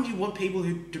like, why wouldn't you want people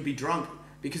to be drunk?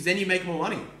 Because then you make more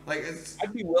money. Like,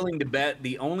 I'd be willing to bet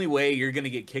the only way you're gonna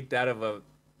get kicked out of a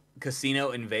casino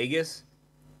in Vegas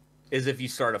is if you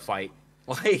start a fight.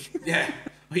 Like, yeah.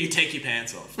 Well, you take your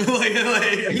pants off.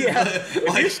 Yeah.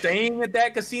 If you're staying at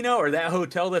that casino or that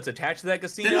hotel that's attached to that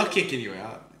casino, they're not kicking you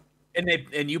out.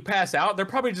 And you pass out, they're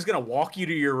probably just gonna walk you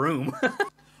to your room.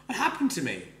 What happened to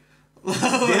me?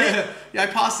 Yeah, I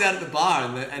passed out at the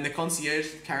bar, and the concierge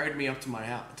carried me up to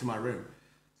my room.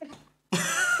 I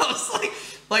was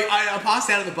like I passed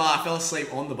out at the bar, I fell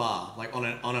asleep on the bar, like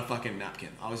on a fucking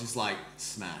napkin. I was just like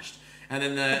smashed. And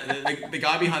then the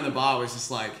guy behind the bar was just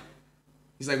like,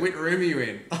 he's like, what room are you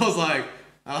in? I was like,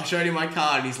 I showed him my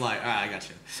card, and he's like, all right, I got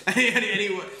you.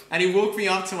 And he walked me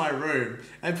up to my room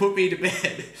and put me to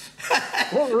bed.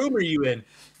 What room are you in?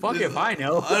 Fuck if I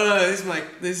know. I don't know.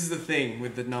 This is the thing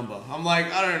with the number. I'm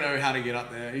like, I don't know how to get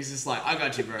up there. He's just like, I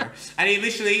got you, bro. And he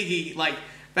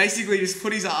basically just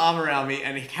put his arm around me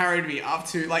and he carried me up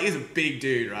to, like, he's a big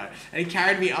dude, right? And he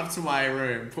carried me up to my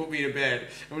room, put me to bed,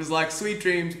 and was like, sweet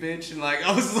dreams, bitch. And like,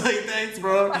 I was like, thanks,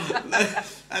 bro.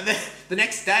 And then the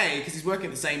next day, because he's working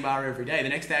at the same bar every day, the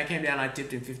next day I came down, I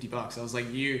tipped him $50. I was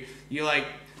like, you like,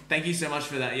 thank you so much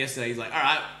for that yesterday. He's like, all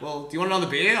right, well, do you want another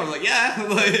beer? I was like, yeah.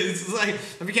 It's like,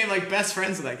 I became like best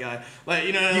friends with that guy. Like,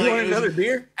 you know, you want another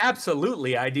beer?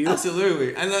 Absolutely, I do.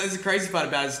 Absolutely. And the crazy part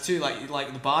about it is too,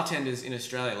 like the bartenders in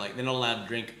Australia, like they're not allowed to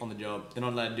drink on the job. They're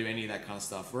not allowed to do any of that kind of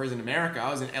stuff. Whereas in America, I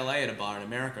was in LA at a bar in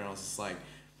America, and I was just like,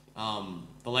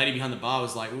 the lady behind the bar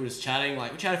was like, we were just chatting,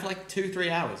 like we chatted for like 2-3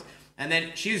 hours, and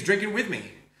then she was drinking with me,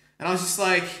 and I was just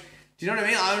like, do you know what I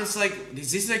mean? I was like,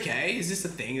 is this okay? Is this a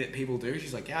thing that people do?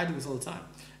 She's like, yeah, I do this all the time.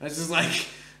 And it's just like,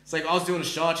 it's like I was doing a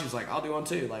shot. She was like, I'll do one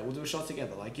too. Like, we'll do a shot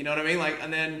together. Like, you know what I mean? Like,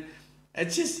 and then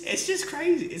it's just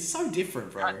crazy. It's so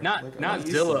different, bro. Not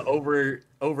Zilla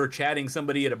over chatting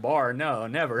somebody at a bar. No,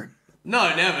 never.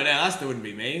 No, never. No, that wouldn't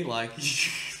be me. Like,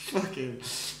 fucking,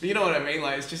 but you know what I mean?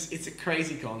 Like, it's a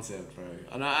crazy concept, bro.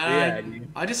 And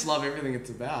I just love everything it's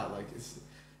about. Like, it's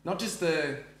not just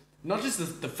the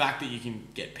fact that you can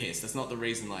get pissed. That's not the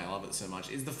reason I love it so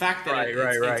much. It's the fact that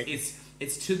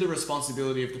it's to the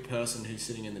responsibility of the person who's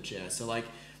sitting in the chair. So like,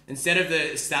 instead of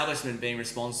the establishment being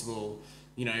responsible,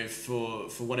 you know, for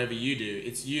whatever you do,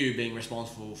 it's you being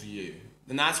responsible for you.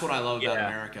 And that's what I love about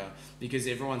America, because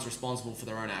everyone's responsible for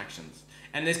their own actions.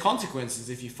 And there's consequences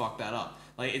if you fuck that up.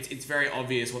 Like, it's very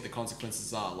obvious what the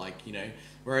consequences are. Like, you know,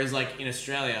 whereas like in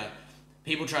Australia,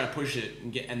 people try to push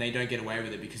it and they don't get away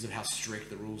with it because of how strict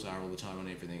the rules are all the time on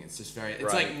everything. It's just very,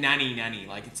 it's like nanny.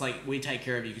 Like, it's like, we take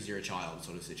care of you because you're a child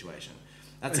sort of situation.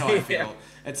 That's how I feel.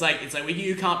 It's like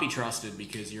you can't be trusted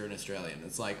because you're an Australian.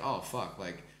 It's like, oh fuck,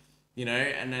 like, you know.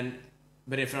 And then,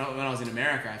 but when I was in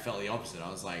America, I felt the opposite. I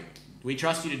was like, we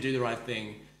trust you to do the right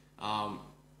thing.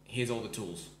 Here's all the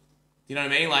tools. You know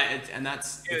what I mean? Like,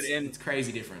 it's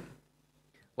crazy different.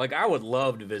 Like, I would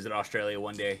love to visit Australia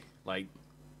one day. Like,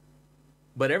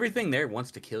 but everything there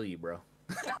wants to kill you, bro.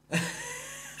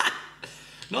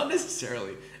 Not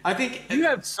necessarily. I think you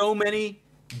have so many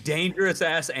dangerous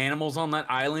ass animals on that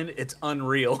island. It's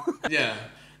unreal. Yeah.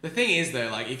 The thing is though,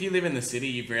 like, if you live in the city,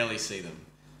 you rarely see them.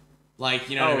 Like,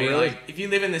 you know what I mean? Really? Like, if you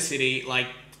live in the city, like,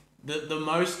 the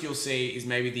most you'll see is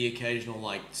maybe the occasional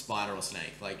like spider or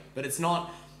snake. Like, but it's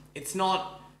not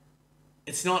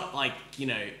like, you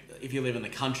know, if you live in the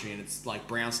country and it's like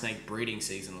brown snake breeding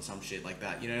season or some shit like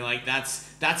that. You know, like that's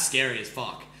scary as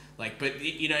fuck. Like, but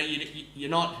you know, you're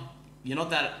not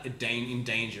that in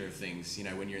danger of things, you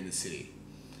know, when you're in the city.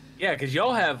 Yeah, because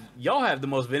y'all have the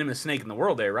most venomous snake in the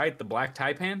world there, right? The black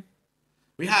taipan.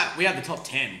 We have the top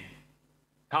 10.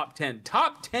 Top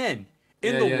 10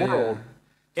 in the world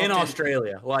in 10.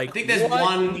 Australia. Like, I think there's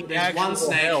one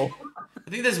snake. Hell? I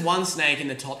think there's one snake in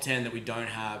the top 10 that we don't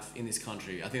have in this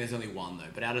country. I think there's only one though.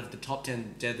 But out of the top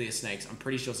 10 deadliest snakes, I'm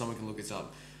pretty sure someone can look this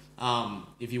up.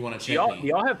 If you want to check do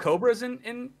y'all have cobras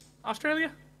in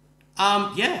Australia?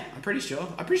 Yeah, I'm pretty sure.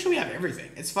 We have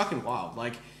everything. It's fucking wild.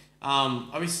 Like,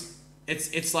 obviously,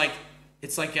 it's like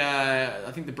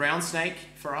I think the brown snake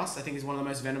for us, I think, is one of the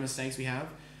most venomous snakes we have.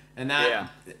 And that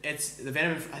it's the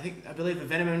venom. I believe the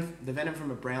venom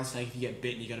from a brown snake. If you get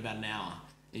bitten, you got about an hour,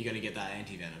 and you got to get that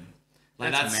anti venom.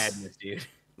 Like, that's madness, dude.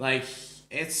 Like,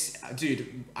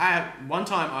 dude. One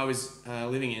time I was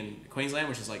living in Queensland,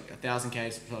 which is like 1,000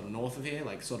 km sort of north of here,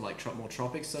 like sort of like more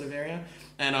tropics sort of area.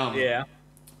 And I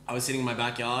was sitting in my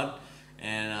backyard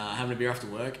and having a beer after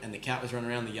work, and the cat was running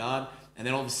around the yard, and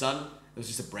then all of a sudden there was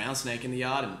just a brown snake in the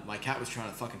yard, and my cat was trying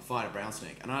to fucking fight a brown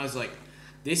snake, and I was like,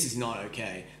 this is not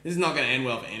okay. This is not going to end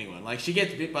well for anyone. Like, she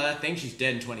gets bit by that thing, she's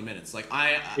dead in 20 minutes. Like,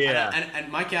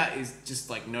 and my cat is just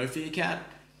like no fear cat.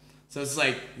 So it's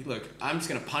like, look, I'm just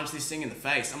going to punch this thing in the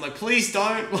face. I'm like, please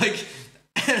don't. Like,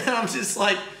 and I'm just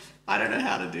like, I don't know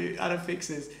how to fix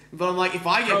this. But I'm like, if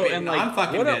I get bitten, I'm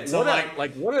fucking dead. So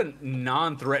what a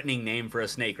non-threatening name for a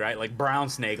snake, right? Like, brown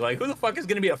snake. Like, who the fuck is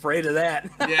going to be afraid of that?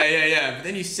 Yeah. But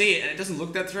then you see it and it doesn't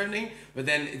look that threatening, but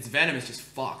then its venom is just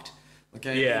fucked.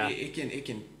 Okay? Yeah. It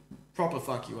can proper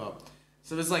fuck you up.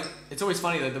 So it's like, it's always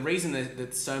funny that the reason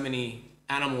that so many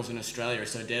animals in Australia are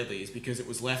so deadly is because it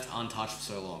was left untouched for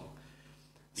so long.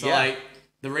 So like,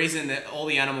 the reason that all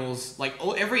the animals, like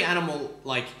every animal,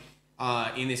 like,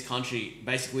 in this country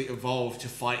basically evolved to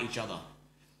fight each other.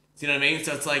 Do you know what I mean?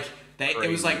 So it's like it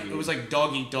was like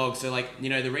dog eat dog. So like, you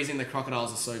know, the reason the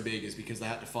crocodiles are so big is because they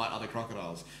had to fight other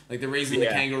crocodiles. Like, the reason the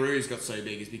kangaroos got so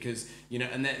big is because, you know,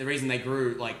 and the reason they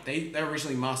grew, like, they were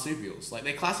originally marsupials. Like,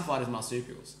 they're classified as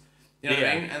marsupials. You know what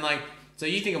I mean? And like, so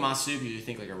you think of marsupial, you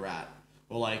think like a rat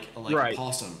or like a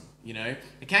possum. You know,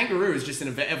 a kangaroo is just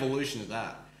an evolution of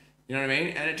that. You know what I mean?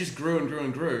 And it just grew and grew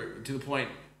and grew to the point,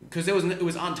 because it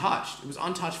was untouched. It was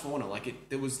untouched fauna. Like,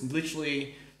 there was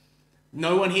literally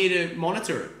no one here to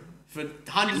monitor it for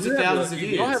hundreds of thousands of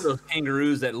years. You don't have those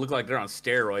kangaroos that look like they're on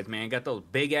steroids, man. Got those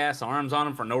big ass arms on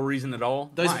them for no reason at all.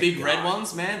 Those big red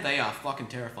ones, man, they are fucking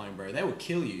terrifying, bro. They will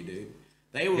kill you, dude.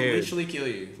 They will literally kill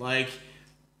you. Like,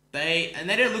 they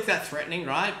don't look that threatening,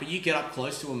 right? But you get up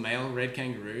close to a male red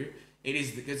kangaroo,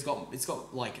 it's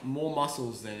got like more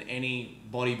muscles than any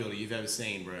bodybuilder you've ever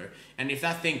seen, bro. And if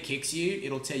that thing kicks you,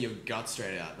 it'll tear your gut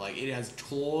straight out. Like, it has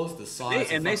claws the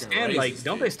size of they stand like,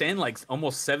 don't they stand like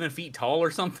almost 7 feet tall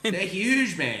or something? They're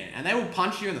huge, man, and they will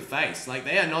punch you in the face. Like,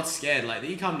 they are not scared. Like,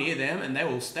 you come near them and they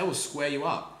will square you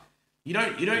up. You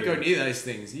don't go near those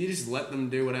things. You just let them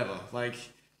do whatever. Like,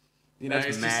 you know,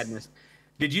 that's madness.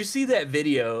 Did you see that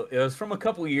video? It was from a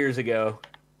couple years ago.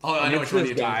 Oh, I know which one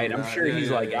you're talking about. I'm sure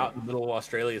he's out in the middle of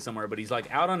Australia somewhere, but he's like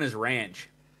out on his ranch,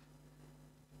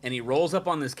 and he rolls up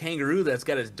on this kangaroo that's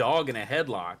got his dog in a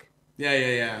headlock.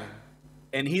 Yeah.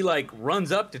 And he like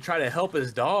runs up to try to help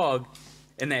his dog,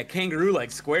 and that kangaroo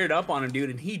like squared up on him, dude,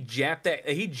 and he jacked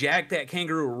that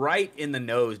kangaroo right in the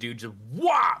nose, dude. Just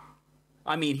whop!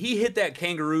 I mean, he hit that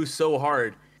kangaroo so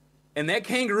hard, and that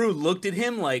kangaroo looked at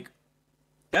him like,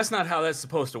 that's not how that's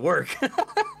supposed to work.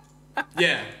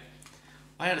 Yeah.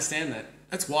 I understand that.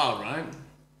 That's wild, right?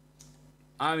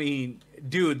 I mean,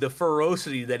 dude, the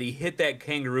ferocity that he hit that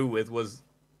kangaroo with was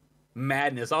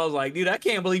madness. I was like, dude, I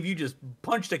can't believe you just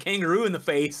punched a kangaroo in the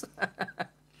face.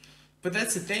 But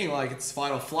that's the thing, like, it's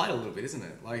fight or flight a little bit, isn't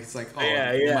it? Like, it's like, oh,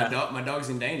 Yeah. my dog's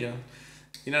in danger.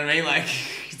 You know what I mean? Like,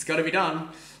 it's got to be done.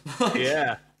 Like,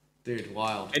 Yeah. dude,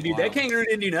 wild. And dude, wild. that kangaroo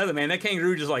didn't do nothing, man. That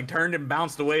kangaroo just like turned and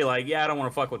bounced away. Like, yeah, I don't want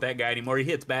to fuck with that guy anymore. He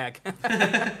hits back.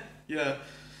 Yeah.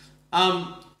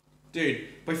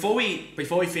 Dude, before we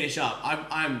finish up,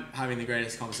 I'm having the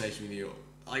greatest conversation with you.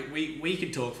 Like, we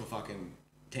could talk for fucking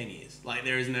 10 years. Like,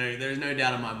 there is no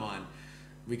doubt in my mind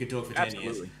we could talk for 10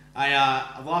 years.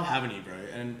 I love having you, bro,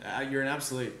 and you're an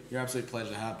absolute pleasure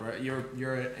to have, bro.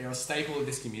 You're a staple of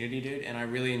this community, dude, and I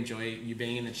really enjoy you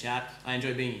being in the chat. I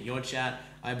enjoy being in your chat.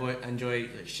 I enjoy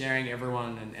sharing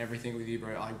everyone and everything with you,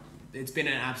 bro. It's been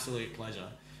an absolute pleasure,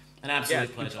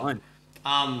 pleasure.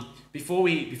 Fun. Before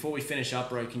we finish up,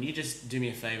 bro, can you just do me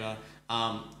a favor?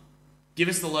 Give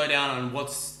us the lowdown on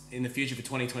what's in the future for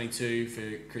 2022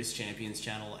 for Chris Champion's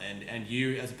channel and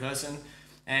you as a person,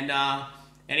 and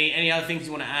any other things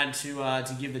you want to add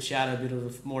to give the chat a bit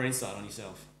of more insight on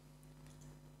yourself?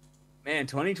 Man,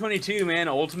 2022, man.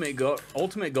 Ultimate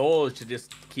goal is to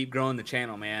just keep growing the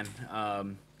channel, man.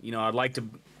 You know, I'd like to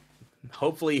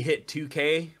hopefully hit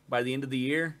 2K by the end of the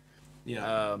year.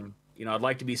 Yeah. You know, I'd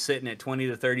like to be sitting at 20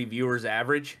 to 30 viewers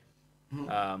average,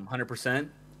 100%.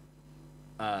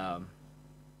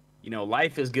 You know,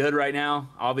 life is good right now.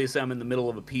 Obviously, I'm in the middle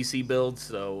of a PC build,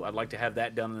 so I'd like to have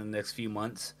that done in the next few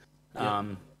months. Yeah.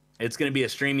 It's going to be a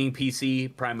streaming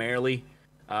PC primarily,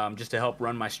 just to help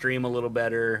run my stream a little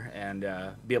better and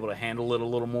be able to handle it a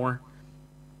little more.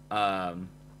 But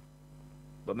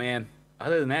man,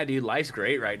 other than that, dude, life's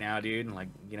great right now, dude. Like,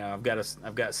 you know, I've got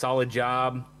a solid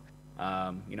job.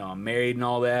 You know, I'm married and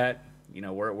all that. You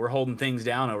know, we're holding things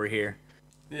down over here.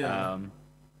 Yeah.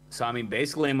 So I mean,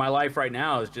 basically, my life right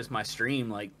now is just my stream,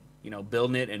 like, you know,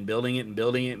 building it and building it and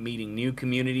building it, meeting new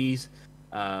communities,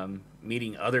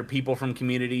 meeting other people from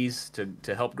communities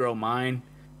to help grow mine.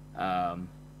 Yeah,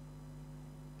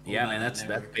 man, that's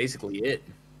basically it.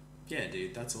 Yeah,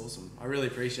 dude, that's awesome. I really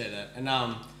appreciate that. And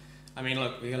I mean,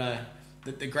 look, we gotta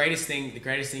the greatest thing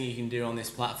you can do on this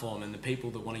platform, and the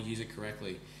people that want to use it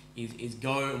correctly, is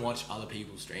go and watch other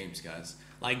people's streams, guys.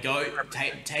 Like, go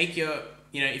take your,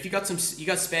 you know, if you got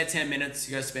spare 10 minutes,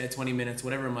 you got spare 20 minutes,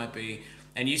 whatever it might be,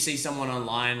 and you see someone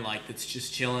online like that's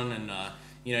just chilling and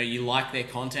you know, you like their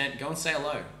content, go and say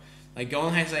hello. Like, go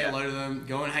and say hello to them,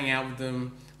 go and hang out with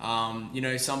them. You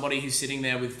know, somebody who's sitting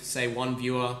there with, say, one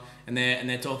viewer and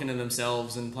they're talking to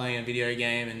themselves and playing a video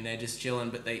game and they're just chilling,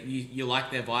 but you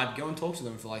like their vibe, go and talk to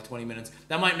them for like 20 minutes.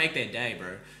 That might make their day,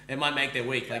 bro. It might make their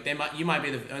week. Like, you might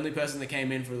be the only person that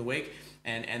came in for the week,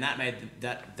 and that made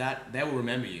that they will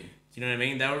remember you. You know what I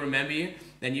mean? They will remember you.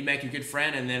 Then you make a good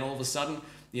friend, and then all of a sudden,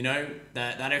 you know,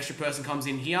 that extra person comes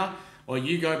in here, or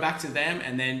you go back to them,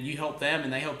 and then you help them,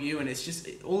 and they help you, and it's just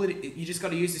you just got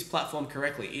to use this platform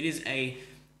correctly. It is a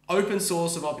open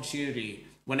source of opportunity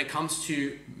when it comes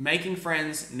to making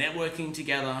friends, networking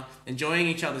together, enjoying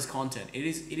each other's content. It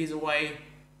is a way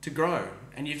to grow,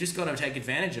 and you've just got to take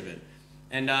advantage of it.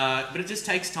 And but it just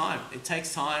takes time. It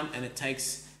takes time, and it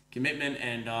takes commitment,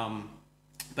 and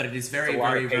but it is very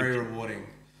rewarding.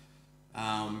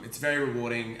 It's very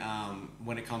rewarding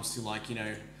when it comes to, like, you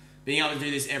know, being able to do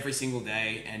this every single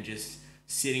day and just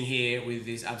sitting here with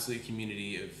this absolute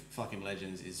community of fucking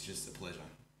legends is just a pleasure.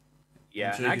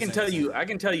 Yeah, sure. And I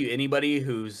can tell you anybody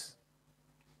who's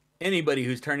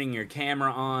turning your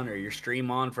camera on or your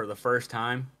stream on for the first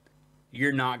time,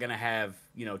 you're not going to have,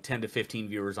 you know, 10 to 15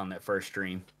 viewers on that first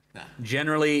stream. Nah.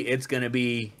 Generally, it's going to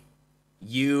be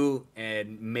you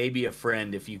and maybe a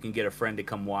friend, if you can get a friend to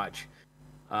come watch.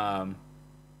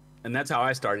 And that's how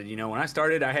I started. You know, when I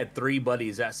started, I had 3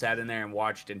 buddies that sat in there and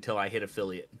watched until I hit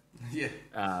affiliate. Yeah.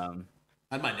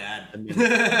 I had my dad. I mean,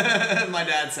 my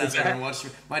dad sat there and watched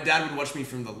me. My dad would watch me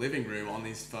from the living room on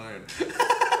his phone.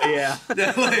 Yeah.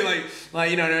 like,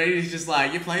 you know, he's just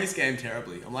like, you're playing this game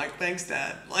terribly. I'm like, thanks,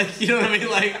 Dad. Like, you know what I mean?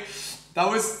 Like, that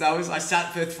was. I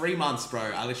sat for 3 months, bro.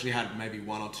 I literally had maybe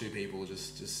 1 or 2 people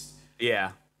just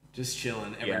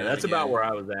chilling. Yeah, that's about where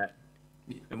I was at.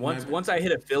 And once I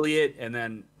hit affiliate, and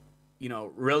then, you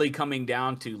know, really coming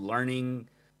down to learning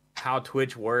how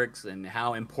Twitch works and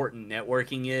how important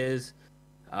networking is.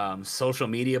 Social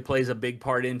media plays a big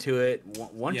part into it.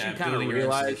 Once you kind of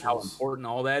realize how important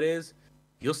all that is,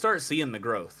 you'll start seeing the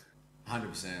growth.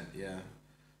 100%, yeah.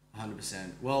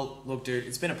 100%. Well, look, dude,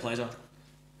 it's been a pleasure.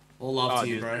 All love to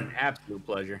you, bro. An absolute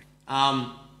pleasure.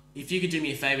 If you could do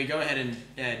me a favor, go ahead and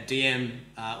DM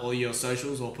all your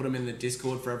socials, or put them in the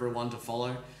Discord for everyone to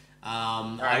follow.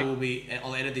 Right.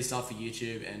 I'll edit this up for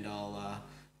YouTube, and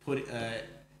put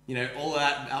all of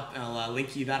that up, and I'll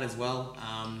link you that as well.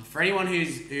 For anyone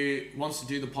who wants to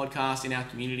do the podcast in our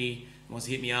community, wants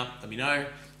to hit me up, let me know.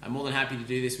 I'm more than happy to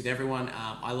do this with everyone.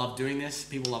 I love doing this.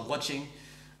 People love watching.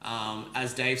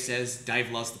 As Dave says,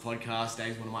 Dave loves the podcast.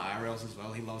 Dave's one of my IRLs as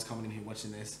well. He loves coming in here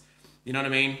watching this. You know what I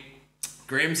mean?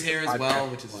 Grimm's here as well,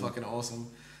 which is fucking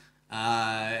awesome.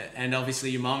 And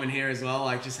obviously your mom in here as well,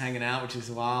 like just hanging out, which is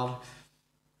wild.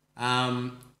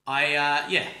 Thank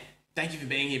you for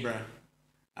being here, bro.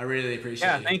 I really appreciate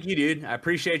it. Yeah, thank you, dude. I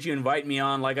appreciate you inviting me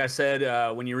on. Like I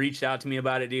said, when you reached out to me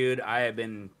about it, dude, I have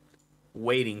been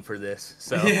waiting for this.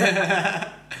 So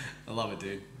I love it,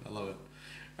 dude. I love it.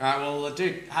 All right, well,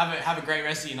 dude, have a great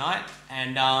rest of your night,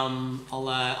 and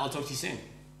I'll talk to you soon.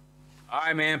 All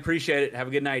right, man. Appreciate it. Have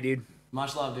a good night, dude.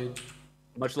 Much love, dude.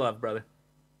 Much love, brother.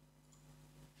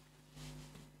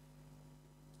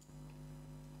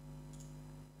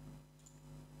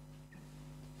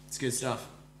 It's good stuff.